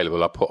that are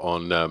available, I put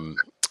on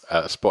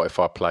a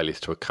Spotify playlist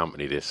to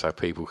accompany this, so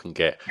people can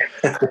get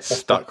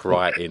stuck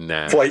right in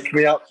there. Wake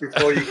me up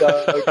before you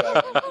go.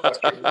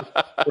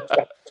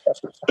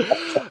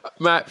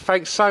 Matt,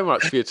 thanks so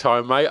much for your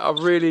time, mate. I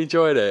really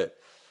enjoyed it.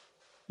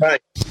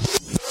 Right.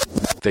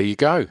 There you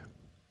go.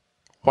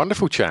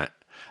 Wonderful chat.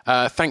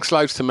 Thanks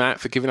loads to Matt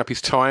for giving up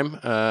his time,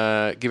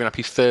 giving up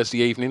his Thursday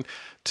evening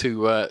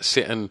to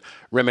sit and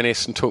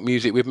reminisce and talk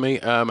music with me.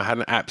 I had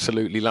an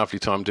absolutely lovely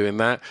time doing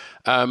that.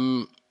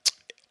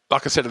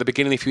 Like I said at the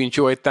beginning, if you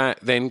enjoyed that,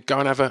 then go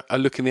and have a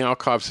look in the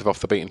archives of Off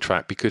the Beaten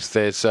Track, because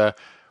there's a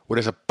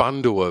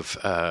bundle of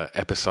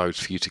episodes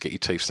for you to get your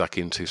teeth stuck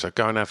into. So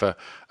go and have a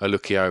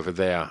looky over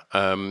there.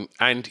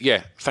 And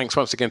yeah, thanks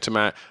once again to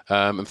Matt,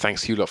 and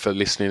thanks to you lot for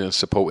listening and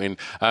supporting.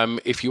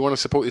 If you want to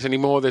support this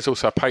anymore, there's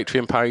also a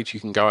Patreon page. You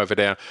can go over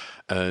there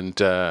and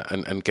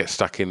get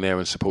stuck in there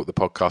and support the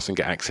podcast and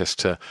get access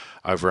to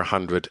over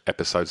 100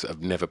 episodes that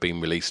have never been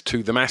released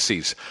to the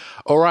masses.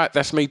 All right,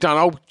 that's me done.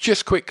 Oh,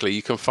 just quickly,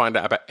 you can find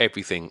out about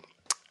everything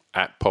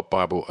at Pod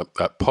Bible.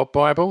 Pod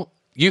Bible.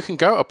 You can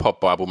go to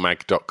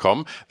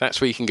podbiblemag.com.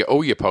 That's where you can get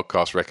all your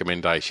podcast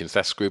recommendations.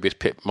 That's Scroobius,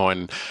 Pip,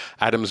 mine,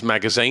 Adam's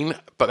magazine.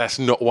 But that's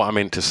not what I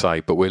meant to say,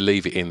 but we'll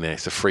leave it in there.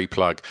 It's a free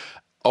plug.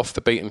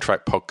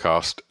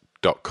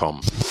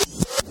 offthebeatentrackpodcast.com.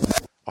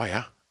 Oh,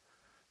 yeah?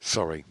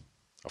 Sorry.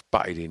 I've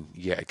butted in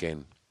yet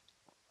again.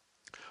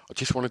 I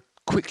just want to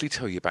quickly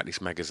tell you about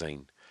this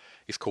magazine.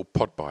 It's called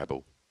Pod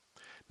Bible.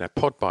 Now,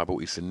 Pod Bible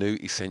is the new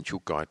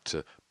essential guide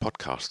to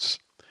podcasts.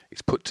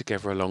 It's put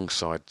together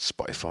alongside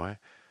Spotify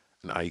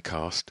and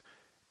Acast,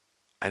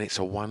 and it's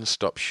a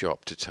one-stop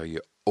shop to tell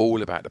you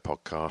all about the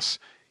podcasts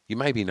you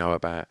maybe know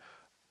about,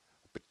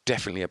 but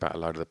definitely about a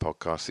load of the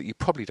podcasts that you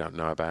probably don't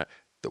know about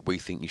that we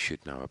think you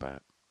should know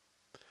about.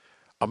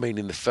 I mean,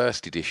 in the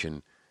first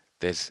edition,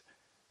 there's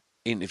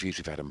interviews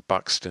with Adam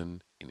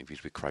Buxton,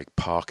 interviews with Craig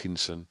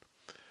Parkinson,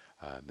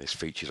 there's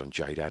features on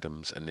Jade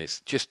Adams, and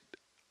there's just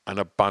an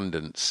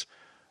abundance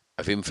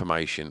of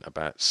information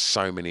about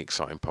so many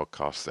exciting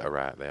podcasts that are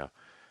out there.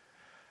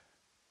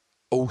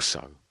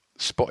 Also,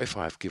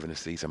 Spotify have given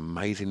us these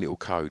amazing little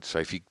codes. So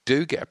if you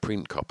do get a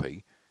print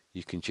copy,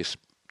 you can just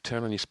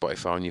turn on your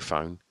Spotify on your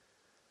phone,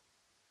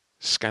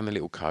 scan the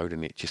little code,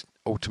 and it just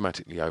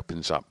automatically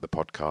opens up the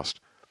podcast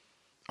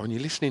on your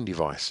listening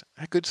device.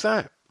 How good's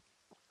that?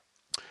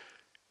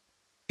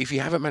 If you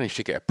haven't managed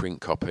to get a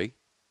print copy,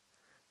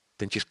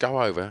 then just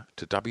go over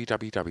to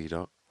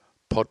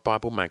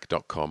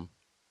www.podbiblemag.com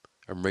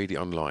and read it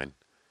online,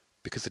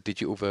 because the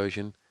digital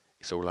version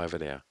is all over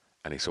there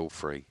and it's all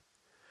free.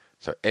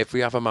 So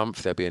every other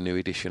month there'll be a new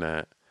edition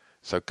out.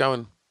 So go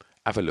and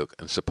have a look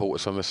and support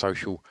us on the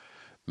social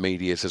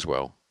medias as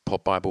well.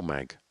 Pod Bible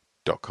Mag.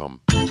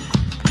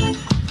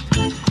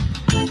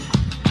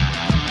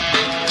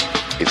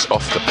 It's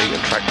Off the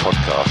Beaten Track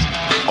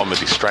podcast on the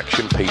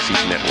Distraction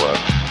Pieces Network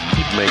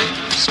with me,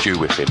 Stu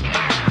Whiffen.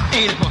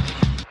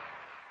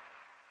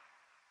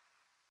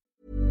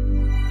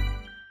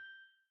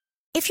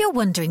 If you're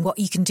wondering what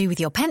you can do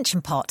with your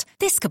pension pot,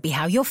 this could be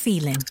how you're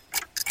feeling.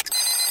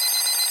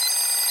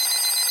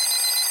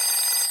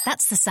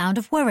 That's the sound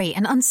of worry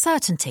and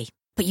uncertainty,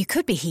 but you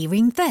could be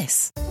hearing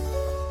this.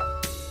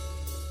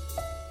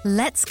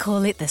 Let's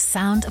call it the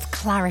sound of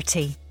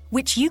clarity,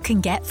 which you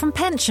can get from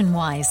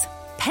PensionWise.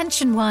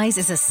 PensionWise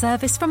is a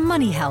service from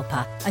Money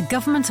Helper, a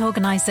government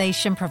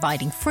organisation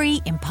providing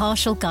free,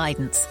 impartial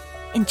guidance.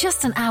 In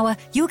just an hour,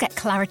 you'll get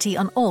clarity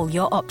on all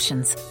your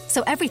options,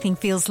 so everything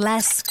feels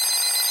less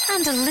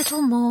and a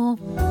little more.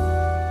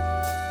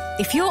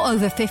 If you're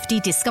over 50,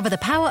 discover the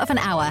power of an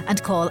hour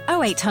and call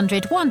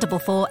 0800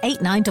 144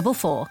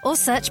 8944 or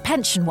search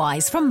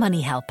PensionWise from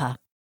Money Helper.